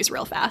break these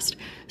real fast.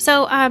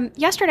 So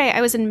yesterday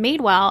I was in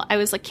Madewell. I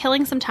was like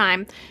killing some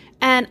time,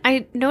 and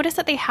I noticed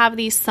that they have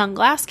these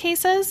sunglass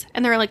cases,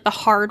 and they're like the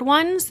hard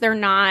ones. They're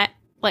not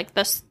like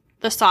the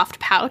soft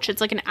pouch. It's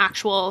like an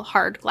actual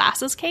hard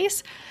glasses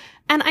case.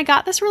 And I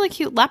got this really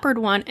cute leopard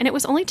one, and it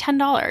was only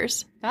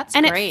 $10. That's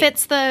and great. it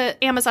fits the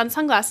Amazon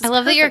sunglasses. I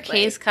love that your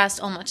perfectly. case cost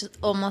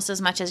almost as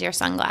much as your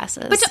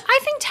sunglasses. But I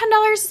think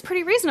 $10 is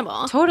pretty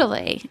reasonable.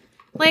 Totally.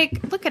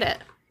 Like, look at it.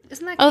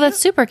 Isn't that cute? Oh, that's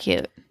super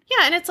cute.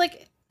 Yeah, and it's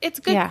like,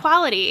 it's good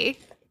quality.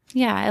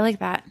 Yeah, I like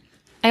that.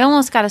 I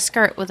almost got a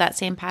skirt with that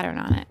same pattern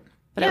on it,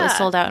 but it was Yeah.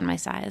 sold out in my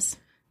size.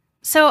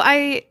 So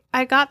I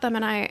got them,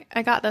 and I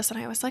got this, and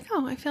I was like,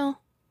 oh, I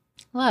feel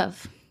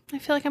Love.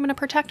 like I'm going to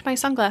protect my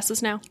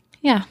sunglasses now.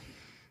 Yeah.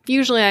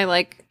 Usually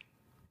I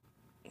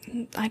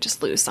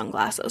just lose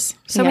sunglasses.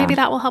 So Yeah. maybe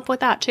that will help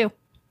with that too.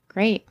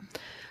 Great.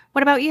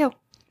 What about you?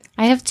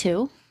 I have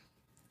two.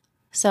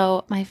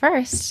 So my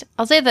first,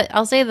 I'll say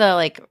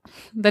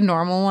the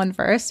normal one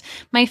first.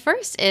 My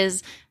first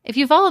is, if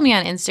you follow me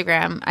on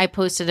Instagram, I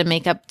posted a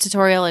makeup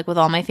tutorial like with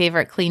all my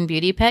favorite clean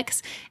beauty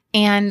picks,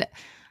 and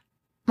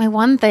my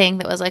one thing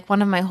that was like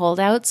one of my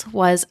holdouts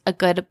was a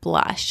good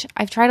blush.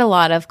 I've tried a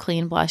lot of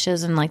clean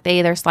blushes, and like they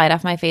either slide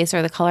off my face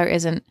or the color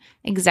isn't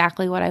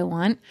exactly what I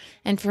want.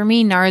 And for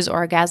me, NARS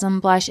Orgasm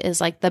blush is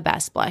like the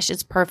best blush.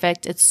 It's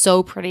perfect. It's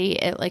so pretty.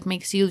 It like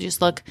makes you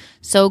just look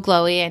so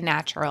glowy and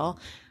natural.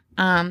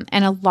 And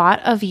a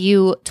lot of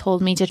you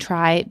told me to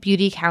try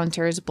Beauty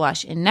Counter's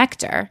blush in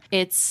Nectar.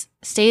 It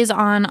stays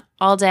on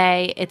all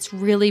day. It's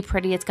really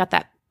pretty. It's got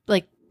that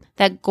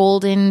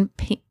golden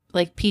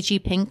like peachy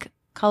pink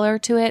color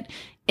to it.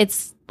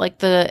 It's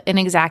like an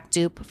exact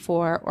dupe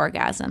for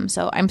Orgasm.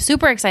 So I'm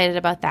super excited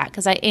about that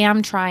because I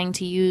am trying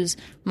to use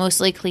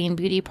mostly clean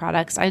beauty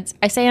products. I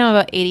say I'm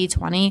about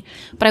 80-20,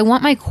 but I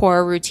want my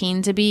core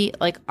routine to be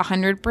like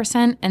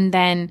 100%. And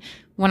then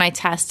when I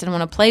test and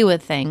want to play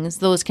with things,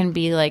 those can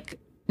be like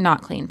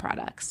not clean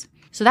products.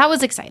 So that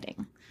was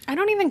exciting. I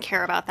don't even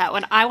care about that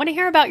one. I want to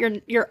hear about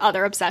your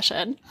other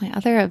obsession. My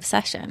other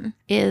obsession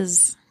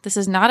is, this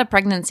is not a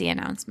pregnancy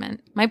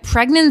announcement, my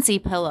pregnancy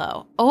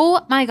pillow.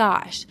 Oh my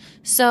gosh.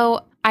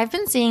 So I've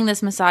been seeing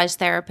this massage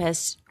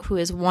therapist who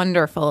is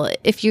wonderful.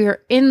 If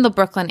you're in the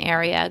Brooklyn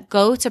area,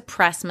 go to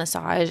Press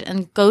Massage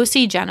and go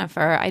see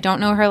Jennifer. I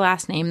don't know her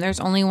last name. There's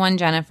only one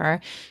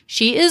Jennifer.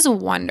 She is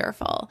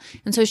wonderful.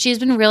 And so she's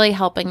been really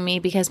helping me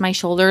because my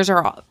shoulders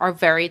are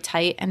very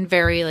tight and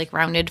very like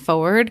rounded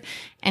forward.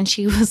 And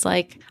she was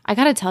like, I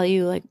got to tell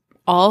you, like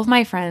all of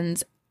my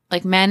friends,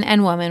 like men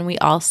and women, we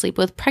all sleep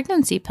with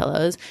pregnancy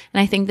pillows.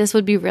 And I think this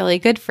would be really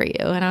good for you.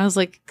 And I was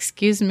like,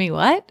 excuse me,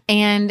 what?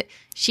 And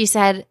she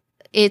said,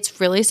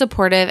 it's really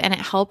supportive and it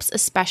helps,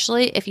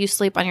 especially if you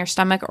sleep on your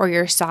stomach or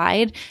your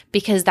side,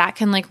 because that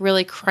can like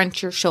really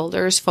crunch your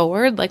shoulders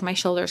forward. Like my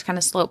shoulders kind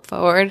of slope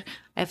forward.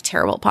 I have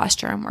terrible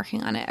posture. I'm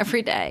working on it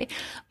every day.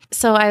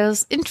 So I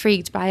was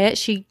intrigued by it.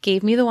 She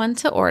gave me the one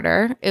to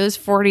order. It was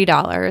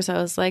 $40.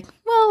 I was like,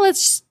 well,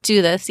 let's just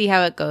do this, see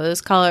how it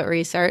goes, call it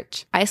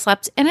research. I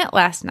slept in it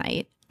last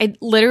night I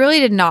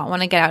literally did not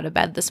want to get out of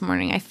bed this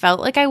morning. I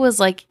felt like I was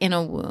like in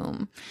a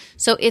womb.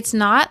 So it's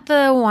not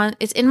the one,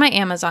 it's in my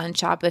Amazon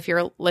shop if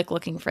you're like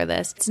looking for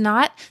this. It's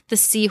not the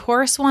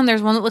seahorse one.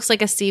 There's one that looks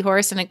like a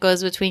seahorse and it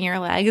goes between your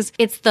legs.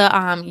 It's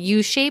the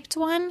U-shaped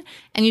one,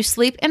 and you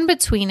sleep in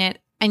between it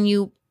and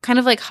you kind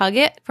of like hug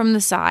it from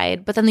the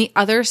side, but then the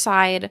other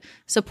side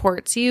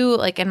supports you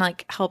like and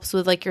like helps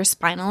with like your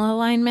spinal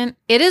alignment.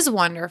 It is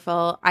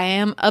wonderful. I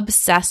am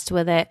obsessed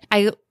with it.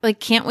 I like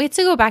can't wait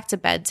to go back to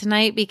bed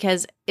tonight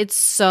because it's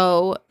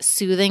so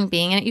soothing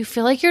being in it. You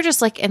feel like you're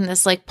just like in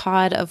this like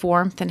pod of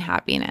warmth and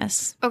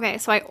happiness. Okay,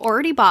 so I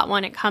already bought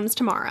one. It comes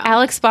tomorrow.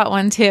 Alex bought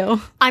one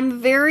too.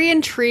 I'm very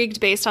intrigued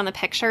based on the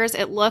pictures.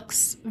 It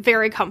looks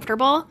very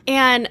comfortable.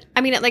 And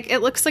I mean,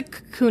 it looks like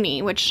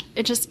cocoony, which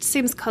it just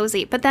seems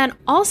cozy. But then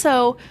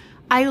also,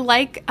 I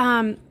like,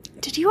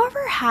 did you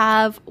ever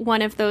have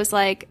one of those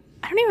like,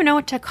 I don't even know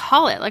what to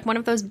call it, like one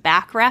of those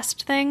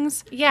backrest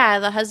things? Yeah,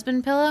 the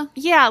husband pillow.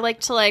 Yeah,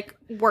 like to like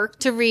work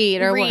to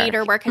read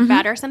or work in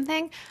bed or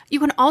something. You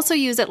can also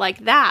use it like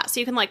that. So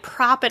you can like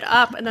prop it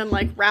up and then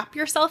like wrap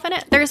yourself in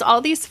it. There's all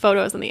these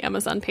photos on the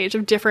Amazon page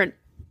of different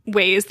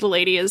ways the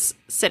lady is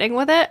sitting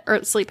with it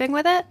or sleeping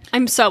with it.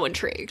 I'm so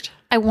intrigued.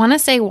 I want to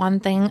say one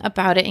thing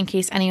about it in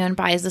case anyone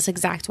buys this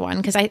exact one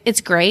because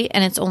it's great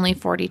and it's only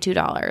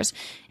 $42.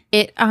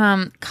 It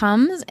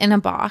comes in a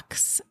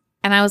box.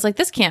 And I was like,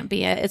 this can't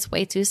be it. It's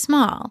way too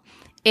small.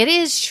 It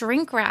is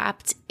shrink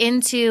wrapped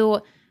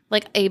into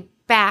like a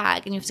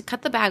bag, and you have to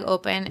cut the bag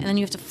open, and then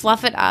you have to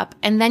fluff it up,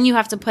 and then you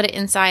have to put it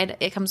inside.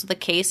 It comes with a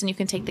case, and you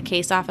can take the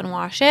case off and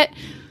wash it.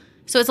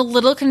 So it's a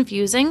little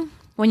confusing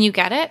when you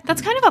get it.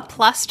 That's kind of a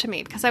plus to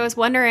me because I was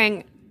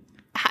wondering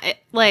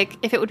like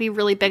if it would be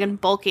really big and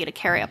bulky to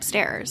carry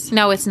upstairs.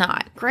 No, it's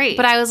not. Great.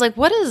 But I was like,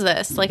 what is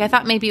this? Like I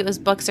thought maybe it was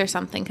books or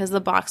something because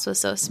the box was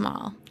so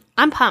small.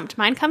 I'm pumped.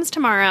 Mine comes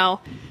tomorrow.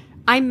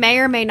 I may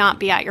or may not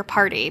be at your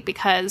party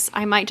because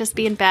I might just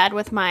be in bed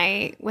with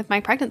my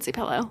pregnancy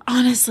pillow.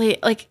 Honestly,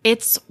 like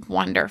it's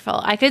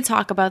wonderful. I could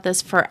talk about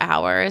this for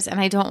hours and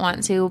I don't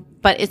want to,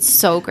 but it's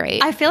so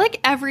great. I feel like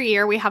every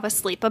year we have a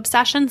sleep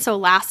obsession. So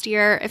last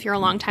year, if you're a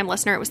longtime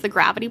listener, it was the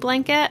gravity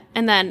blanket.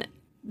 And then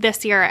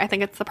this year, I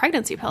think it's the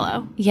pregnancy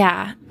pillow.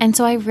 Yeah. And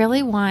so I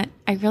really want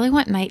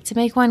Night to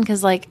make one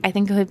because like I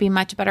think it would be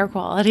much better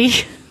quality.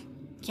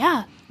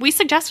 Yeah. We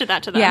suggested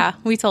that to them. Yeah,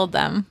 we told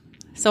them.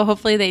 So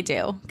hopefully they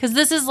do. Because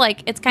this is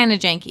like, it's kind of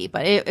janky,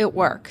 but it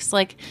works.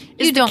 Like,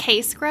 Is the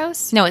case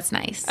gross? No, it's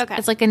nice. Okay.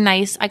 It's like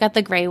I got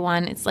the gray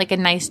one. It's like a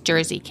nice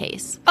jersey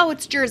case. Oh,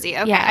 it's jersey.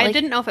 Okay. Yeah, I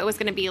didn't know if it was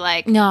going to be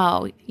like.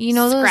 No. You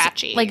know those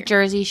scratchy. like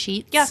jersey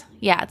sheets? Yeah.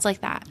 Yeah, it's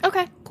like that.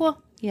 Okay,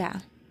 cool. Yeah.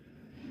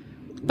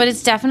 But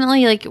it's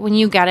definitely like when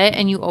you get it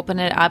and you open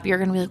it up, you're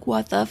going to be like,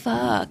 what the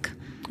fuck?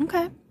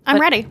 Okay. I'm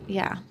ready.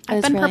 Yeah.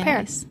 I've been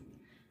prepared. Nice.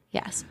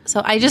 Yes.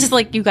 So I just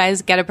like you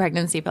guys get a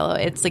pregnancy pillow.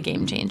 It's a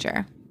game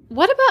changer.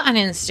 What about on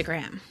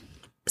Instagram?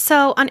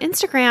 So on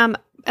Instagram,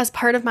 as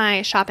part of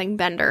my shopping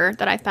bender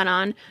that I've been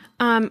on,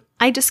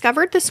 I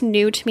discovered this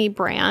new to me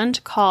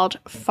brand called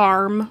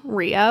Farm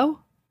Rio.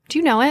 Do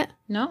you know it?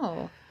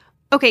 No.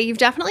 Okay, you've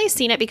definitely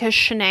seen it because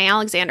Shanae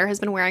Alexander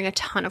has been wearing a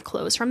ton of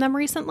clothes from them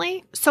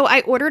recently. So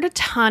I ordered a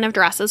ton of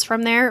dresses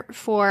from there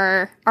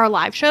for our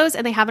live shows,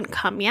 and they haven't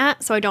come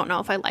yet, so I don't know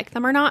if I like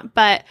them or not.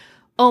 But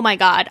oh my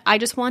God, I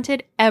just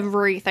wanted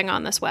everything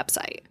on this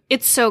website.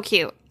 It's so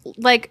cute.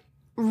 Like,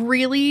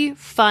 really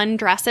fun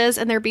dresses,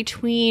 and they're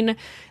between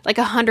like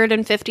 $150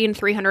 and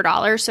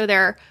 $300. So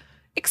they're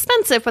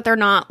expensive, but they're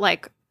not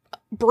like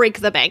break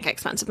the bank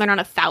expensive. They're not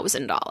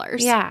 $1,000.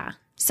 Yeah.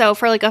 So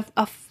for like a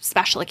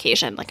special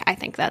occasion, like I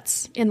think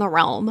that's in the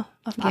realm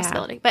of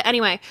possibility. Yeah. But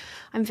anyway,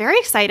 I'm very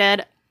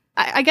excited.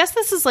 I guess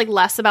this is like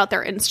less about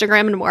their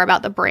Instagram and more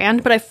about the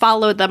brand, but I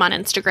followed them on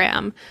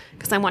Instagram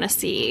because I want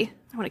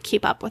to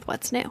keep up with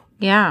what's new.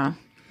 Yeah.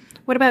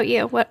 What about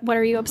you? What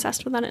are you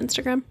obsessed with on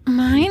Instagram?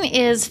 Mine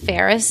is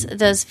Ferris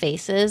Does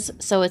Faces.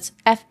 So it's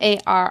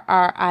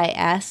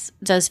Farris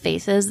Does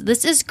Faces.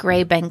 This is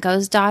Gray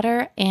Benko's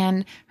daughter,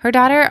 and her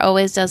daughter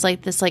always does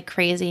like this like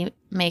crazy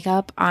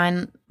makeup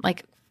on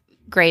like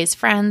Gray's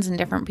friends and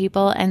different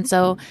people. And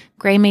so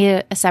Gray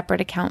made a separate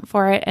account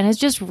for it, and it's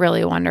just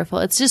really wonderful.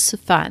 It's just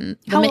fun.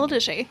 How old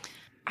is she?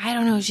 I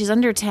don't know. She's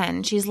under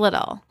 10. She's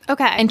little.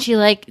 Okay. And she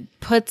like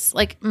puts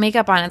like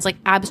makeup on. It's like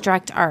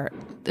abstract art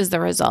is the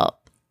result.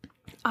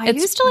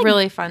 It's used to like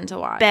really fun to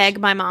watch. Beg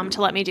my mom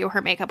to let me do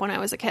her makeup when I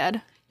was a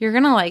kid. You're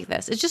going to like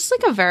this. It's just like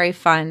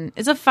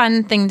it's a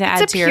fun thing to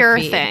add to your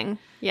feed. It's a pure thing.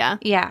 Yeah.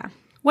 Yeah.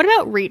 What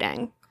about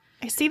reading?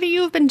 I see that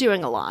you have been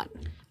doing a lot.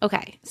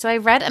 Okay. So I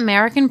read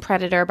American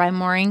Predator by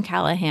Maureen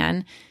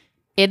Callahan.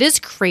 It is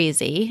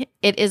crazy.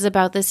 It is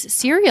about this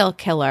serial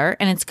killer,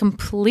 and it's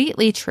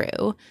completely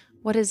true.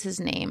 What is his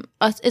name?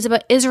 It's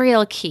about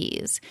Israel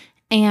Keys.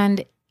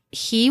 And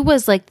he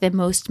was like the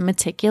most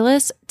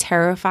meticulous,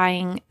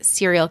 terrifying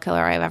serial killer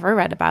I've ever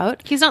read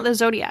about. He's not the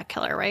Zodiac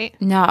killer, right?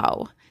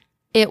 No.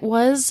 It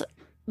was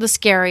the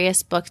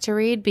scariest book to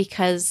read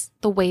because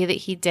the way that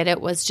he did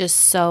it was just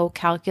so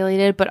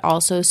calculated, but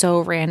also so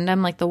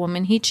random, like the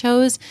woman he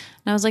chose.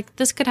 And I was like,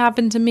 this could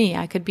happen to me.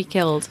 I could be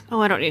killed.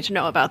 Oh, I don't need to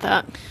know about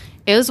that.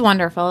 It was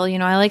wonderful. You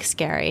know, I like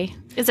scary.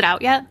 Is it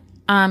out yet?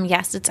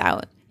 Yes, it's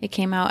out. It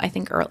came out, I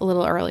think, a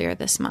little earlier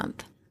this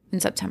month in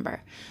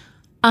September.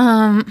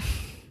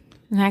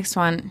 Next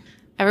one.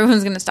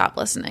 Everyone's going to stop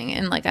listening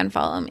and like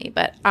unfollow me,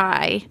 but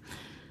I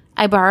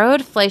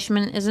borrowed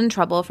Fleischman is in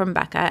Trouble from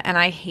Becca, and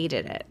I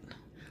hated it.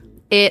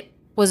 It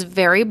was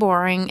very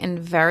boring and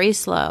very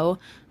slow.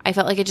 I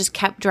felt like it just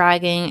kept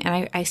dragging,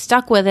 and I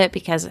stuck with it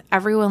because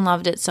everyone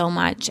loved it so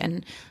much,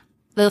 and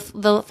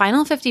the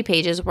final 50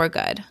 pages were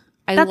good.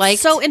 That's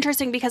so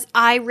interesting because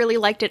I really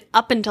liked it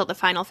up until the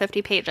final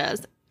 50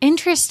 pages.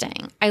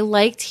 Interesting. I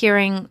liked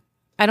hearing,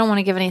 I don't want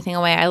to give anything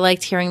away, I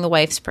liked hearing the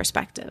wife's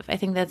perspective. I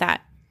think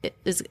that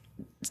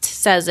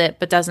says it,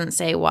 but doesn't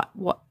say what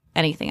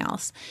anything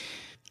else.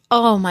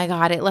 Oh my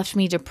God, it left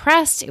me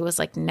depressed. It was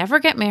like, never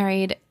get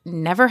married,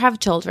 never have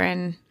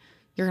children.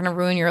 You're going to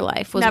ruin your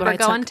life. Never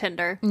go on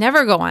Tinder.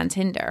 Never go on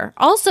Tinder.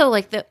 Also,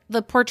 like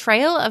the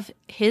portrayal of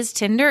his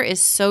Tinder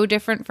is so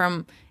different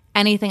from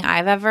anything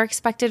I've ever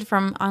expected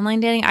from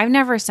online dating. I've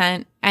never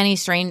sent any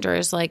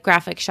strangers like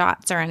graphic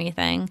shots or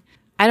anything.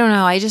 I don't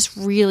know. I just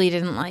really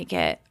didn't like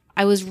it.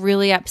 I was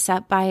really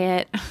upset by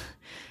it.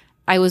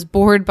 I was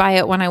bored by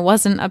it when I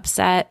wasn't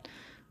upset.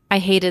 I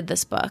hated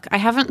this book. I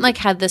haven't like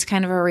had this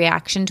kind of a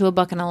reaction to a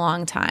book in a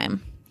long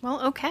time. Well,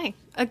 okay.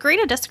 Agree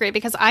to disagree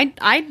because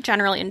I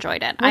generally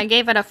enjoyed it. I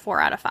gave it a 4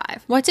 out of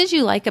 5. What did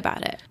you like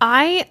about it?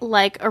 I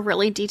like a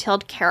really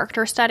detailed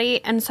character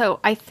study. And so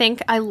I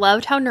think I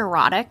loved how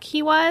neurotic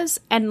he was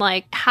and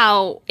like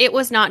how it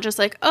was not just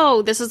like,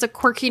 oh, this is a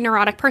quirky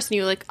neurotic person.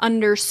 You like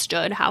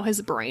understood how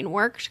his brain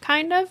worked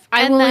kind of.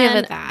 I will leave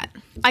it at that.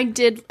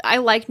 I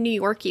like New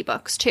York-y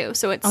books too.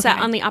 So it's set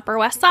on the Upper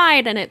West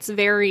Side and it's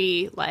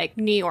very like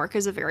New York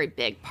is a very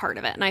big part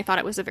of it. And I thought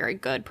it was a very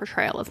good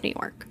portrayal of New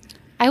York.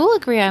 I will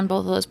agree on both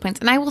of those points,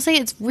 and I will say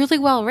it's really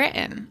well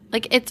written.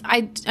 Like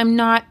I'm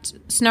not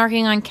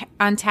snarking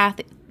on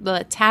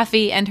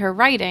Taffy and her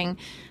writing.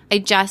 I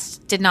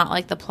just did not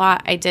like the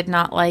plot. I did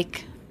not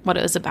like what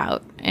it was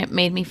about. It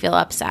made me feel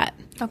upset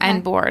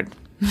and bored,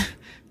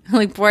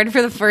 like bored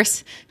for the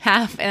first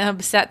half and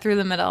upset through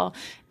the middle,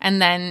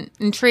 and then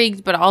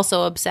intrigued but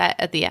also upset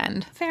at the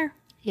end. Fair.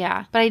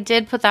 Yeah, but I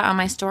did put that on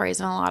my stories,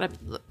 and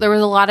there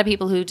was a lot of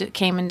people who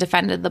came and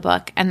defended the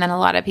book, and then a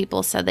lot of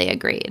people said they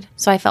agreed.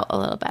 So I felt a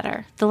little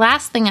better. The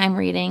last thing I'm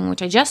reading,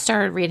 which I just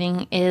started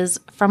reading, is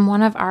from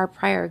one of our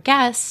prior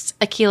guests.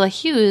 Akilah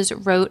Hughes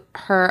wrote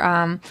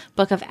her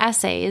book of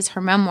essays,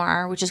 her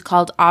memoir, which is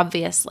called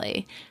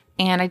Obviously.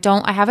 And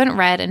I haven't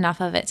read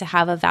enough of it to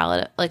have a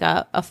valid, like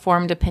a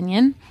formed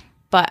opinion,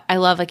 but I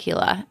love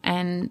Akilah,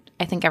 and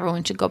I think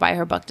everyone should go buy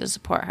her book to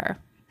support her.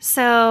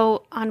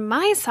 So on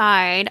my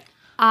side,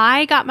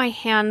 I got my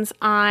hands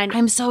on...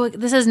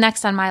 This is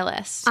next on my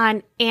list.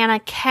 On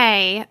Anna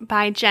K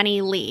by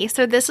Jenny Lee.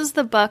 So this is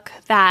the book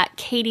that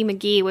Katie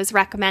McGee was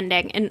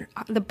recommending in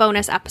the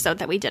bonus episode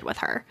that we did with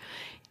her.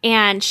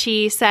 And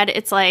she said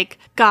it's like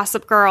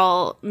Gossip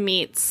Girl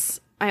meets,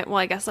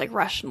 I guess like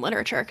Russian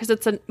literature, because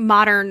it's a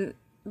modern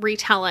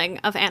retelling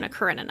of Anna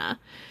Karenina.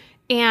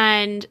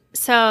 And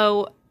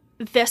so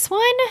this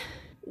one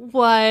it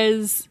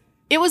was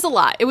a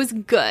lot. It was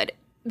good.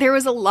 There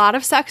was a lot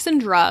of sex and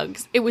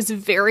drugs. It was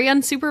very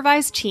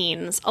unsupervised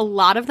teens. A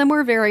lot of them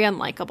were very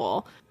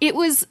unlikable. It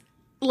was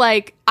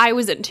like, I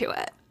was into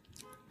it.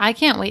 I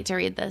can't wait to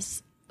read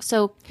this.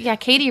 So, yeah,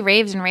 Katie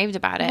raved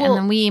about it. And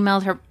then we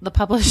emailed the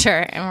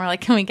publisher, and we're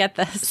like, can we get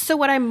this? So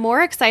what I'm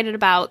more excited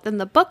about than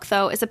the book,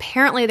 though, is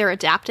apparently they're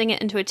adapting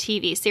it into a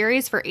TV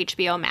series for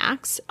HBO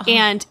Max. Oh.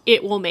 And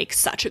it will make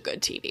such a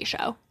good TV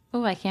show.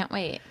 Oh, I can't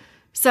wait.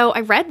 So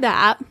I read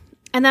that.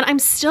 And then I'm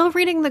still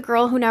reading The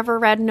Girl Who Never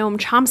Read Noam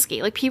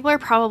Chomsky. Like, people are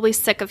probably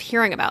sick of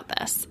hearing about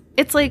this.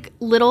 It's like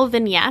little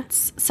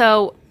vignettes.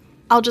 So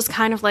I'll just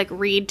kind of like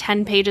read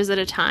 10 pages at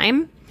a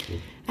time.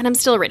 And I'm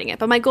still reading it.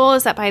 But my goal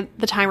is that by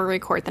the time we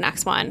record the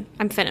next one,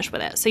 I'm finished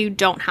with it. So you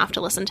don't have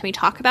to listen to me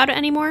talk about it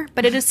anymore.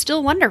 But it is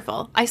still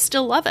wonderful. I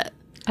still love it.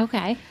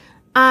 Okay.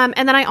 And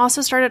then I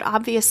also started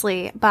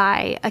Obviously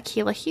by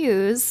Akilah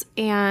Hughes.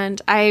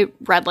 And I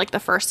read like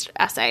the first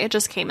essay. It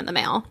just came in the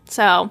mail.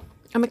 So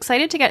I'm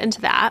excited to get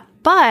into that.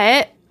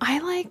 But I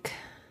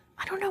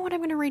don't know what I'm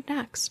going to read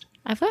next.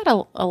 I've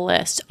got a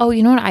list. Oh,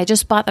 you know what I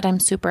just bought that I'm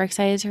super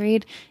excited to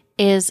read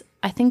is,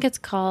 I think it's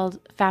called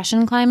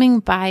Fashion Climbing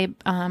by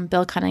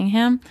Bill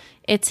Cunningham.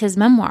 It's his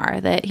memoir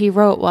that he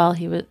wrote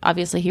he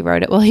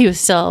wrote it while he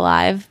was still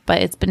alive,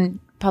 but it's been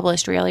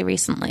published really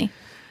recently.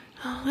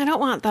 Oh, I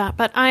don't want that.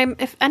 But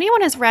if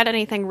anyone has read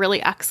anything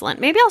really excellent,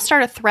 maybe I'll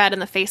start a thread in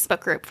the Facebook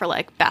group for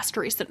like best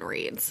recent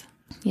reads.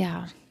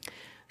 Yeah.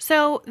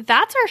 So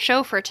that's our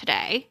show for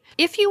today.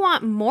 If you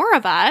want more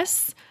of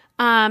us,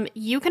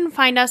 You can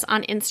find us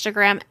on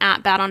Instagram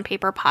at Bad on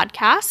Paper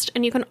Podcast,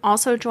 and you can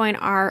also join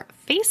our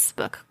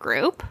Facebook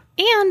group.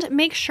 And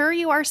make sure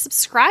you are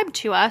subscribed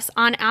to us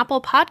on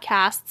Apple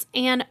Podcasts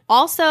and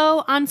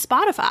also on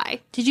Spotify.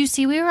 Did you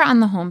see we were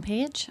on the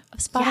homepage of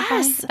Spotify?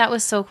 Yes. That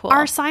was so cool.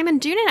 Our Simon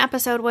Doonan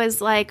episode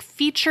was like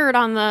featured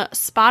on the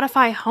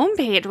Spotify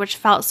homepage, which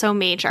felt so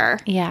major.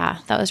 Yeah,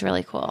 that was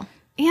really cool.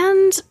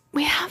 And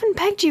we haven't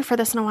begged you for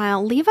this in a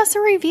while. Leave us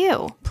a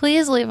review.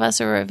 Please leave us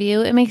a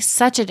review. It makes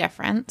such a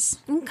difference.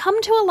 And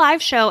come to a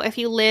live show if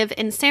you live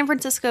in San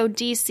Francisco,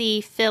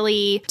 DC,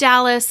 Philly,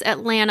 Dallas,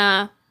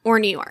 Atlanta, or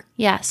New York.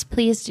 Yes,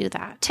 please do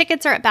that.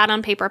 Tickets are at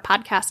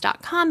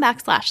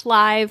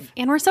badonpaperpodcast.com/live.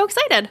 And we're so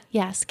excited.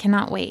 Yes,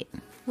 cannot wait.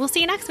 We'll see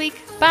you next week.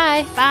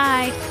 Bye.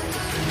 Bye.